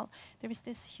provisional. There is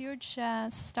this huge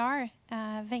star,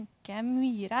 Wenche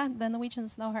Myhre, the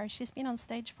Norwegians know her. She's been on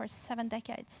stage for 7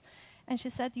 decades. And she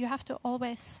said, you have to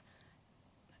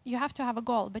have a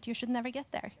goal, but you should never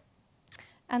get there.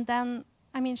 And then,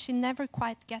 I mean, she never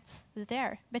quite gets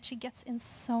there, but she gets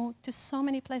to so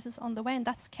many places on the way, and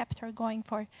that's kept her going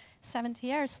for 70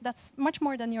 years. That's much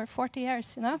more than your 40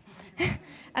 years, you know?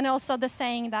 And also the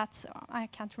saying that, I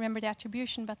can't remember the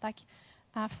attribution, but like,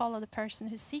 follow the person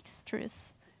who seeks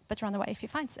truth, but run away if he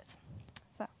finds it.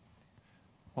 So.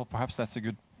 Well, perhaps that's a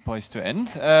good place to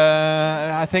end.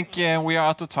 I think we are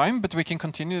out of time, but we can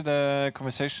continue the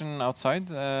conversation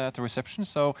outside at the reception.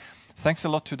 So thanks a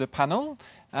lot to the panel,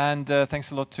 and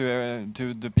thanks a lot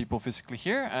to the people physically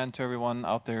here and to everyone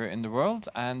out there in the world.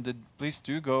 And please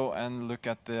do go and look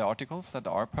at the articles that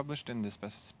are published in this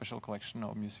special collection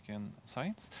of music and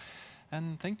science.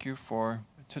 And thank you for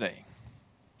today.